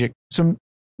some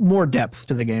more depth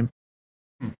to the game.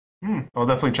 I'll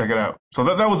definitely check it out. So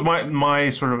that was my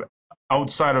sort of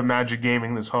outside of Magic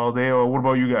gaming this holiday. What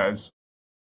about you guys?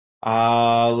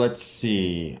 Let's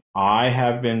see. I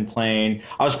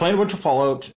was playing a bunch of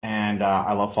Fallout, and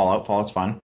I love Fallout. Fallout's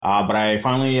fun. But I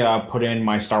finally put in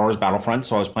my Star Wars Battlefront,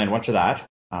 so I was playing a bunch of that.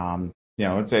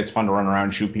 It's fun to run around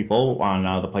and shoot people on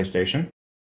the PlayStation.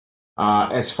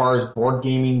 As far as board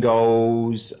gaming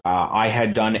goes, I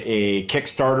had done a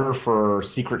Kickstarter for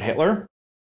Secret Hitler,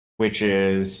 which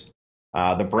is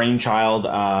the brainchild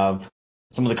of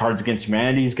some of the Cards Against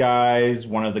Humanity's guys,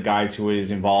 one of the guys who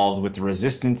is involved with the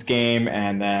Resistance game,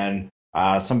 and then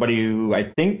somebody who I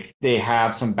think they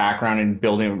have some background in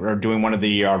building or doing one of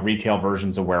the retail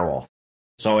versions of Werewolf.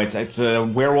 So it's a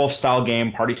Werewolf-style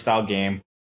game, party-style game.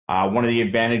 One of the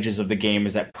advantages of the game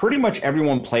is that pretty much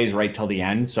everyone plays right till the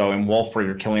end. So in Wolf, where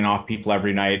you're killing off people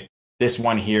every night, this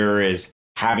one here is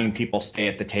having people stay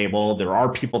at the table. There are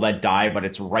people that die, but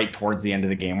it's right towards the end of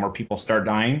the game where people start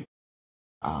dying.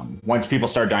 Once people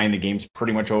start dying, the game's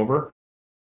pretty much over.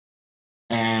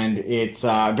 And it's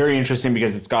very interesting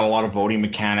because it's got a lot of voting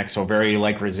mechanics, so very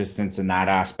like Resistance in that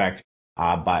aspect,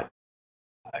 but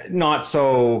not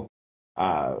so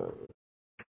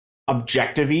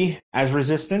objective-y as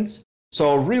Resistance.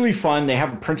 So really fun. They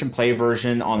have a print and play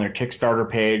version on their Kickstarter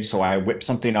page, so I whipped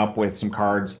something up with some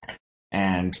cards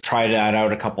and tried that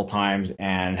out a couple times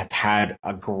and have had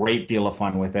a great deal of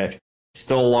fun with it.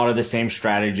 Still a lot of the same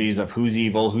strategies of who's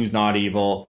evil, who's not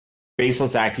evil,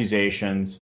 baseless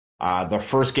accusations. The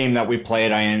first game that we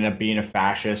played, I ended up being a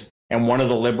fascist, and one of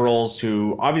the liberals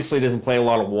who obviously doesn't play a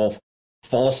lot of Wolf,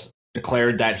 false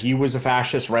declared that he was a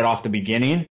fascist right off the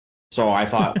beginning. So I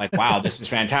thought, like, wow, this is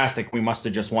fantastic. We must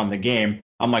have just won the game.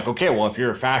 I'm like, okay, well, if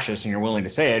you're a fascist and you're willing to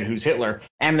say it, who's Hitler?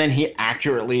 And then he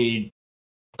accurately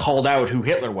called out who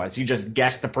Hitler was. He just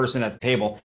guessed the person at the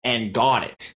table and got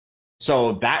it.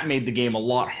 So that made the game a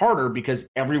lot harder because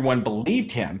everyone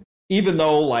believed him, even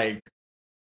though, like,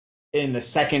 in the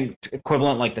second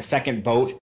equivalent, like the second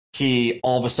vote, he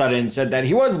all of a sudden said that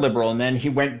he was liberal, and then he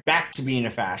went back to being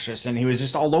a fascist, and he was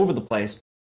just all over the place.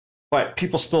 But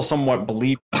people still somewhat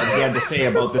believed what he had to say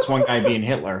about this one guy being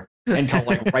Hitler until,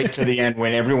 like, right to the end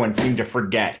when everyone seemed to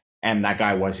forget, and that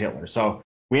guy was Hitler. So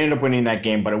we ended up winning that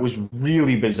game, but it was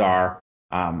really bizarre.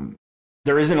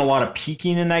 There isn't a lot of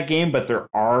peeking in that game, but there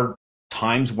are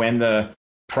times when the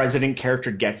president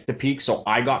character gets to peek. So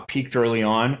I got peeked early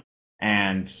on,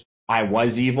 and I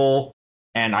was evil,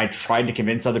 and I tried to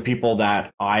convince other people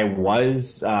that I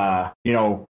was, I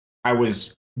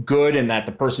was good, and that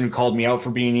the person who called me out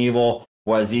for being evil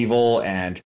was evil,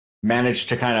 and managed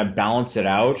to kind of balance it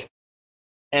out.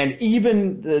 And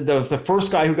even the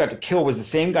first guy who got to kill was the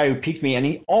same guy who peeked me, and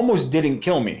he almost didn't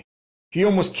kill me. He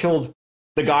almost killed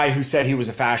the guy who said he was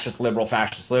a fascist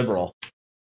liberal,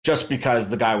 just because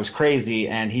the guy was crazy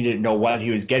and he didn't know what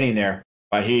he was getting there.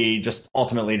 But he just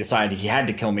ultimately decided he had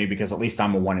to kill me because at least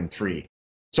I'm a 1 in 3.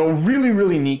 So really,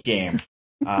 really neat game.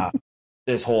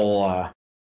 This whole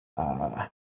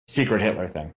Secret Hitler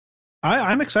thing.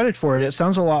 I'm excited for it. It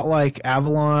sounds a lot like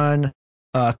Avalon,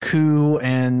 Coup,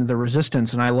 and the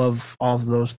Resistance, and I love all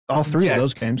three of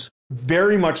those games.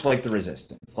 Very much like the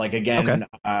Resistance. Like, again,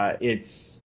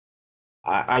 it's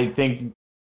I think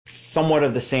somewhat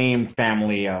of the same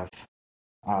family of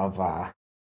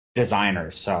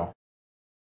designers. So,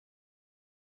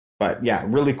 but yeah,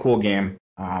 really cool game.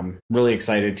 Really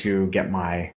excited to get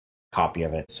my copy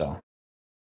of it. So.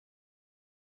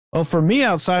 Well, for me,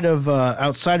 outside of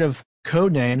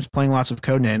Codenames, playing lots of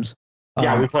Codenames.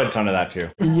 Yeah, we played a ton of that too.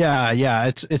 Yeah,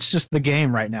 it's just the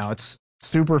game right now. It's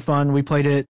super fun. We played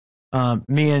it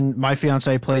Me and my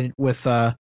fiance played with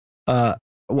a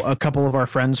couple of our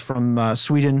friends from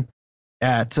Sweden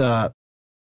at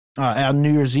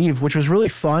New Year's Eve, which was really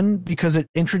fun because it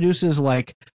introduces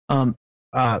like our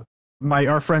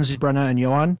friends Brenna and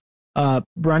Johan.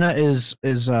 Brenna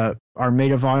is our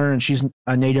maid of honor, and she's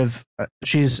a native.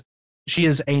 She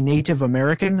is a Native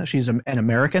American. She's an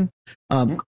American.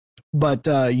 But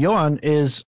Johan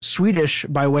is Swedish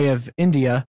by way of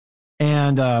India,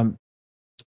 and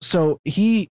so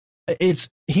he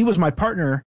was my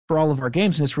partner for all of our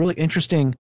games, and it's really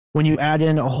interesting when you add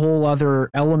in a whole other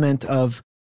element of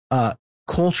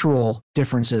cultural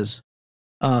differences,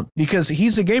 because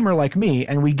he's a gamer like me,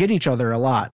 and we get each other a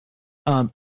lot.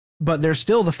 But there's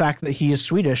still the fact that he is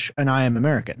Swedish and I am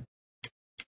American,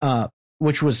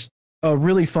 which was a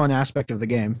really fun aspect of the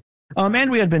game.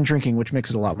 And we had been drinking, which makes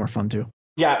it a lot more fun too.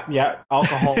 Yeah.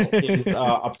 Alcohol is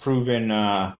a proven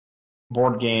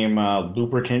board game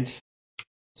lubricant.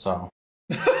 So.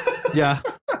 Yeah.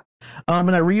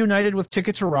 And I reunited with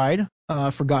Ticket to Ride.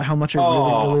 Forgot how much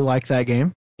I really like that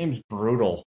game. Game's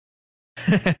brutal.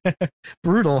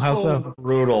 Brutal? How so?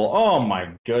 Brutal. Oh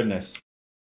my goodness.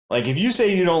 Like, if you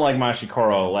say you don't like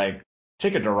Machikoro, like,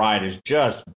 Ticket to Ride is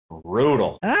just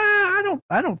brutal.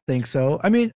 I don't think so. I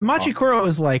mean, Machikoro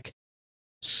is like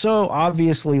so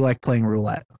obviously like playing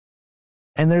roulette,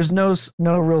 and there's no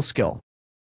real skill.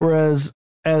 Whereas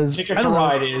Ticket to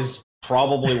Ride is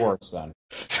probably worse then.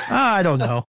 I don't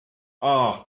know.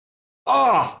 I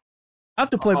have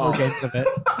to play more games of it.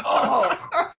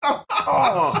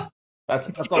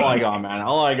 That's all I got, man.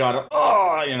 All I got.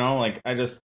 I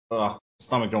just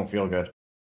stomach don't feel good.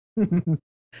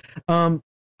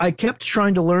 I kept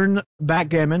trying to learn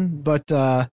backgammon, but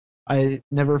I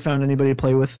never found anybody to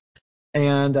play with.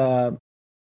 And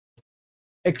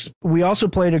we also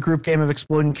played a group game of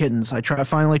Exploding Kittens. I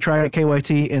finally tried it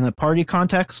KYT in a party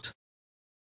context,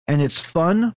 and it's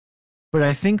fun, but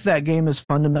I think that game is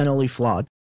fundamentally flawed.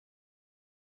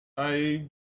 I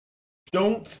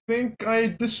don't think I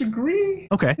disagree.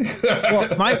 Okay.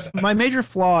 Well, my major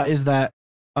flaw is that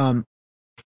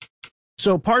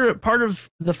so part of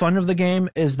the fun of the game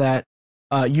is that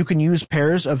you can use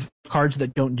pairs of cards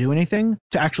that don't do anything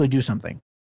to actually do something.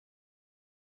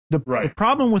 The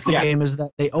problem with the game is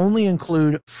that they only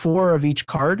include 4 of each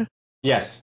card.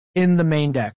 Yes. In the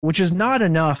main deck, which is not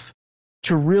enough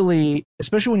to really,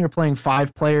 especially when you're playing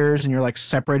 5 players and you're like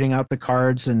separating out the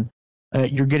cards and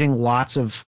you're getting lots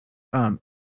of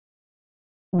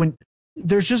when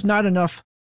there's just not enough.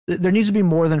 There needs to be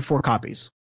more than 4 copies.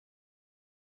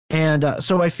 And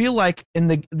so I feel like in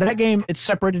that game, it's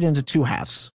separated into 2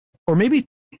 halves, or maybe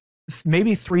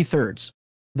 3/3.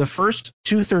 The first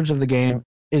 2/3 of the game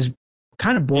is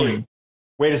kind of boring.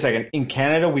 Wait a second. In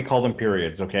Canada, we call them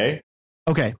periods, okay?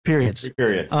 Okay, periods. 3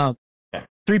 periods.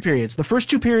 3 periods. The first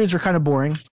 2 periods are kind of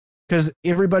boring because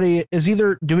everybody is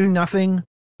either doing nothing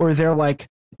or they're like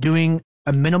doing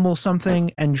a minimal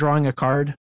something and drawing a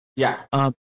card. Yeah.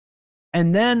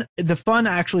 And then the fun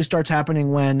actually starts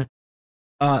happening when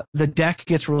the deck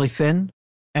gets really thin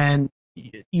and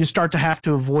you start to have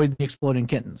to avoid the exploding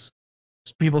kittens.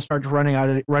 People start running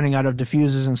out of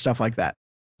diffuses and stuff like that.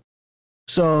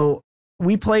 So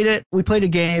we played it. We played a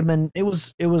game, and it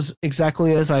was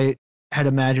exactly as I had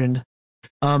imagined.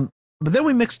 But then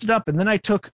we mixed it up, and then I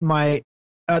took my.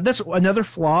 That's another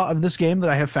flaw of this game that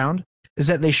I have found is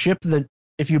that they ship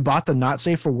if you bought the not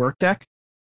safe for work deck,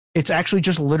 it's actually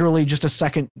just literally just a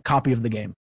second copy of the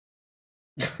game,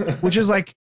 which is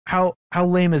like how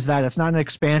lame is that? It's not an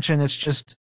expansion. It's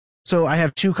just so I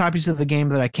have 2 copies of the game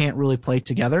that I can't really play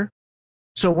together.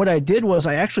 So what I did was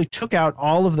I actually took out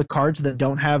all of the cards that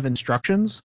don't have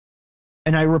instructions,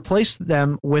 and I replaced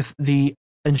them with the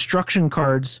instruction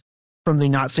cards from the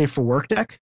not safe for work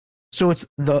deck. So it's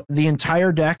the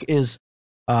entire deck is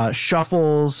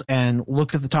shuffles and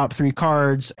look at the top 3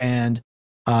 cards and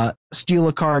steal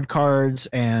a card cards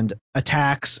and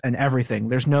attacks and everything.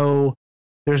 There's no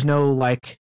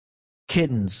like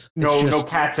kittens. No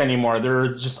cats anymore.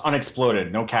 They're just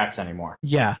unexploded. No cats anymore.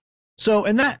 Yeah. So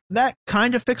and that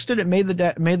kind of fixed it. It made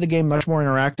the game much more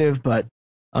interactive, but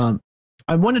I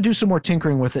want to do some more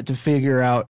tinkering with it to figure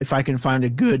out if I can find a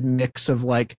good mix of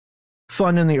like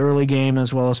fun in the early game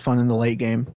as well as fun in the late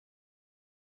game.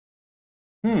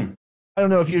 I don't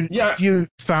know if you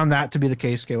found that to be the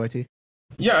case, KYT.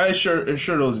 Yeah, I share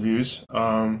those views.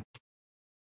 But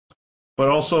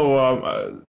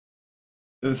also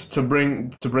is to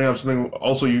bring up something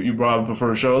also you brought up before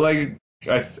the show, like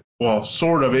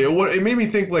sort of it made me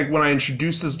think like when I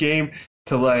introduced this game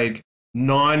to like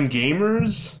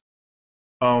non-gamers.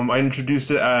 I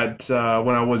introduced it at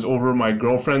when I was over at my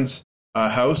girlfriend's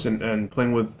house and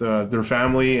playing with their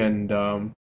family and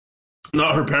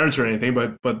not her parents or anything,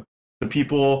 but the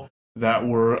people that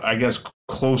were, I guess,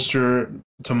 closer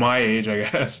to my age, I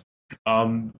guess.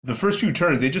 The first few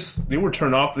turns, they were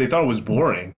turned off. They thought it was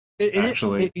boring.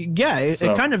 Actually,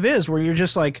 it kind of is, where you're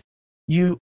just like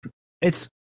it's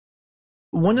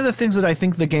one of the things that I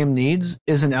think the game needs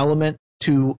is an element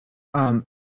to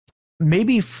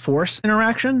maybe force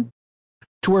interaction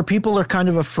to where people are kind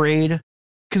of afraid,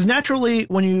 because naturally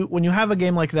when you have a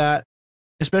game like that,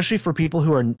 especially for people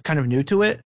who are kind of new to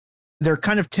it, they're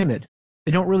kind of timid.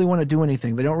 They don't really want to do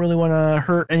anything. They don't really want to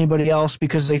hurt anybody else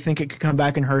because they think it could come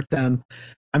back and hurt them.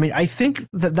 I mean, I think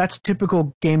that that's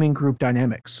typical gaming group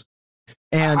dynamics.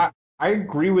 And I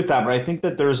agree with that, but I think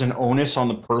that there's an onus on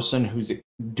the person who's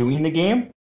doing the game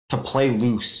to play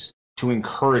loose, to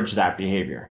encourage that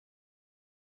behavior.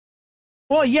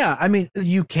 Well, yeah, I mean,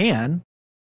 you can.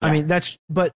 Yeah. I mean,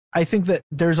 but I think that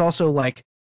there's also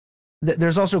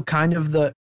there's also kind of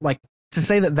the, to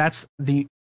say that that's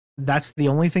the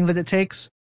only thing that it takes,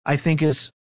 I think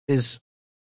is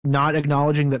not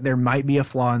acknowledging that there might be a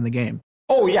flaw in the game.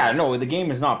 Oh yeah, no, the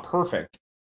game is not perfect.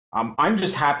 I'm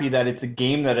just happy that it's a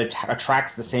game that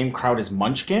attracts the same crowd as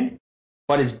Munchkin,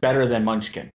 but is better than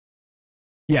Munchkin.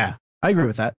 Yeah, I agree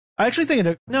with that. I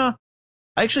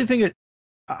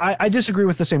disagree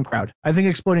with the same crowd. I think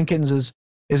Exploding Kittens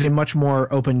is a much more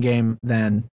open game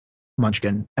than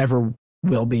Munchkin ever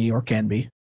will be or can be.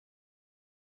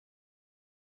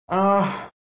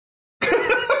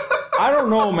 I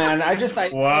don't know, man.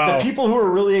 Wow. The people who are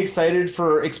really excited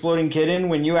for Exploding Kitten,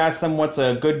 when you ask them what's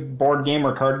a good board game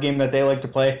or card game that they like to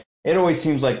play, it always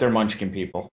seems like they're Munchkin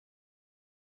people.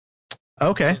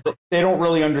 Okay. They don't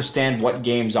really understand what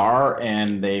games are,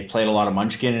 and they played a lot of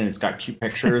Munchkin, and it's got cute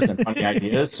pictures and funny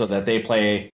ideas, so that they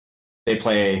play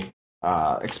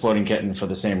Exploding Kitten for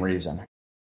the same reason.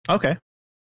 Okay.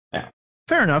 Yeah.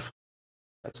 Fair enough.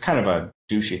 That's kind of a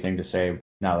douchey thing to say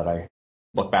now that I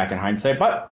look back in hindsight,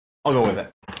 but I'll go with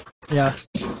it. Yeah.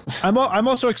 I'm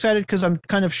also excited because I'm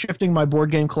kind of shifting my board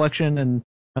game collection, and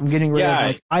I'm getting rid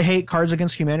of, I hate Cards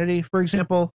Against Humanity, for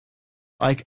example.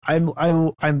 I'm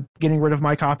getting rid of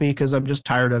my copy because I'm just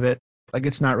tired of it.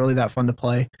 It's not really that fun to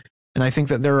play. And I think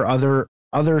that there are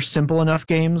other simple enough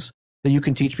games that you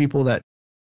can teach people that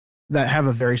have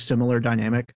a very similar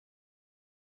dynamic.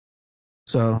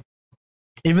 So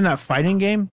even that fighting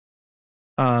game,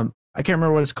 I can't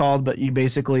remember what it's called, but you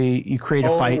create a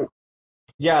fight.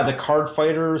 Yeah, the Card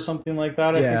Fighter or something like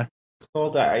that. I think it's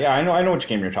called that. Yeah, I know which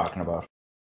game you're talking about.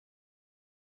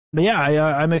 But yeah,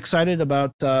 I'm excited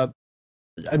about.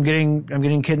 I'm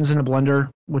getting Kittens in a Blender,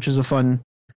 which is a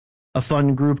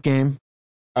fun group game.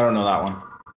 I don't know that one.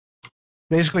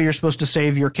 Basically, you're supposed to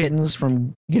save your kittens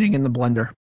from getting in the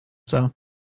blender. So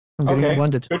I'm getting them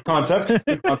blended. Good concept.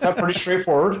 Pretty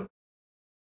straightforward.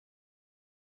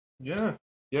 Yeah.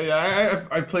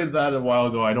 I played that a while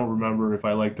ago. I don't remember if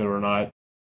I liked it or not.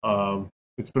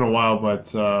 It's been a while,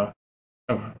 but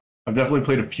I've definitely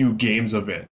played a few games of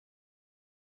it.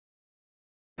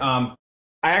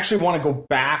 I actually want to go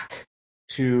back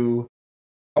to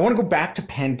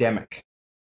Pandemic.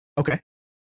 Okay.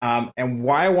 And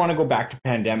why I want to go back to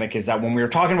Pandemic is that when we were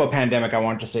talking about Pandemic, I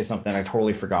wanted to say something I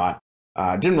totally forgot.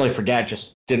 Didn't really forget,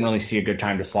 just didn't really see a good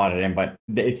time to slot it in, but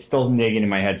it's still nagging in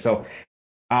my head. So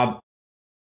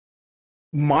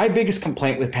my biggest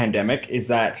complaint with Pandemic is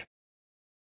that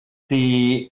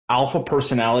the alpha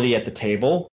personality at the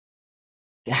table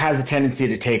has a tendency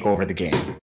to take over the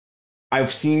game.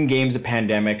 I've seen games of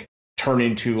Pandemic turn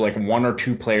into one or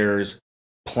two players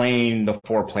playing the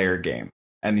 4-player game,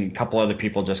 and a couple other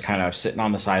people just kind of sitting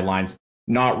on the sidelines,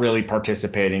 not really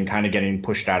participating, kind of getting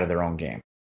pushed out of their own game.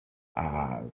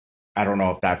 I don't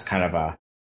know if that's kind of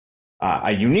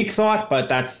a unique thought, but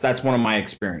that's one of my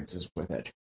experiences with it.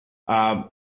 Have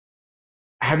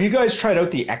you guys tried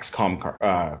out the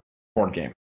XCOM board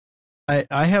game?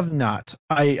 I have not.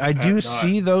 I do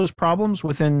see those problems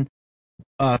within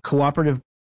cooperative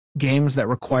games that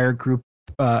require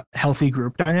healthy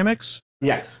group dynamics.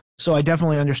 Yes. So I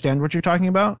definitely understand what you're talking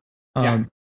about. Yeah.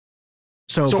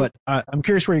 But I'm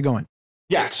curious where you're going.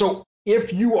 Yeah. So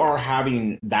if you are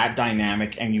having that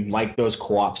dynamic and you like those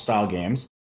co-op style games,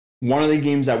 one of the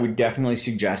games I would definitely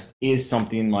suggest is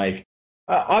something like,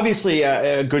 obviously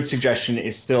a good suggestion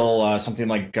is still something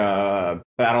like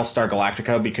Battlestar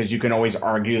Galactica, because you can always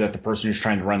argue that the person who's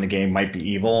trying to run the game might be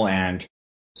evil and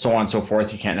so on and so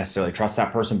forth. You can't necessarily trust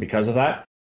that person because of that.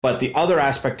 But the other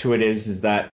aspect to it is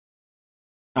that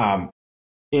in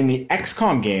the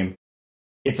XCOM game,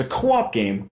 it's a co-op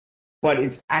game, but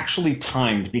it's actually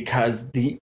timed because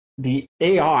the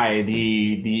AI,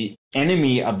 the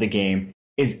enemy of the game,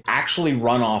 is actually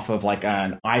run off of like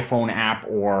an iPhone app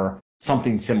or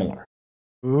something similar.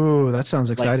 Ooh, that sounds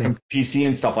exciting. Like PC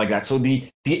and stuff like that. So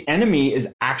the enemy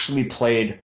is actually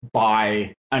played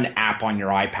by an app on your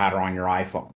iPad or on your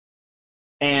iPhone.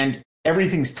 And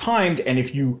everything's timed, and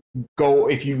if you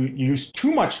use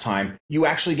too much time, you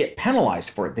actually get penalized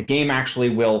for it. The game actually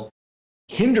will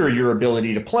hinder your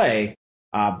ability to play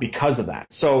because of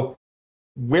that. So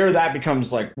where that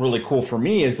becomes like really cool for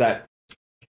me is that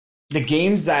the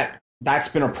games that's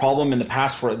been a problem in the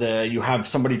past where you have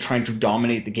somebody trying to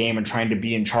dominate the game and trying to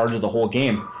be in charge of the whole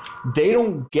game. They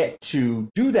don't get to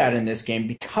do that in this game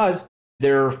because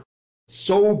they're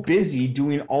so busy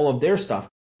doing all of their stuff.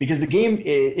 Because the game,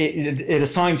 it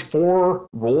assigns 4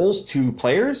 roles to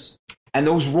players, and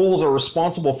those roles are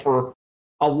responsible for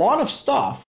a lot of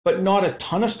stuff, but not a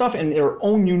ton of stuff in their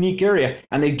own unique area,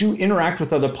 and they do interact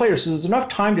with other players. So there's enough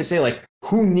time to say, like,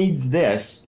 who needs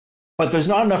this? But there's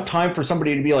not enough time for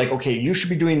somebody to be like, okay, you should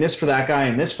be doing this for that guy,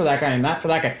 and this for that guy, and that for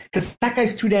that guy, because that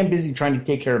guy's too damn busy trying to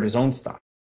take care of his own stuff.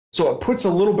 So it puts a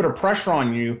little bit of pressure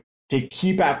on you to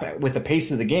keep up with the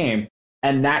pace of the game.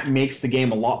 And that makes the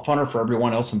game a lot funner for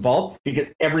everyone else involved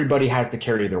because everybody has to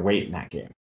carry their weight in that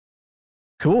game.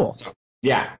 Cool. So,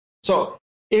 yeah. So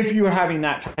if you're having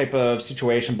that type of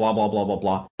situation, blah, blah, blah, blah,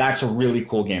 blah, that's a really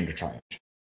cool game to try.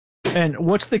 And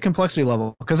what's the complexity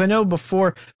level? Because I know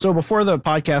before the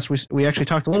podcast, we actually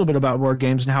talked a little bit about board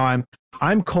games and how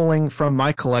I'm culling from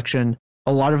my collection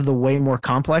a lot of the way more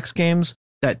complex games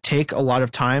that take a lot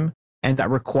of time and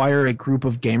that require a group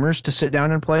of gamers to sit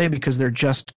down and play because they're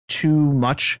just too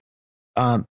much.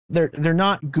 They're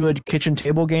not good kitchen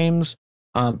table games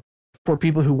for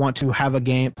people who want to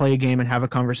play a game and have a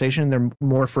conversation. They're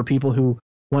more for people who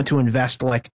want to invest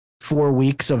like 4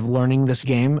 weeks of learning this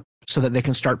game so that they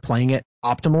can start playing it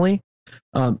optimally.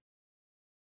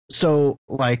 So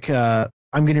like I'm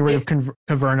getting rid of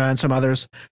Caverna and some others,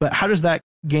 but how does that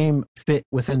game fit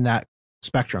within that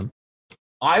spectrum?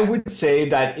 I would say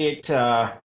that it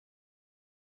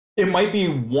might be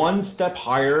one step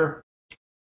higher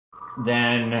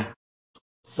than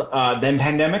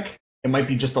Pandemic. It might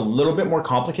be just a little bit more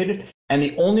complicated. And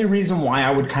the only reason why I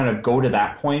would kind of go to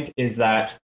that point is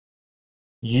that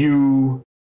in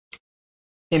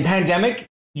Pandemic,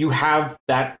 you have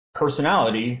that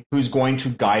personality who's going to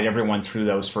guide everyone through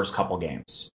those first couple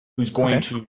games, who's going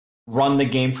to run the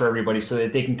game for everybody so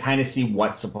that they can kind of see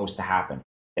what's supposed to happen.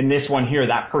 In this one here,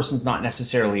 that person's not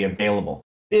necessarily available.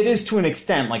 It is to an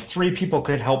extent, like 3 people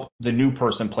could help the new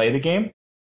person play the game.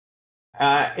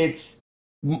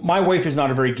 My wife is not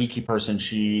a very geeky person.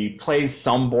 She plays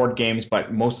some board games,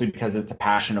 but mostly because it's a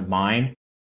passion of mine.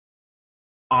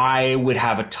 I would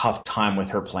have a tough time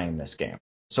with her playing this game.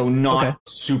 So not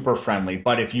super friendly,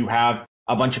 but if you have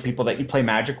a bunch of people that you play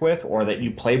Magic with or that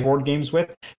you play board games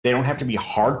with, they don't have to be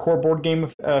hardcore board game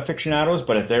aficionados,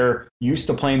 but if they're used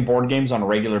to playing board games on a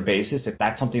regular basis, if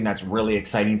that's something that's really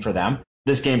exciting for them,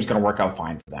 this game's going to work out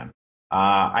fine for them.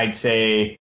 I'd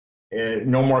say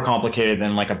no more complicated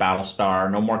than like a Battlestar,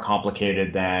 no more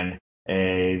complicated than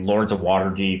a Lords of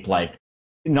Waterdeep, like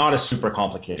not a super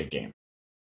complicated game.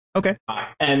 Okay.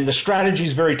 And the strategy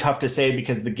is very tough to say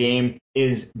because the game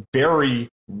is very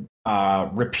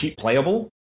repeat playable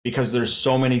because there's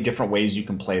so many different ways you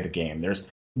can play the game. There's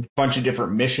a bunch of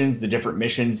different missions. The different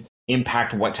missions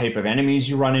impact what type of enemies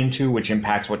you run into, which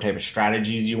impacts what type of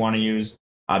strategies you want to use.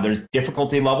 There's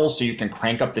difficulty levels, so you can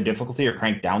crank up the difficulty or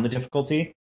crank down the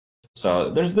difficulty.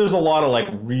 So there's a lot of like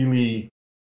really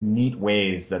neat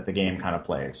ways that the game kind of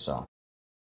plays. So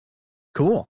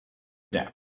cool. Yeah.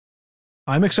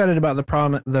 I'm excited about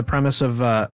the premise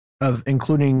of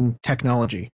including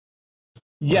technology.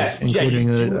 Yes,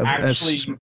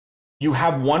 you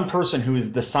have one person who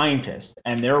is the scientist,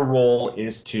 and their role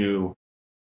is to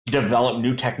develop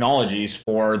new technologies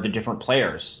for the different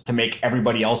players to make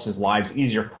everybody else's lives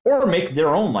easier or make their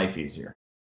own life easier.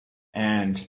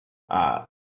 And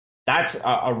that's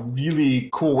a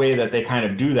really cool way that they kind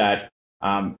of do that.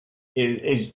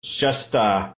 Is just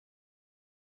the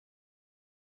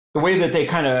way that they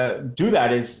kind of do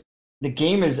that is the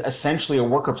game is essentially a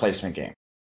worker placement game.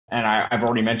 And I've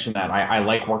already mentioned that. I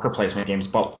like worker placement games,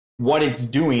 but what it's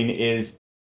doing is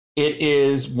it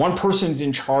is one person's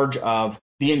in charge of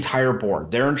the entire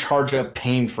board. They're in charge of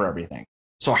paying for everything.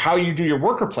 So how you do your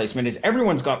worker placement is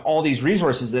everyone's got all these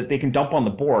resources that they can dump on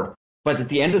the board, but at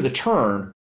the end of the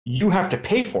turn, you have to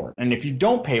pay for it. And if you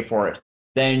don't pay for it,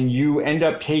 then you end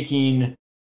up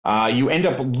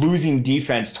losing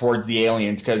defense towards the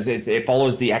aliens because it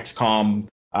follows the XCOM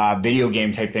video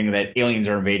game type thing that aliens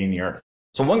are invading the Earth.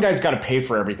 So one guy's got to pay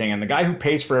for everything, and the guy who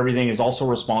pays for everything is also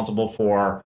responsible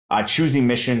for choosing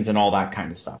missions and all that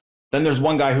kind of stuff. Then there's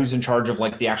one guy who's in charge of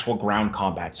like the actual ground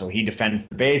combat. So he defends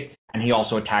the base and he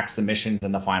also attacks the missions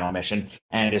in the final mission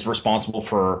and is responsible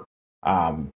for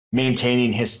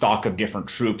maintaining his stock of different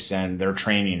troops and their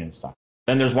training and stuff.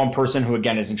 Then there's one person who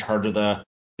again is in charge of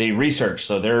the research.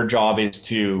 So their job is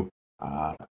to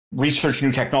research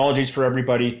new technologies for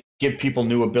everybody, give people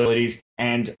new abilities,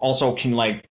 and also can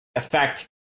like affect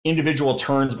individual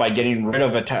turns by getting rid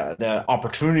of the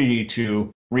opportunity to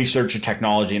research a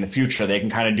technology in the future. They can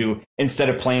kind of do, instead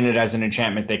of playing it as an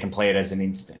enchantment, they can play it as an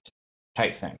instant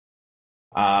type thing.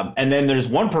 And then there's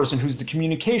one person who's the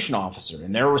communication officer,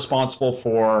 and they're responsible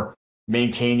for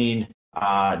maintaining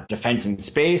defense in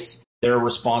space. They're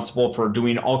responsible for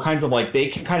doing all kinds of like, they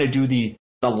can kind of do the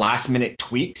last minute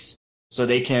tweaks, so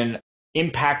they can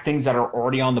impact things that are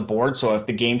already on the board. So if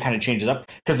the game kind of changes up,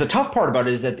 because the tough part about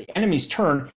it is that the enemy's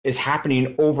turn is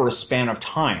happening over a span of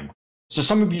time. So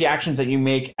some of the actions that you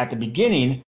make at the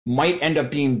beginning might end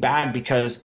up being bad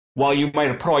because while you might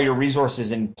have put all your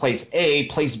resources in place A,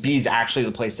 place B is actually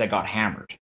the place that got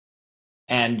hammered.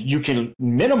 And you can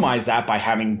minimize that by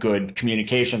having good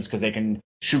communications because they can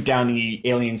shoot down the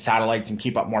alien satellites and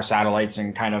keep up more satellites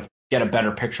and kind of get a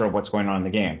better picture of what's going on in the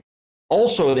game.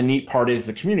 Also, the neat part is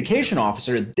the communication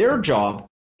officer, their job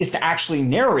is to actually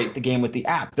narrate the game with the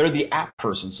app. They're the app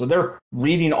person. So they're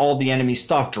reading all the enemy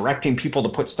stuff, directing people to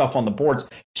put stuff on the boards,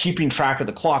 keeping track of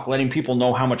the clock, letting people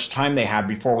know how much time they have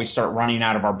before we start running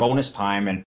out of our bonus time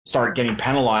and start getting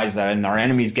penalized and our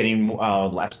enemies getting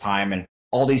less time and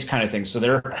all these kind of things. So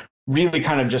they're really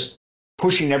kind of just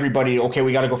pushing everybody, okay,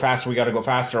 we got to go faster.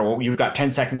 Well, you've got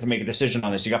 10 seconds to make a decision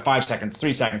on this. You got 5 seconds,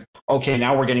 3 seconds. Okay,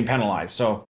 now we're getting penalized.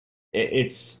 So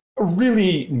it's a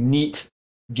really neat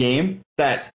game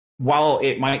that while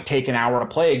it might take an hour to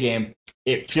play a game,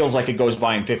 it feels like it goes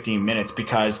by in 15 minutes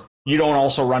because you don't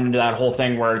also run into that whole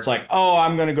thing where it's like, oh,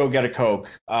 I'm going to go get a Coke.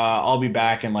 I'll be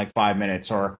back in like 5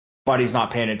 minutes, or buddy's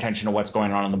not paying attention to what's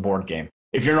going on in the board game.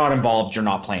 If you're not involved, you're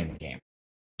not playing the game.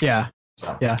 Yeah.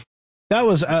 So. Yeah. That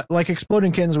was like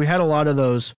Exploding Kittens. We had a lot of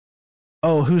those,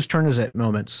 oh, whose turn is it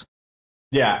moments.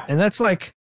 Yeah. And that's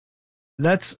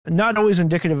not always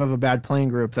indicative of a bad playing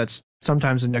group. That's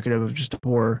sometimes indicative of just a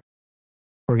poor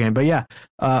game. But yeah,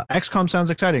 XCOM sounds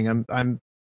exciting.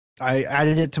 I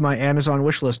added it to my Amazon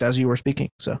wish list as you were speaking.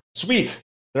 So sweet.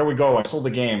 There we go. I sold the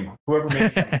game. Whoever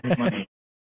makes that money.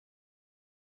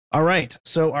 All right.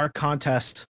 So our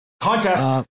contest.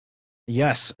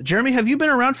 Yes. Jeremy, have you been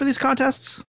around for these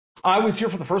contests? I was here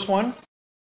for the first one.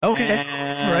 Okay.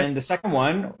 And right. The second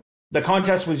one, the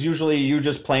contest was usually you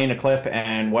just playing a clip.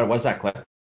 And what was that clip?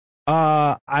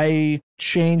 I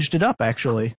changed it up,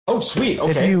 actually. Oh, sweet.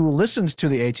 Okay. If you listened to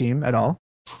the A-Team at all.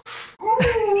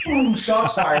 Ooh,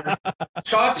 shots fired.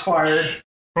 Shots fired.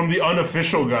 From the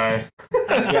unofficial guy.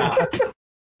 Yeah.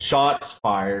 Shots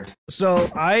fired.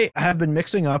 So I have been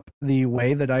mixing up the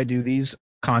way that I do these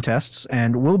contests,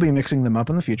 and will be mixing them up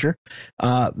in the future.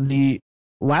 The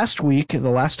last week, the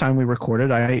last time we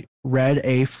recorded, I read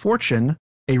a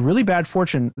really bad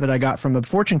fortune that I got from a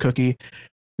fortune cookie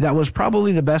that was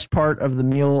probably the best part of the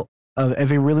meal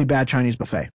of a really bad Chinese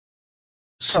buffet.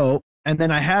 So, and then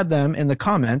I had them in the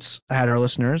comments, I had our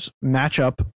listeners match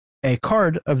up a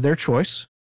card of their choice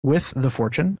with the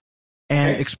fortune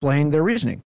and explain their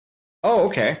reasoning. Oh,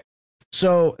 okay.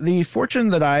 So the fortune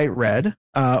that I read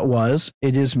was,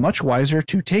 it is much wiser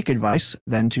to take advice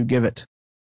than to give it.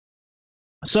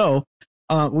 So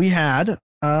we had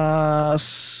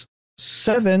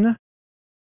 7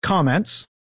 comments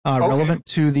relevant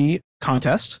to the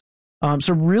contest.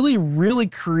 So really, really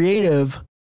creative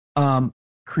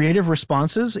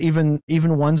responses, even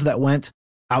ones that went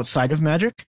outside of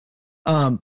Magic.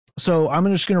 So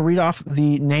I'm just going to read off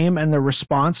the name and the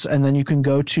response, and then you can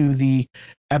go to the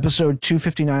episode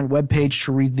 259 webpage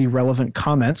to read the relevant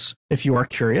comments if you are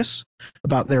curious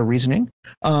about their reasoning.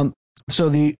 So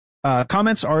the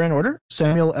comments are in order.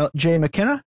 Samuel J.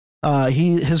 McKenna,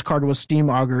 his card was Steam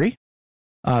Augury.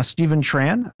 Stephen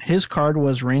Tran, his card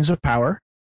was Reigns of Power.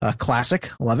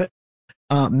 Classic, love it.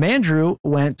 Mandrew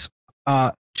went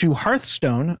to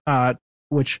Hearthstone,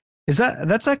 which is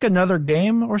that's like another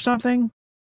game or something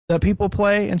that people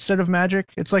play instead of Magic.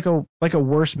 It's like a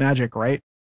worse Magic, right?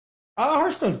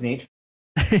 Hearthstone's neat.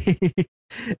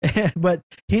 But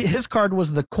his card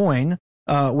was the coin,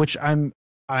 which I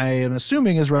am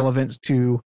assuming is relevant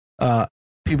to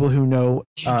people who know.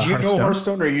 Do you know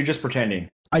Hearthstone, or are you just pretending?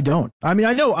 I don't. I mean,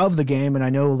 I know of the game and I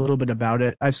know a little bit about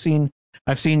it. I've seen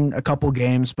a couple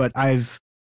games, but I've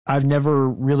never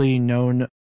really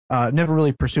never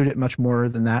really pursued it much more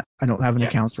than that. I don't have an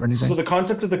account or anything. So the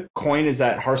concept of the coin is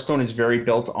that Hearthstone is very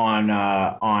built on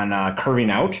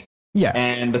curving out. Yeah.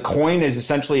 And the coin is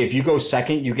essentially, if you go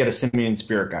second, you get a Simian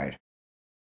Spirit Guide.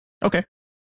 Okay.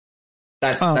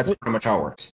 That's pretty much how it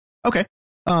works. Okay.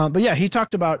 But yeah, he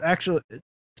talked about actually.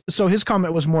 So his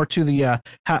comment was more to the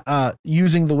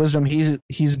using the wisdom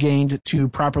he's gained to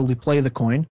properly play the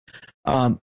coin.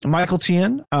 Michael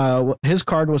Tien, his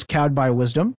card was Cowed by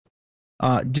Wisdom.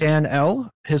 Dan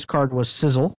L, his card was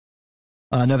Sizzle,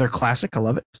 another classic. I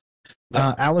love it.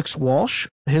 Alex Walsh,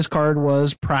 his card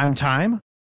was Prime Time,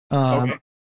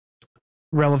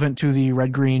 relevant to the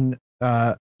red green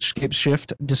scape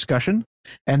shift discussion.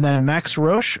 And then Max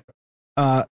Roche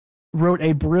wrote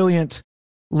a brilliant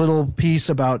little piece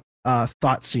about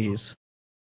Thoughtseize.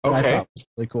 Okay, I thought was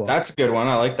really cool. That's a good one.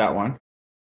 I like that one.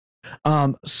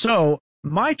 So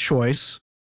my choice.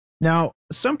 Now,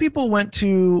 some people went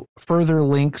to further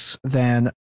links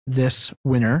than this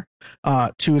winner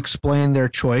to explain their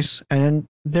choice, and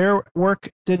their work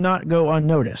did not go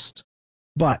unnoticed.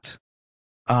 But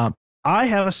I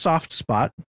have a soft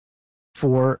spot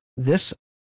for this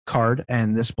card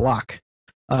and this block.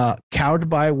 Cowed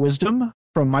by Wisdom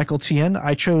from Michael Tien.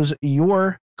 I chose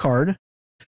your card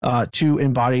to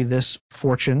embody this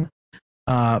fortune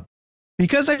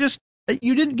because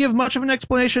you didn't give much of an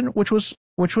explanation, which was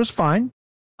fine.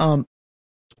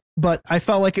 But I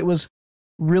felt like it was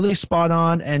really spot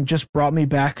on and just brought me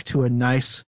back to a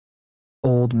nice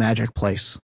old Magic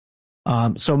place.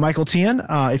 So Michael Tien,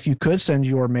 if you could send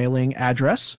your mailing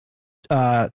address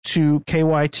to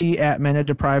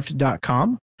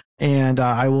kyt@manadeprived.com, and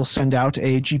I will send out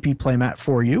a GP playmat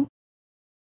for you.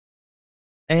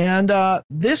 And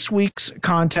this week's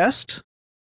contest,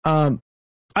 I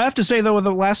have to say, though, with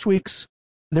the last week's,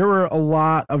 there were a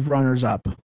lot of runners-up.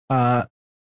 The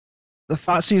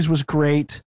Thoughtseize was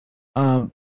great.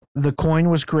 The coin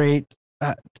was great.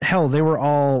 Hell, they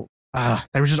were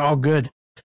just all good.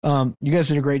 You guys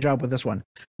did a great job with this one.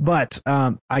 But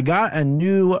I got a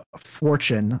new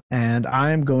fortune, and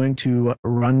I'm going to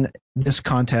run this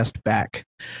contest back.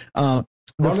 Run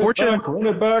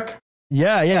it back.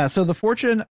 Yeah. So the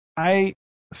fortune, I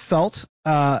felt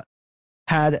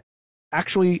had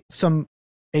actually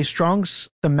a strong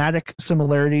thematic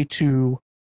similarity to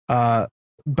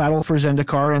Battle for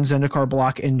Zendikar and Zendikar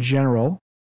block in general.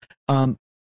 And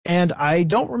I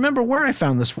don't remember where I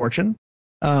found this fortune.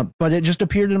 But it just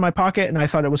appeared in my pocket, and I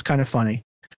thought it was kind of funny.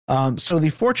 So the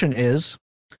fortune is,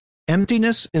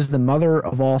 emptiness is the mother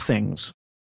of all things.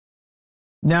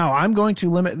 Now, I'm going to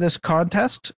limit this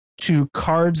contest to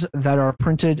cards that were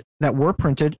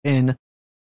printed in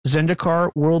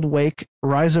Zendikar, World Wake,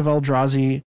 Rise of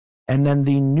Eldrazi, and then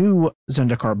the new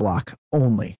Zendikar block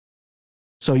only.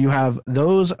 So you have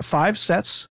those 5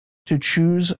 sets to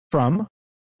choose from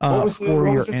what was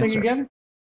the thing again?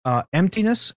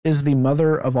 Emptiness is the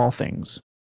mother of all things.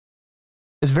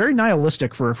 It's very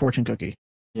nihilistic for a fortune cookie.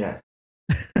 Yeah.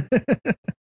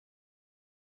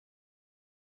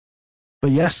 But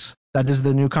yes, that is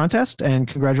the new contest, and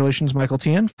congratulations, Michael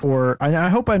Tien, for... I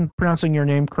hope I'm pronouncing your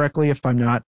name correctly. If I'm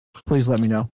not, please let me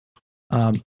know.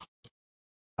 And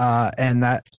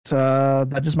that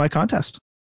is my contest.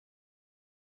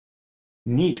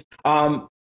 Neat.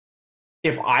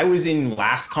 If I was in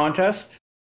last contest,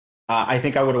 I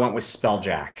think I would have went with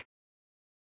Spelljack.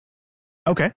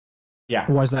 Okay. Yeah.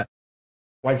 Why is that?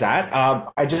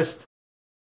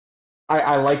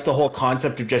 I like the whole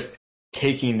concept of just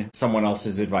taking someone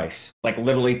else's advice. Like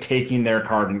literally taking their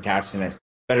card and casting it.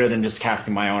 Better than just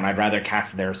casting my own. I'd rather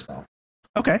cast their spell.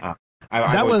 Okay.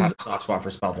 I always have a soft spot for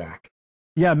Spelljack.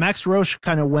 Yeah, Max Roche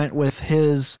kind of went with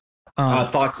his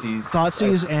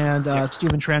Thoughtseize and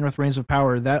Stephen Tran with Reigns of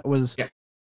Power. That was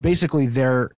basically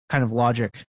their kind of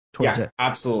logic towards it.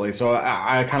 Absolutely. So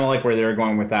I kind of like where they're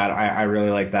going with that. I really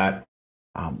like that.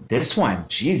 This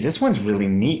one's really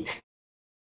neat.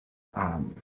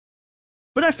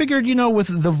 But I figured,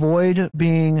 with the Void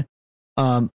being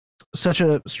such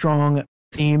a strong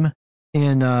theme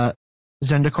in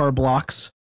Zendikar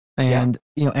blocks and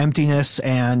emptiness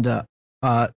and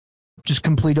just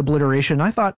complete obliteration,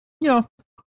 I thought,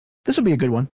 this would be a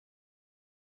good one.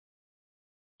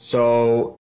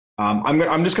 So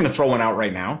I'm just going to throw one out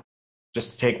right now,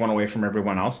 just to take one away from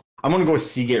everyone else. I'm going to go with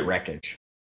Seagate Wreckage.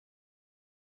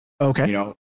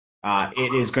 Okay.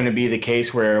 It is going to be the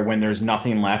case where when there's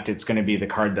nothing left, it's going to be the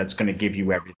card that's going to give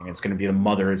you everything. It's going to be the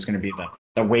mother. It's going to be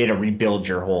the way to rebuild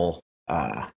your whole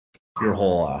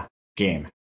game.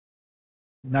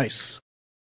 Nice.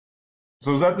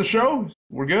 So is that the show?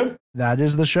 We're good? That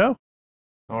is the show.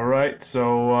 All right.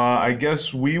 So I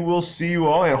guess we will see you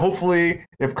all. And hopefully,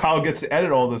 if Kyle gets to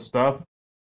edit all this stuff,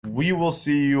 we will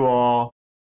see you all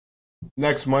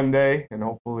next Monday. And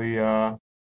hopefully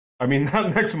I mean,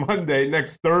 not next Monday,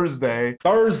 next Thursday.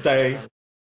 Thursday.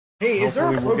 Hey, is there a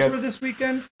Hopefully Pro we'll Tour this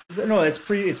weekend? No, it's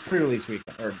pre-release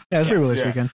weekend. Yeah, it's pre-release yeah.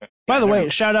 weekend. By the way,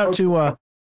 shout out to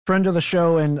friend of the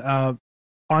show and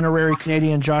honorary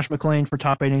Canadian Josh McLean for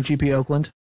top 8ing GP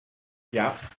Oakland.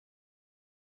 Yeah.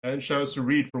 And shout out to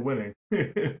Reed for winning.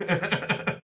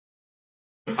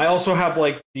 I also have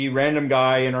like the random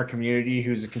guy in our community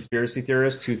who's a conspiracy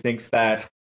theorist who thinks that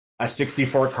a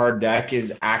 64 card deck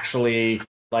is actually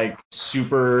like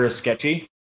super sketchy.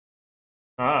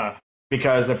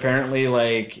 Because apparently,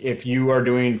 like, if you are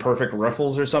doing perfect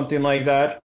riffles or something like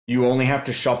that, you only have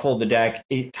to shuffle the deck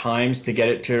 8 times to get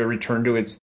it to return to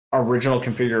its original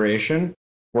configuration.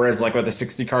 Whereas, like, with a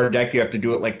 60-card deck, you have to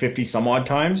do it, like, 50-some-odd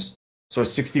times. So a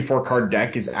 64-card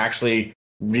deck is actually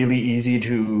really easy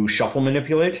to shuffle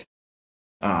manipulate.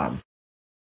 And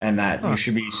that you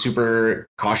should be super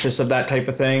cautious of that type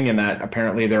of thing, and that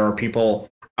apparently there are people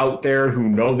out there who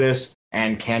know this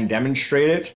and can demonstrate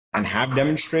it and have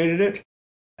demonstrated it.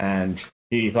 And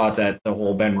he thought that the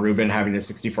whole Ben Rubin having a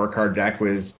 64-card deck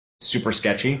was super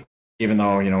sketchy, even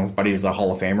though, you know, Buddy's a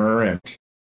Hall of Famer and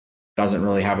doesn't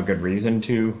really have a good reason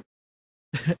to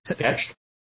sketch.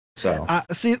 So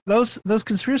see, those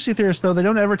conspiracy theorists, though, they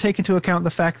don't ever take into account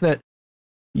the fact that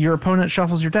your opponent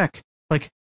shuffles your deck. Like,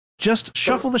 just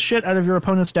shuffle the shit out of your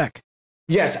opponent's deck.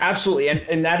 Yes, absolutely.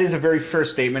 And that is a very fair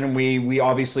statement, and we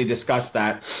obviously discussed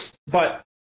that. But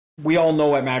we all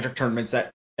know at Magic tournaments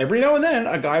that every now and then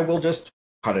a guy will just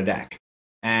cut a deck.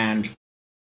 And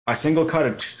a single cut,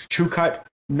 a two cut,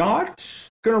 not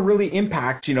going to really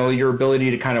impact, you know, your ability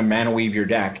to kind of mana weave your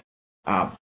deck.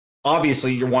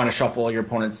 Obviously, you want to shuffle your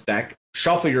opponent's deck,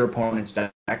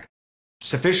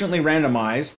 sufficiently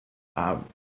randomized,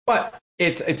 but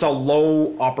it's a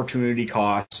low opportunity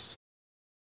cost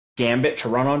gambit to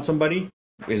run on somebody,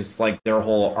 is like their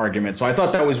whole argument. So I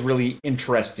thought that was really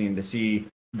interesting to see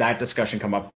that discussion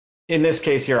come up. In this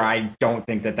case here, I don't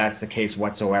think that that's the case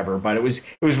whatsoever, but it was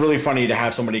really funny to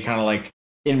have somebody kind of like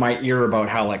in my ear about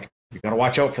how, like, you got to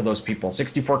watch out for those people.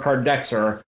 64 card decks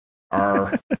are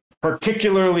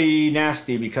particularly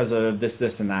nasty because of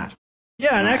this and that.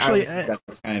 Yeah, and actually,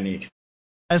 that's kind of neat.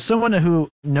 As someone who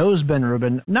knows Ben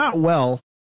Rubin, not well,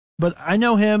 but I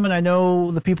know him and I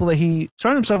know the people that he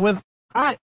surrounded himself with,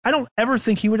 I don't ever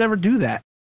think he would ever do that.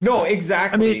 No,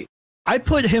 exactly. I mean, I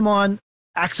put him on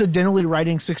accidentally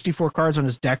writing 64 cards on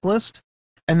his deck list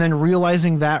and then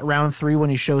realizing that round 3 when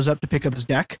he shows up to pick up his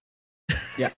deck.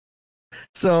 Yeah.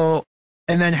 So,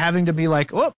 and then having to be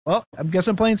like, oh, well, I guess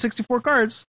I'm playing 64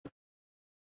 cards.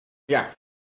 Yeah.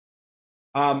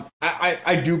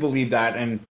 I do believe that,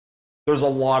 and there's a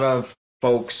lot of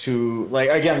folks who, like,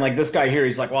 again, like this guy here,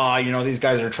 he's like, well, you know, these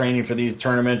guys are training for these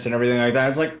tournaments and everything like that.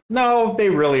 It's like, no, they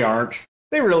really aren't.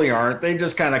 They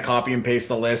just kind of copy and paste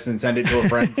the list and send it to a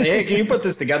friend and say, hey, can you put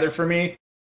this together for me?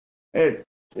 It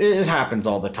happens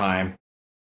all the time.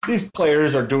 These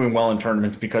players are doing well in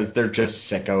tournaments because they're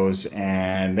just sickos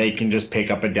and they can just pick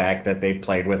up a deck that they've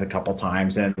played with a couple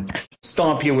times and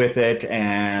stomp you with it,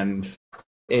 and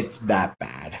it's that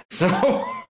bad. So,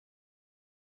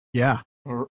 yeah.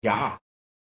 Yeah.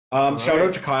 Shout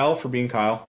out to Kyle for being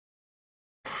Kyle.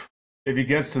 If he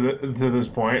gets to this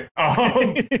point.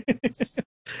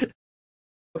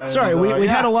 Sorry, we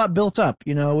had a lot built up.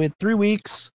 You know, we had 3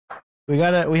 weeks. We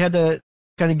had to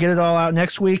kind of get it all out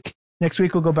next week. Next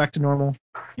week we'll go back to normal.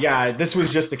 Yeah, this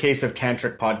was just a case of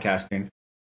tantric podcasting.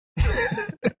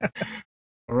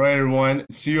 All right, everyone.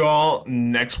 See you all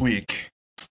next week.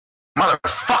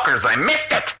 Motherfuckers, I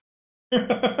missed it!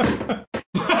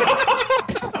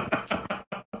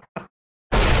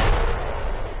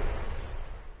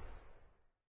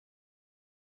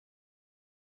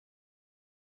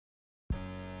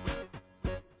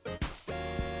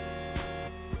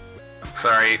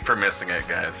 Sorry for missing it,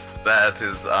 guys. That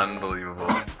is unbelievable.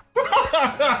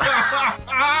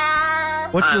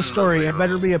 What's the story? It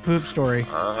better be a poop story.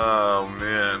 Oh,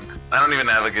 man. I don't even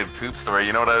have a good poop story.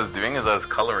 You know what I was doing? I was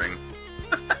coloring.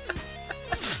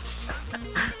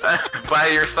 By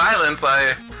your silence,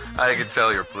 I could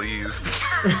tell you're pleased.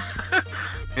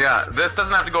 Yeah, this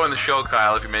doesn't have to go in the show,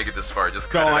 Kyle, if you make it this far.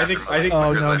 Just no, I think.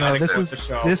 Oh no,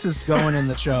 this is going in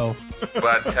the show.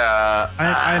 But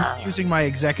I'm using my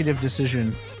executive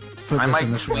decision. To put this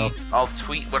in the show. I'll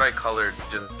tweet what I colored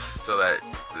just so that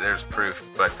there's proof.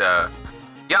 But yeah,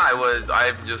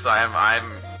 I'm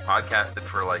podcasted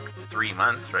for like 3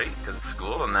 months, right? Because of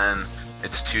school, and then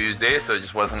it's Tuesday, so it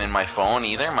just wasn't in my phone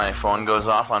either. My phone goes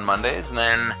off on Mondays, and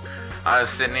then I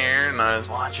was sitting here and I was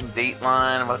watching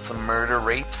Dateline about some murder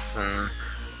rapes and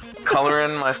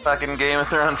coloring my fucking Game of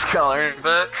Thrones coloring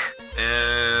book,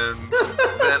 and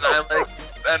then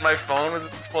and my phone was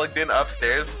plugged in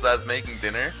upstairs because I was making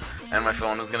dinner, and my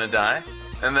phone was gonna die.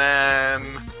 And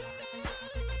then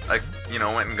I,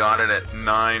 went and got it at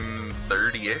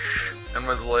 9:30ish, and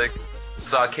was like,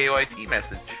 saw a KYT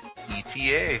message,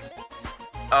 ETA.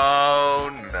 Oh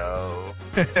no.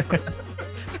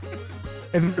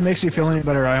 If it makes you feel any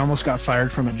better, I almost got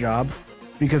fired from a job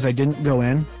because I didn't go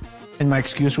in, and my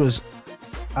excuse was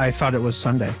I thought it was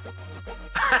Sunday.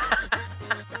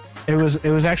 It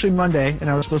was actually Monday, and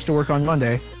I was supposed to work on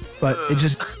Monday, but it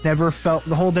just never felt,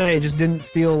 the whole day, it just didn't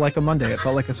feel like a Monday. It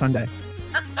felt like a Sunday.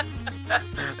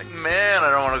 Like, man,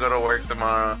 I don't want to go to work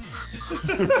tomorrow.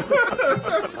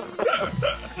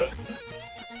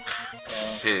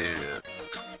 Shit.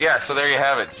 Yeah, so there you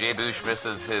have it. Jay Bush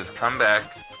misses his comeback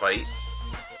fight,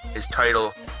 his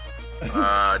title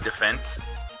defense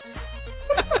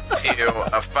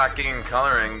to a fucking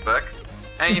coloring book.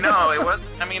 And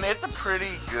it's a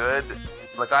pretty good,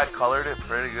 like, I colored it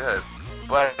pretty good.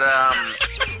 But, I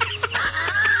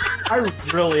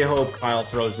really hope Kyle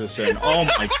throws this in. Oh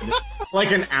my goodness.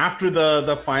 Like after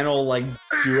the final, like,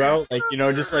 duo, like,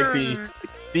 just like the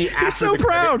He's so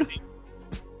proud!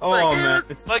 Oh, like, man.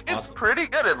 It's pretty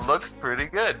good. It looks pretty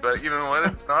good. But you know what?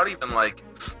 It's not even like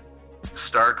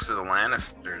Starks or the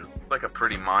Lannisters. It's like a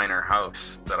pretty minor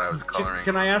house that I was coloring.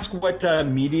 Can I ask what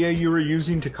media you were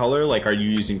using to color? Like, are you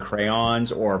using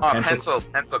crayons or pencil?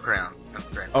 Pencil crayon.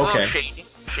 Okay. A little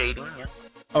shading, yeah.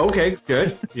 Okay,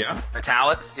 good. Yeah.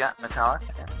 Metallics, yeah.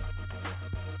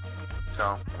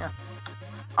 So, yeah.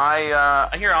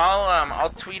 I'll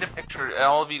tweet a picture.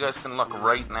 All of you guys can look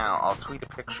right now. I'll tweet a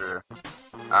picture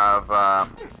of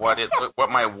what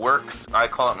my works. I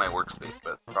call it my workspace,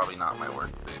 but it's probably not my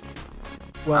workspace.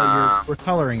 Well, we're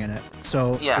coloring in it,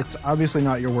 so yeah. It's obviously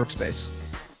not your workspace.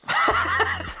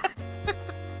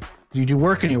 You do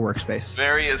work in your workspace.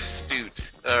 Very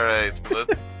astute. All right,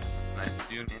 let's. Nice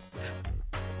doing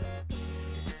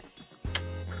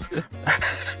it.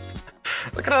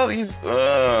 Look at all these.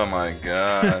 Oh my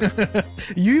god.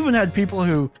 You even had people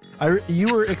who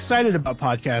you were excited about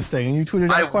podcasting, and you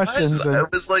tweeted out questions. I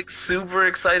was like super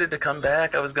excited to come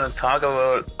back. I was going to talk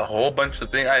about a whole bunch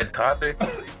of things. I had topics,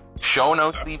 show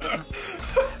notes even.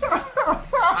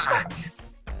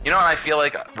 I feel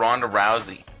like Ronda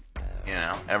Rousey.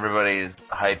 Everybody's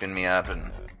hyping me up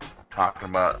and talking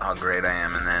about how great I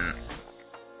am, and then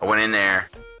I went in there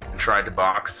and tried to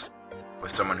box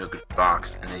with someone who could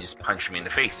box, and they just punched me in the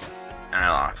face, and I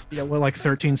lost. Yeah, well, like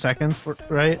 13 seconds,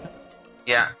 right?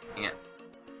 Yeah.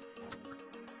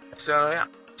 So, yeah.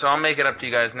 So I'll make it up to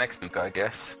you guys next week, I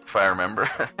guess, if I remember.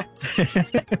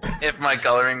 If my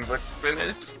coloring book's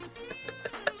finished.